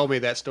wow, he told me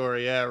that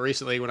story. Yeah,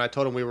 recently when I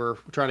told him we were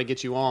trying to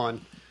get you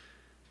on.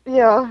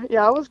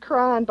 yeah, I was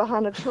crying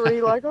behind a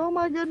tree, like, oh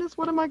my goodness,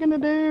 what am I going to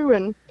do?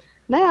 And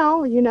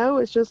now,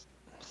 it's just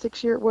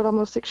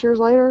almost 6 years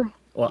later.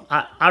 Well,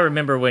 I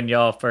remember when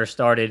y'all first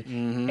started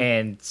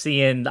and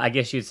seeing, I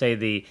guess you'd say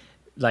the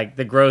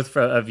growth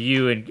of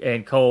you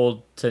and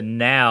Cole to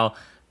now,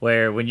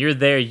 where when you're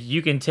there,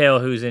 you can tell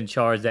who's in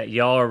charge, that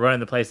y'all are running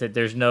the place, that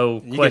there's no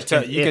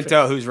question. You can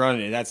tell who's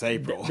running it. That's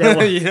April.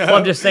 Well,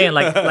 I'm just saying,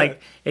 like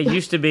it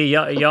used to be,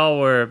 y'all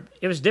were,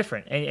 it was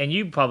different. And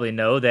you probably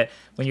know that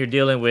when you're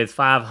dealing with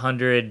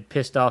 500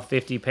 pissed off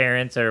 50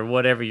 parents or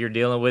whatever you're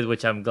dealing with,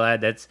 which I'm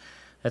glad that's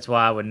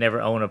why I would never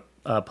own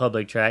a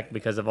public track,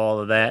 because of all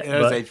of that. It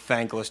is a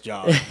thankless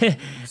job.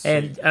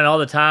 and all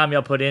the time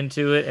y'all put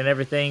into it and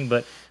everything,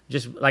 but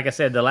just like I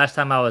said, the last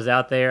time I was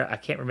out there, I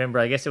can't remember.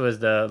 I guess it was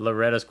the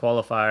Loretta's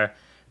qualifier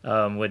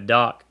with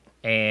Doc,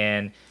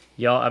 and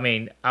y'all. I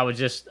mean,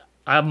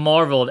 I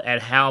marveled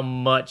at how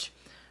much.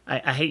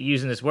 I hate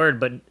using this word,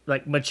 but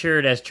like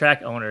matured as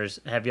track owners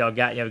have y'all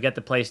got. Got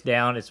the place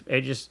down. It's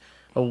just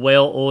a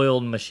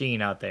well-oiled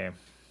machine out there.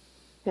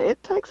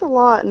 It takes a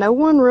lot. No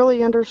one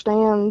really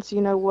understands,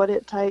 what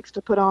it takes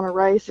to put on a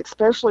race,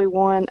 especially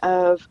one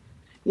of,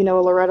 a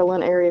Loretta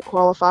Lynn area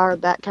qualifier,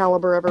 that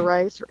caliber of a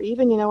race, or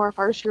even, our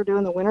first year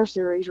doing the Winter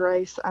Series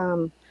race.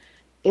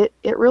 It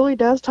really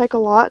does take a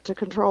lot to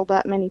control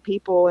that many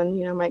people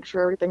and, make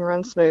sure everything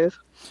runs smooth.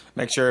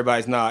 Make sure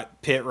everybody's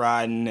not pit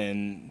riding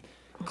and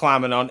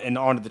climbing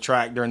onto the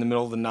track during the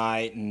middle of the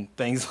night and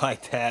things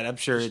like that. I'm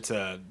sure it's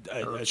a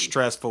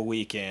stressful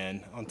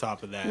weekend on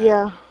top of that.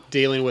 Yeah.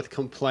 Dealing with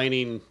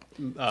complaining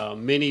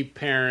many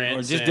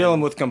parents. Or just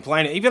dealing with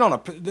complaining. Even on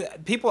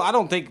people, I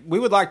don't think, we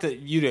would like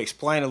you to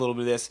explain a little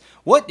bit of this.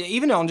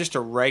 Even on just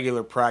a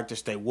regular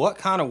practice day, what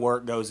kind of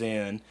work goes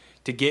in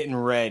to getting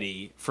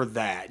ready for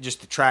that? Just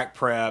the track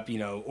prep,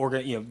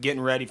 getting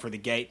ready for the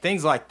gate,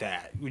 things like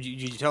that. Would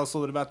you tell us a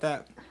little bit about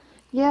that?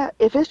 Yeah,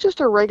 if it's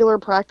just a regular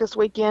practice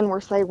weekend where,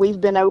 say, we've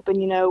been open,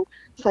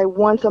 say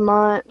once a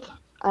month,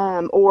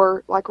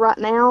 or like right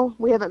now,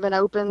 we haven't been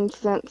open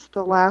since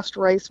the last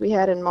race we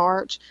had in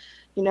March,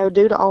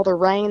 due to all the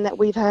rain that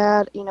we've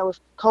had. If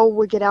Cole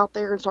would get out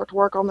there and start to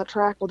work on the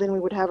track, well, then we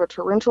would have a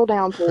torrential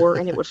downpour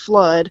and it would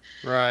flood.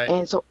 Right.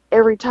 And so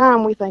every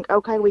time we think,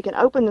 okay, we can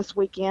open this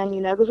weekend,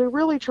 because we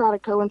really try to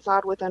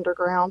coincide with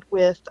Underground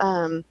with,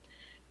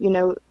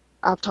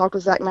 I've talked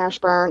with Zach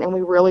Mashburn, and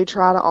we really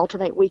try to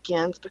alternate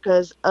weekends,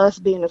 because us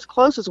being as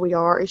close as we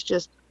are,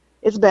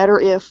 it's better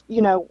if,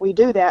 we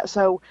do that.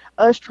 So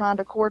us trying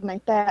to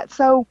coordinate that.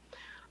 So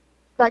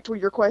back to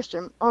your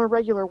question, on a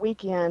regular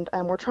weekend,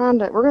 we're going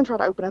to try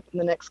to open up in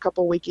the next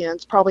couple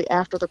weekends, probably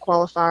after the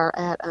qualifier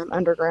at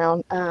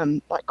Underground.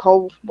 Like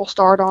Cole will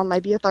start on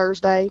maybe a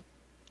Thursday,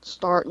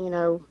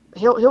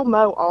 he'll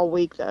mow all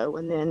week though,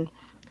 and then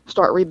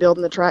start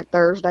rebuilding the track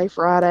Thursday,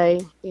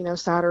 Friday,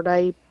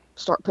 Saturday,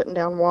 start putting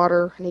down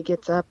water, and he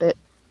gets up at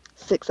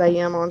 6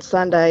 a.m. on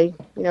Sunday,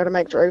 to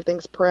make sure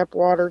everything's prepped,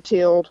 water,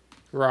 tilled,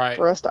 right,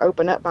 for us to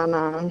open up by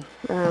 9.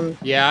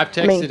 Yeah, I've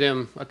texted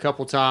him a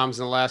couple times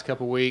in the last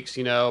couple weeks,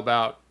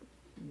 about,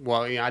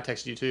 well, I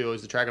texted you too,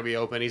 is the track going to be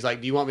open? He's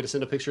like, do you want me to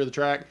send a picture of the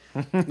track?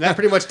 That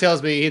pretty much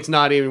tells me it's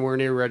not anywhere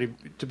near ready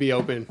to be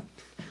open.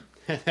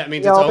 That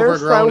means it's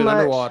overgrown and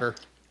underwater.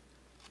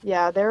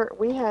 Yeah,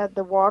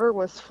 the water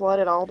was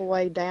flooded all the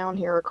way down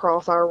here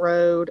across our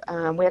road.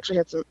 We actually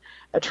had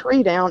a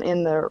tree down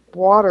in the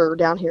water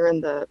down here in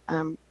the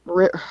down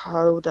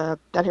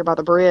here by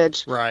the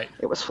bridge. Right.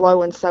 It was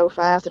flowing so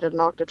fast it had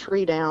knocked a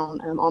tree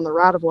down on the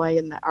right of way,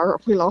 and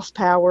we lost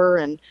power,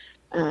 and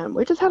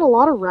we just had a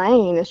lot of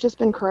rain. It's just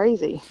been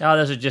crazy. Oh,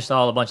 those are just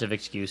all a bunch of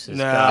excuses.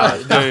 No,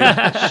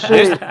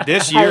 dude.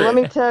 This year. Hey, let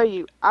me tell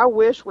you, I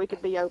wish we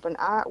could be open.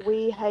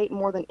 We hate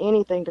more than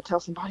anything to tell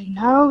somebody,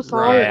 no,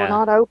 sorry, we're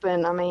not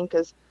open. I mean,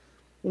 because,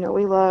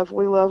 we love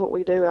what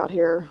we do out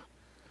here.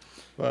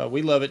 Well,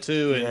 we love it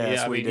too, and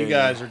yes, you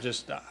guys are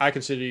I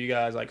consider you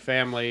guys like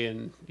family,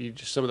 and you're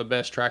just some of the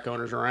best track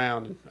owners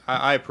around. And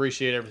I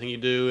appreciate everything you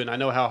do, and I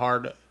know how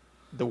hard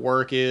the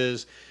work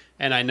is.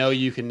 And I know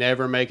you can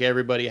never make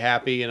everybody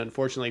happy, and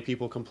unfortunately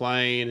people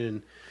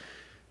complain,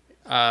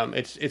 and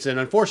it's an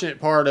unfortunate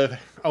part of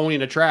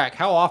owning a track.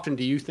 How often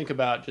do you think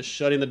about just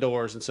shutting the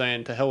doors and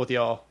saying, to hell with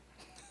y'all?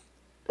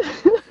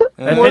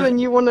 More than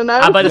you want to know.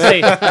 I'm about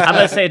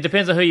to say it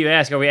depends on who you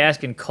ask. Are we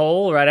asking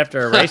Cole right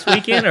after a race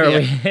weekend, or are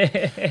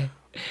we?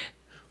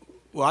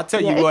 Well, I'll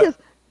tell you what.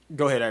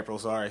 Go ahead, April.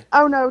 Sorry.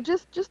 Oh no,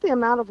 just the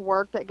amount of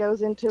work that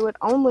goes into it.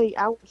 Only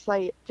I would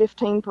say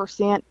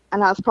 15%,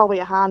 and that's probably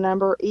a high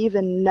number.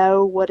 Even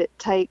know what it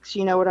takes.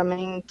 You know what I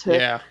mean?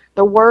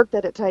 The work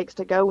that it takes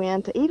to go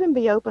in to even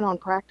be open on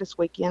practice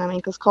weekend. I mean,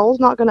 because Cole's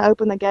not going to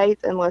open the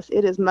gates unless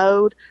it is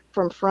mowed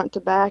from front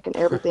to back and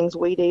everything's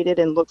weed-eated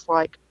and looks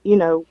like,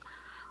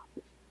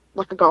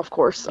 like a golf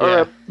course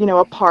or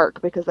a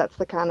park, because that's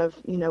the kind of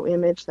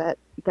image that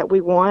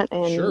we want.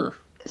 And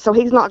so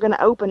he's not going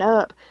to open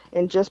up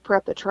and just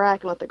prep the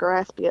track and let the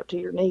grass be up to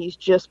your knees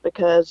just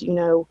because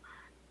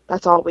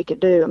that's all we could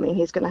do. I mean,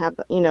 he's going to have,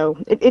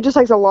 it just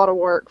takes a lot of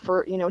work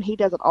for, and he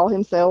does it all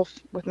himself.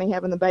 With me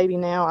having the baby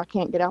now, I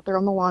can't get out there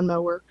on the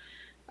lawnmower.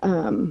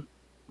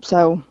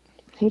 So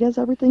he does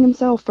everything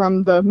himself,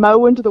 from the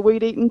mowing to the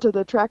weed eating to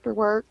the tractor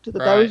work to the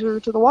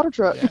dozer to the water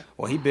truck. Yeah.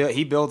 Well,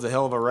 he builds a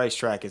hell of a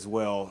racetrack as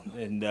well.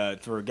 And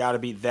for a guy to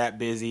be that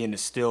busy and to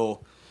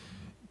still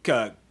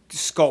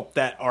sculpt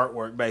that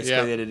artwork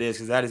basically that it is,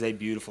 because that is a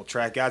beautiful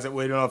track, guys.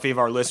 We don't know if any of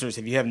our listeners,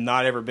 if you have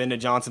not ever been to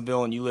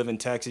Johnsonville and you live in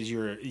Texas,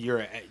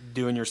 you're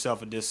doing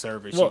yourself a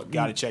disservice. You've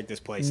got to check this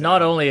place out.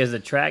 Not only is the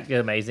track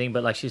amazing,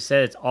 but like she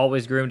said, it's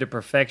always groomed to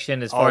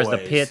perfection as far as the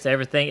pits,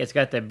 everything. It's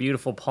got that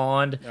beautiful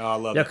pond. Oh, I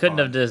love you that couldn't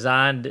pond. have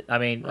designed, I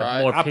mean, more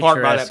I picturesque.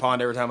 park by that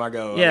pond every time I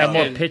go. Yeah,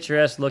 more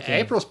picturesque looking.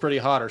 April's pretty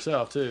hot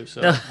herself too,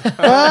 so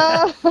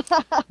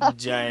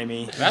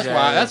Jamie.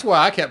 That's why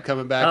I kept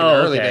coming back in the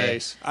early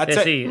days.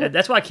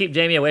 That's why I keep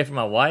Jamie away from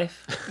my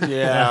wife.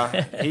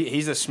 Yeah,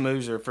 he's a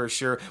smoozer for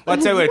sure. Well, I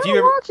tell you what, if you you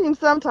ever watch him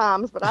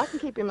sometimes, but I can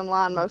keep him in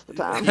line most of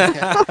the time.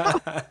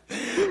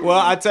 Well,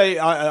 I tell you,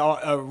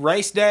 a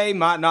race day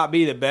might not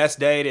be the best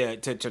day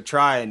to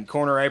try and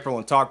corner April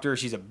and talk to her.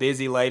 She's a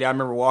busy lady. I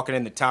remember walking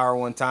in the tower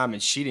one time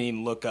and she didn't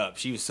even look up.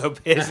 She was so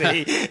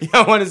busy.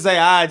 I want to say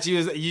hi.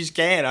 You just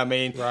can't. I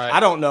mean, I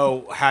don't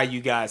know how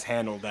you guys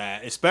handle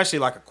that, especially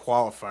like a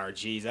qualifier.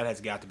 Geez, that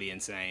has got to be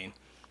insane.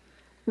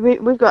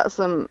 We've got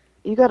some.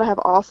 You got to have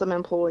awesome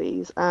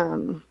employees.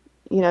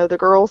 The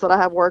girls that I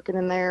have working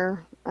in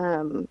there,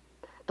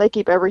 they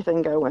keep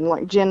everything going.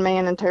 Like Jen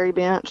Mann and Terry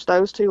Bench,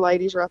 those two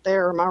ladies right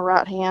there are my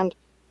right-hand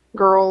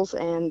girls,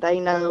 and they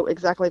know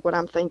exactly what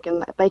I'm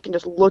thinking. They can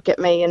just look at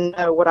me and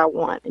know what I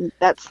want, and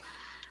that's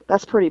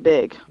pretty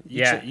big.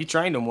 Yeah, you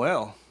trained them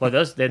well. Well,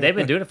 they've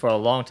been doing it for a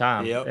long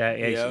time. Yep.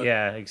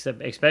 Yeah,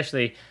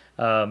 especially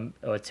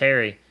with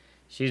Terry.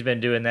 She's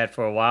been doing that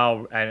for a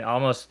while, and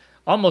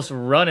almost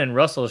running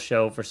Russell's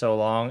show for so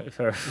long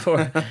for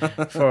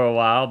a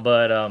while.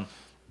 But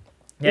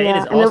it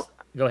is awesome.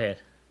 Go ahead.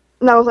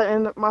 No,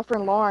 and my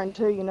friend Lauren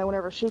too.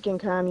 Whenever she can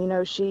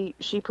come,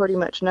 she pretty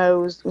much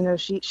knows.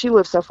 She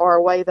lives so far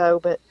away though.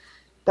 But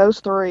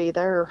those three,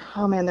 they're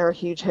a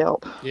huge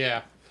help.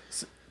 Yeah.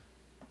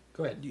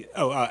 Go ahead.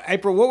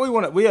 April,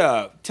 what we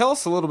tell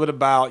us a little bit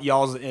about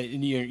y'all's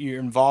your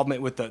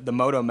involvement with the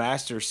Moto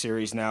Masters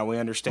series. Now we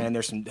understand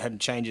there's some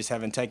changes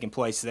having taken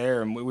place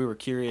there, and we were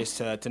curious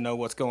to know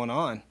what's going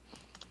on.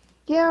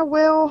 Yeah,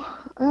 well,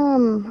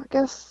 I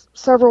guess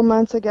several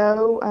months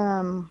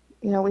ago,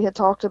 we had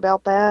talked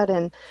about that,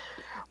 and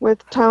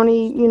with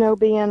Tony,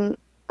 being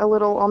a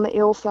little on the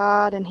ill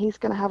side, and he's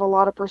going to have a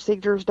lot of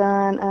procedures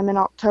done in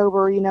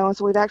October, and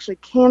so we've actually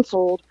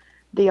canceled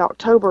the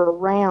October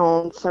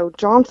round, so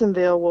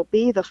Johnsonville will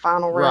be the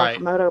final round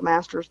for Moto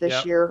Masters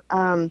this year.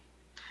 And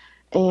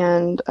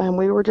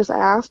we were just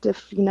asked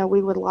if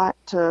we would like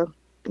to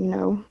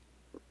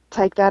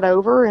take that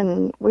over,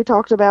 and we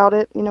talked about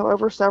it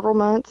over several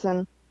months,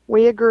 and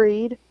we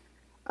agreed.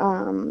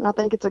 I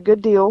think it's a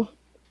good deal.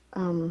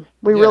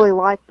 We really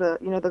like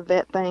the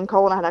vet thing.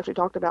 Cole and I had actually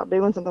talked about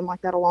doing something like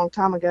that a long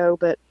time ago,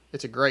 but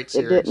it's a great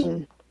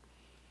series.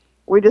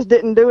 We just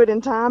didn't do it in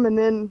time, and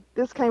then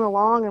this came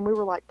along, and we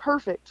were like,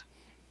 perfect.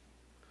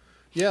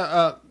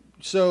 Yeah,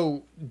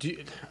 so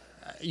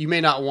you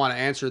may not want to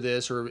answer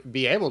this or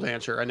be able to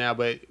answer it right now,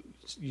 but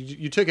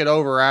you took it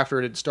over after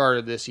it had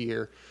started this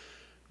year.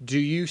 Do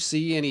you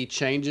see any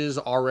changes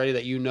already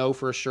that you know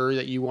for sure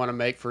that you want to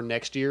make for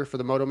next year for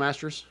the Moto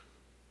Masters?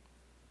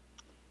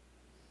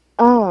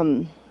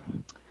 I'm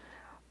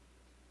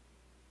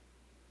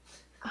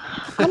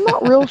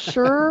not real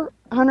sure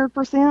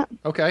 100%.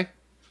 Okay.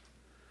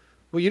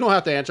 Well, you don't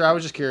have to answer. I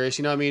was just curious.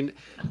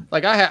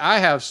 Like I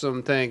have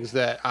some things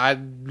that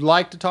I'd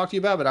like to talk to you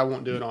about, but I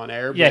won't do it on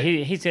air. Yeah,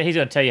 he's going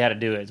to tell you how to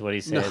do it. Is what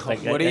he said.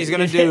 No, what he's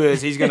going to do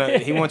is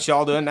he wants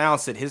y'all to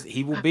announce that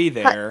he will be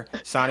there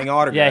signing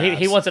autographs. Yeah,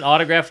 he wants an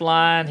autograph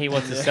line. He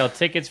wants to sell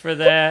tickets for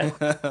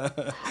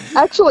that.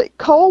 Actually,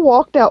 Cole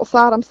walked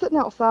outside. I'm sitting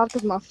outside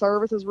because my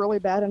service is really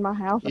bad in my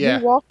house. And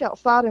he walked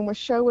outside and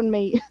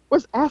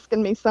was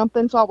asking me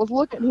something. So I was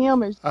looking at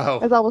him as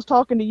I was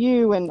talking to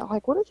you, and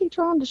like, what is he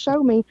trying to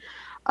show me?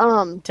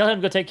 Tell him to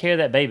go take care of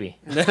that baby.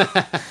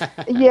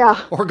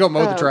 Yeah. Or go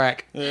mow the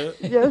track.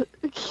 Yeah,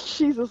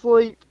 she's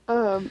asleep.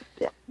 The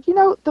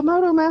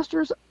Moto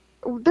Masters,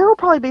 there will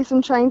probably be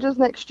some changes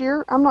next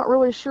year. I'm not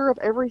really sure of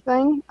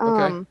everything.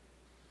 Okay.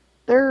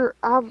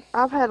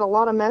 I've had a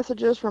lot of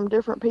messages from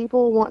different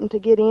people wanting to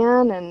get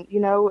in, and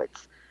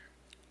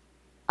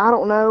I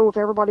don't know if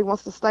everybody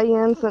wants to stay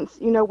in since,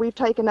 we've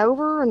taken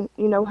over, and,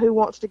 who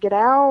wants to get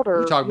out,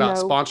 or, You talk about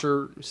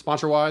sponsor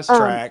wise?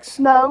 Tracks.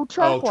 No,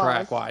 track Oh, wise.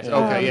 track wise. Yeah.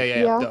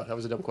 Okay, yeah. Duh, that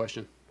was a dumb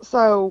question.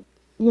 So,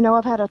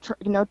 I've had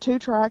two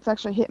tracks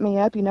actually hit me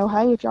up,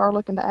 hey, if y'all are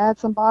looking to add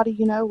somebody,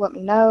 let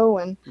me know.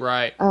 And,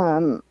 Right.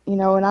 and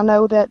I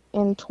know that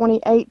in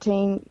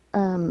 2018,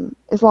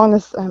 as long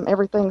as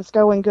everything's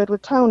going good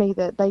with Tony,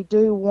 that they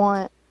do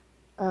want,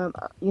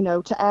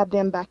 to add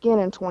them back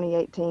in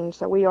 2018.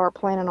 So we are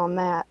planning on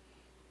that.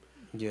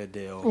 Good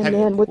deal. And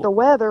then with the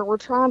weather, we're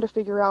trying to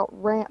figure out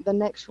the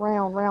next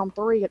round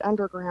 3 at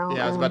Underground.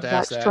 Yeah, I was about to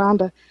ask Zach's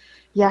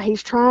that.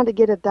 he's trying to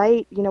get a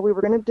date. We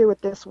were going to do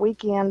it this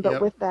weekend, but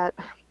Yep. with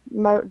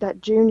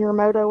that Junior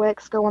Moto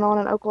X going on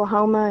in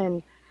Oklahoma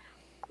and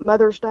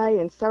Mother's Day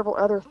and several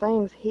other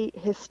things,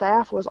 his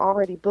staff was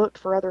already booked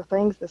for other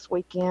things this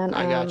weekend.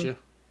 I got you.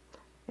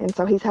 And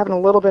so he's having a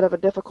little bit of a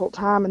difficult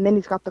time. And then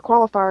he's got the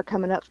qualifier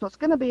coming up, so it's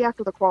going to be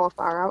after the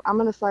qualifier. I'm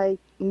going to say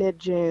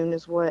mid-June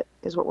is what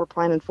we're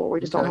planning for. We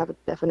just don't have a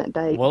definite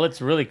date. Well, it's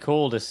really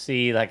cool to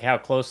see like how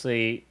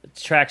closely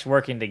tracks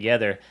working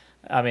together.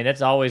 I mean,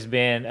 that's always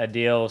been a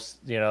deal.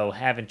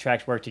 Having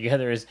tracks work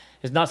together is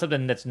not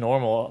something that's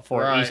normal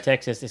for Right. East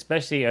Texas,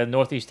 especially a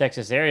Northeast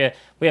Texas area.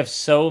 We have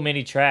so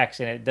many tracks,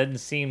 and it doesn't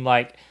seem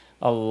like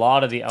a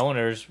lot of the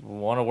owners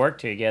want to work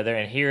together.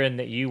 And hearing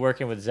that you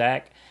working with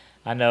Zach,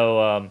 I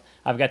know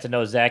I've got to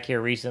know Zach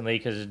here recently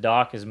because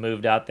Doc has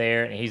moved out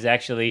there, and he's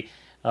actually,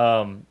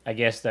 I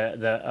guess,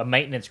 a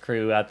maintenance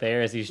crew out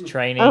there as he's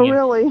training. Oh,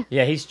 really?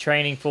 Yeah, he's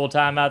training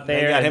full-time out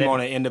there. They got and him then- on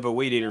the end of a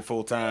weed eater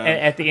full time. and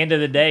at the end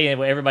of the day, and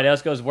when everybody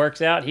else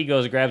works out, he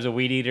goes grabs a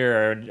weed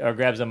eater or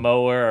grabs a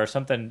mower or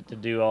something to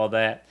do all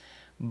that.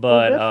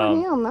 But Well,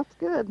 good for him. That's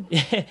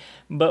good.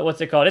 but what's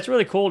it called? It's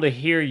really cool to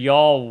hear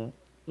y'all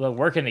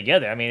working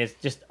together. I mean, it's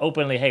just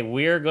openly, hey,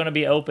 we're going to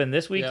be open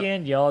this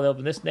weekend. Y'all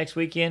open this next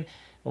weekend.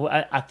 Well,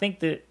 I think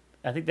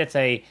that's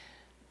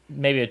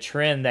maybe a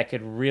trend that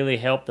could really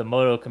help the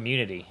moto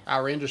community.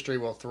 Our industry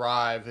will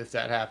thrive if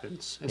that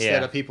happens.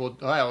 Instead of people,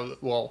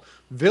 well,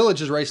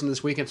 Village is racing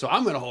this weekend, so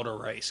I'm going to hold a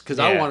race because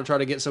I Yeah. want to try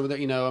to get some of that.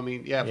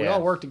 If we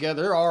all work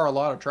together, there are a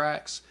lot of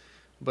tracks,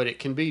 but it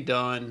can be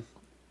done.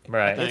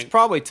 Right. I It's think.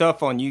 probably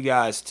tough on you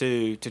guys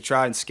too to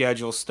try and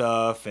schedule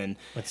stuff and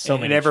With so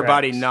and many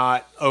everybody tracks.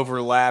 not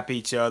overlap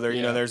each other.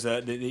 Yeah. There's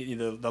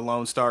the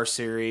Lone Star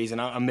series, and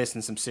I'm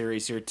missing some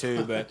series here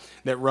too, but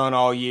that run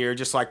all year,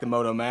 just like the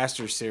Moto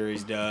Masters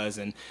series does.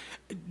 And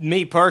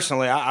me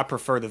personally, I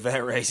prefer the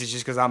vet races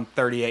just because I'm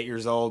 38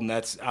 years old, and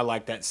I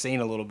like that scene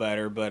a little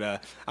better.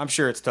 But I'm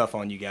sure it's tough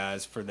on you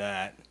guys for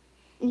that.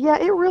 Yeah,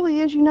 it really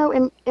is.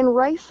 In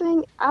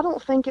racing, I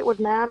don't think it would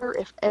matter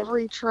if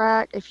every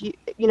track, if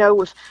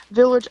with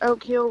Village,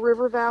 Oak Hill,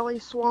 River Valley,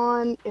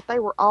 Swan, if they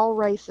were all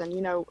racing,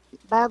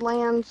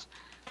 Badlands,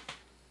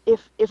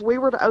 if we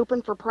were to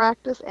open for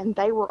practice and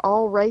they were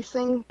all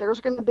racing, there's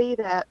going to be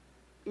that,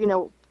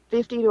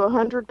 50 to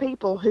 100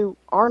 people who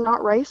are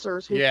not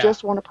racers who Yeah.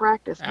 just want to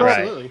practice. But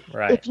Absolutely.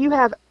 Right. if you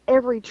have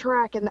every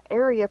track in the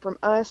area from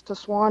us to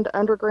Swan to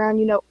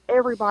Underground,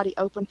 everybody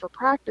open for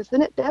practice,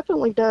 then it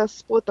definitely does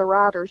split the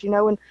riders,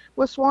 and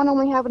with Swan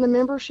only having a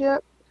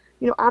membership,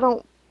 I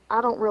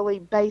don't really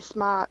base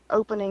my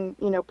opening,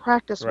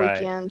 practice Right.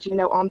 weekends,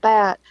 on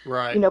that,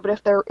 Right. but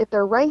if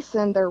they're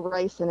racing, they're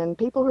racing, and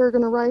people who are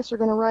going to race are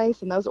going to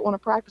race, and those that want to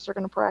practice are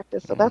going to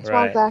practice. So that's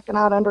why Right. Zach and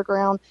I at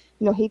Underground,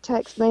 he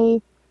texted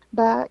me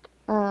back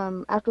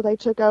after they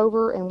took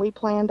over, and we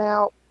planned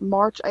out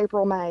March,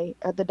 April, May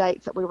of the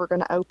dates that we were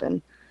going to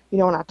open,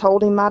 and I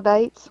told him my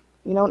dates,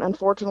 and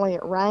unfortunately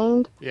it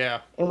rained, Yeah.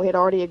 and we had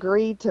already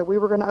agreed to, we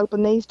were going to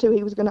open these two,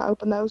 he was going to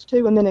open those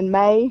two, and then in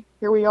May,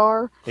 here we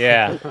are,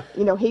 Yeah.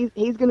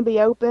 he's going to be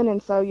open,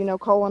 and so,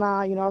 Cole and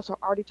I, I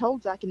already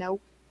told Zach, this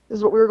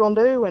is what we were going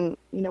to do, and,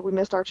 we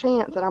missed our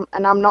chance,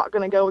 and I'm not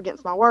going to go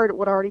against my word at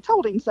what I already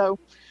told him, so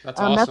That's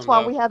awesome. that's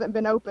why though. we haven't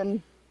been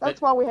open. That's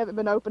why we haven't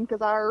been open, because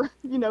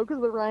because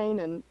of the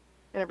rain and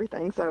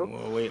everything. So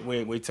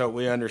Well,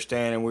 we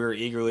understand, and we're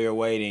eagerly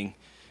awaiting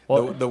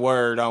Well- the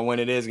word on when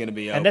it is going to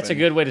be open. And that's a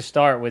good way to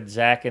start with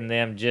Zach and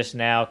them just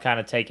now kind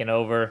of taking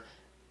over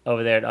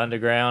there at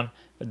Underground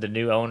with the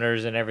new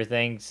owners and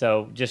everything.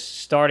 So just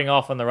starting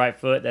off on the right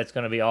foot, that's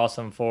going to be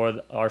awesome for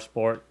our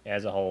sport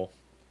as a whole.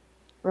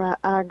 right,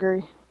 I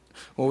agree.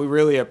 Well, we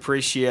really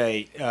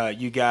appreciate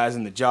you guys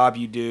and the job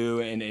you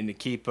do, and to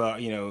keep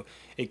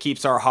it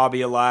keeps our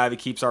hobby alive, it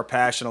keeps our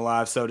passion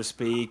alive, so to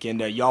speak, and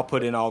y'all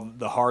put in all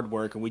the hard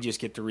work, and we just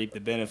get to reap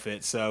the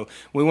benefits. So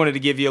we wanted to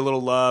give you a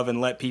little love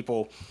and let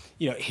people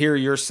hear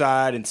your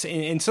side,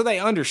 and so they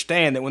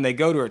understand that when they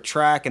go to a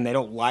track and they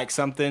don't like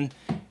something,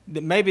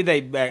 that maybe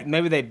they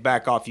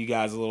back off you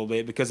guys a little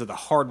bit because of the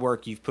hard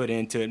work you've put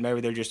into it. Maybe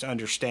they're just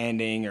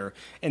understanding,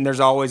 and there's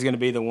always going to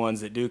be the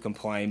ones that do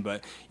complain.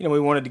 But we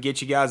wanted to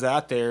get you guys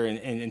out there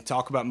and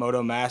talk about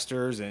Moto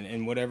Masters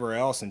and whatever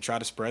else, and try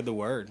to spread the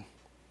word.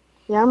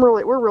 Yeah,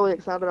 we're really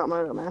excited about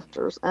Moto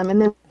Masters. And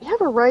then we have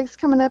a race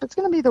coming up. It's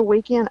going to be the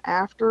weekend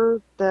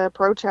after the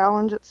Pro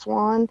Challenge at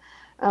Swan.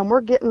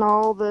 We're getting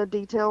all the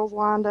details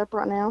lined up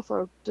right now,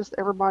 so just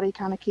everybody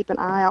kind of keep an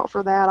eye out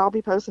for that. I'll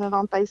be posting it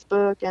on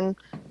Facebook and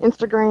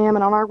Instagram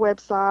and on our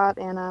website.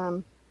 And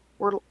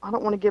I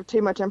don't want to give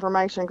too much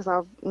information because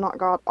I've not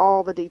got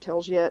all the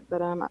details yet,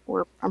 but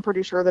I'm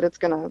pretty sure that it's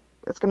gonna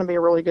be a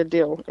really good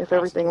deal if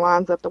everything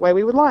lines up the way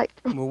we would like.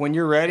 Well, when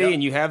you're ready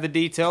and you have the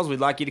details, we'd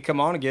like you to come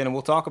on again and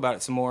we'll talk about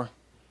it some more.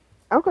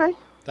 Okay.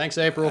 Thanks,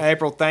 April.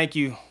 April, thank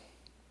you.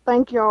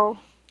 Thank y'all.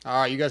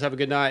 All right, you guys have a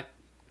good night.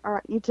 All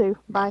right, you too.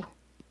 Bye.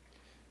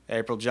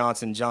 April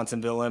Johnson,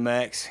 Johnsonville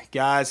MX.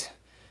 Guys,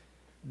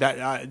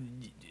 that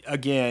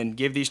again,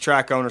 give these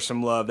track owners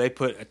some love. They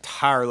put a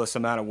tireless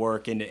amount of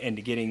work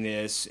into getting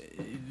this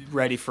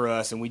ready for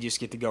us, and we just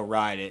get to go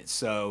ride it.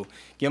 So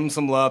give them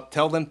some love.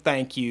 Tell them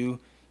thank you.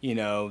 You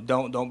know,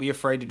 don't be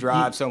afraid to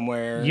drive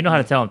somewhere. You know how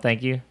to tell them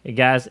thank you. Hey,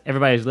 guys,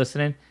 everybody who's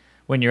listening,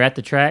 when you're at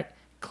the track,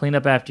 clean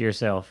up after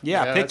yourself.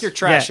 Yeah, pick your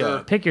trash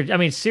up.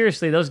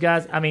 Seriously, those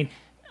guys, I mean,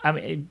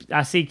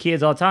 I see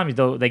kids all the time.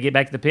 They get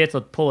back to the pits,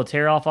 they'll pull a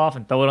tear off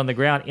and throw it on the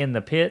ground in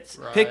the pits.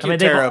 Right. Pick your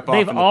tear up off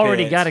in the pits. They've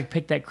already got to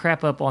pick that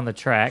crap up on the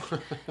track.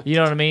 You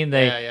know what I mean?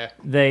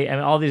 They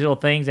all these little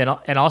things, and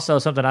also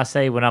something I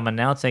say when I'm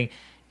announcing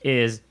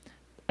is,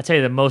 I tell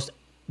you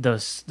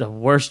the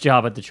worst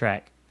job at the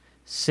track,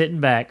 sitting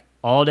back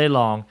all day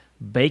long,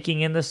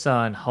 baking in the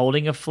sun,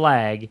 holding a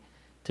flag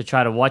to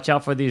try to watch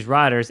out for these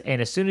riders,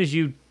 and as soon as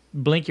you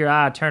blink your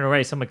eye, turn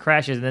away, someone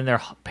crashes, and then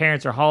their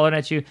parents are hollering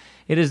at you.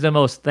 It is the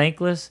most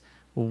thankless,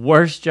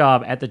 worst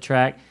job at the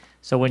track.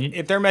 So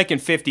if they're making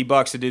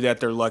 $50 to do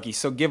that, they're lucky.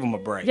 So give them a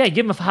break. Yeah,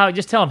 give them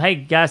just tell them, hey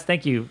guys,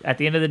 thank you. At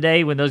the end of the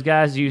day, when those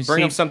guys bring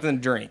them something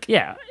to drink.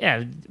 Yeah.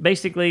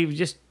 Basically,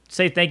 just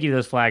say thank you to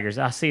those flaggers.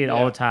 I see it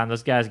all the time.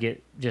 Those guys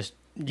get just.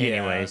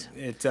 Anyways,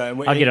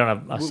 I'll get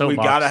on a soapbox. We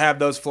got to have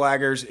those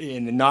flaggers,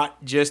 and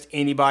not just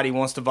anybody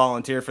wants to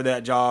volunteer for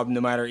that job, no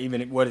matter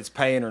even what it's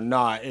paying or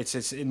not.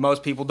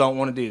 Most people don't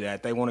want to do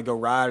that. They want to go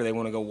ride, or they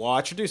want to go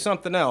watch, or do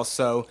something else.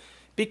 So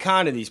be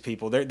kind to these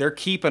people. They're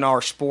keeping our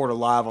sport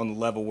alive on the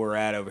level we're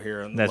at over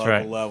here on the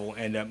local level,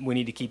 and we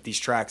need to keep these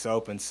tracks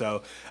open.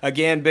 So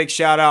again, big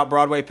shout out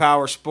Broadway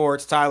Power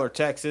Sports, Tyler,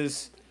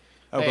 Texas.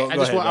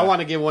 I want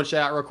to give one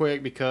shout out real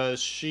quick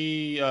because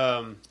she's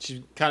kind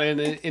of in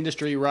the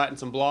industry writing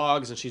some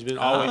blogs, and she's been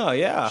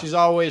she's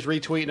always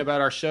retweeting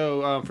about our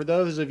show. For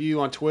those of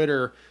you on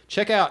Twitter,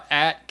 check out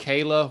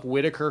 @Kayla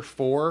Whitaker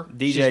 4.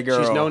 DJ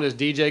Girl. She's known as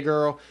DJ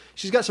Girl.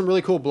 She's got some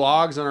really cool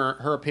blogs on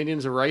her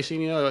opinions of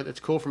racing. You know, it's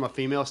cool from a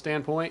female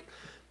standpoint.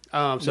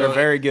 So they're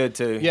very good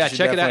too. Yeah,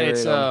 check it out.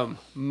 It's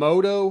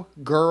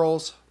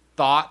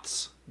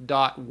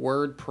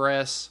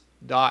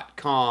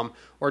motogirlsthoughts.wordpress.com,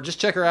 or just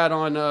check her out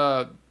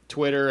on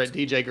Twitter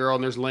 @DJ Girl,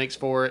 and there's links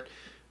for it.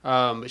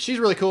 But she's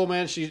really cool,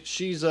 man. She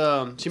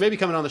may be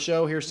coming on the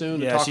show here soon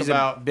to talk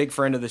about a big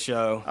friend of the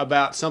show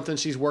about something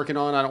she's working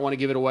on. I don't want to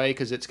give it away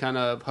because it's kind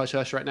of hush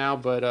hush right now,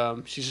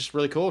 but she's just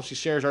really cool. She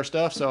shares our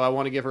stuff, so I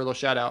want to give her a little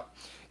shout out.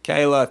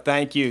 Kayla,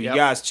 thank you. Yep. You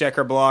guys check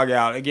her blog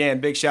out. Again,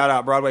 big shout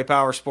out Broadway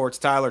Power Sports,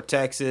 Tyler,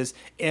 Texas,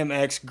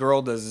 MX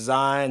Girl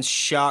Designs,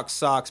 Shock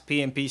Socks,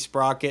 PMP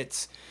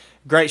Sprockets.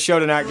 Great show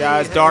tonight,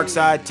 guys. Dark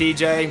Side,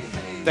 TJ.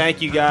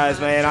 Thank you,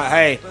 guys, man.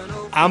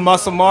 I'm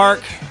Muscle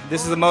Mark.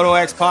 This is the Moto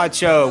X Pod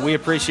Show. We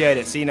appreciate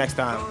it. See you next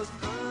time.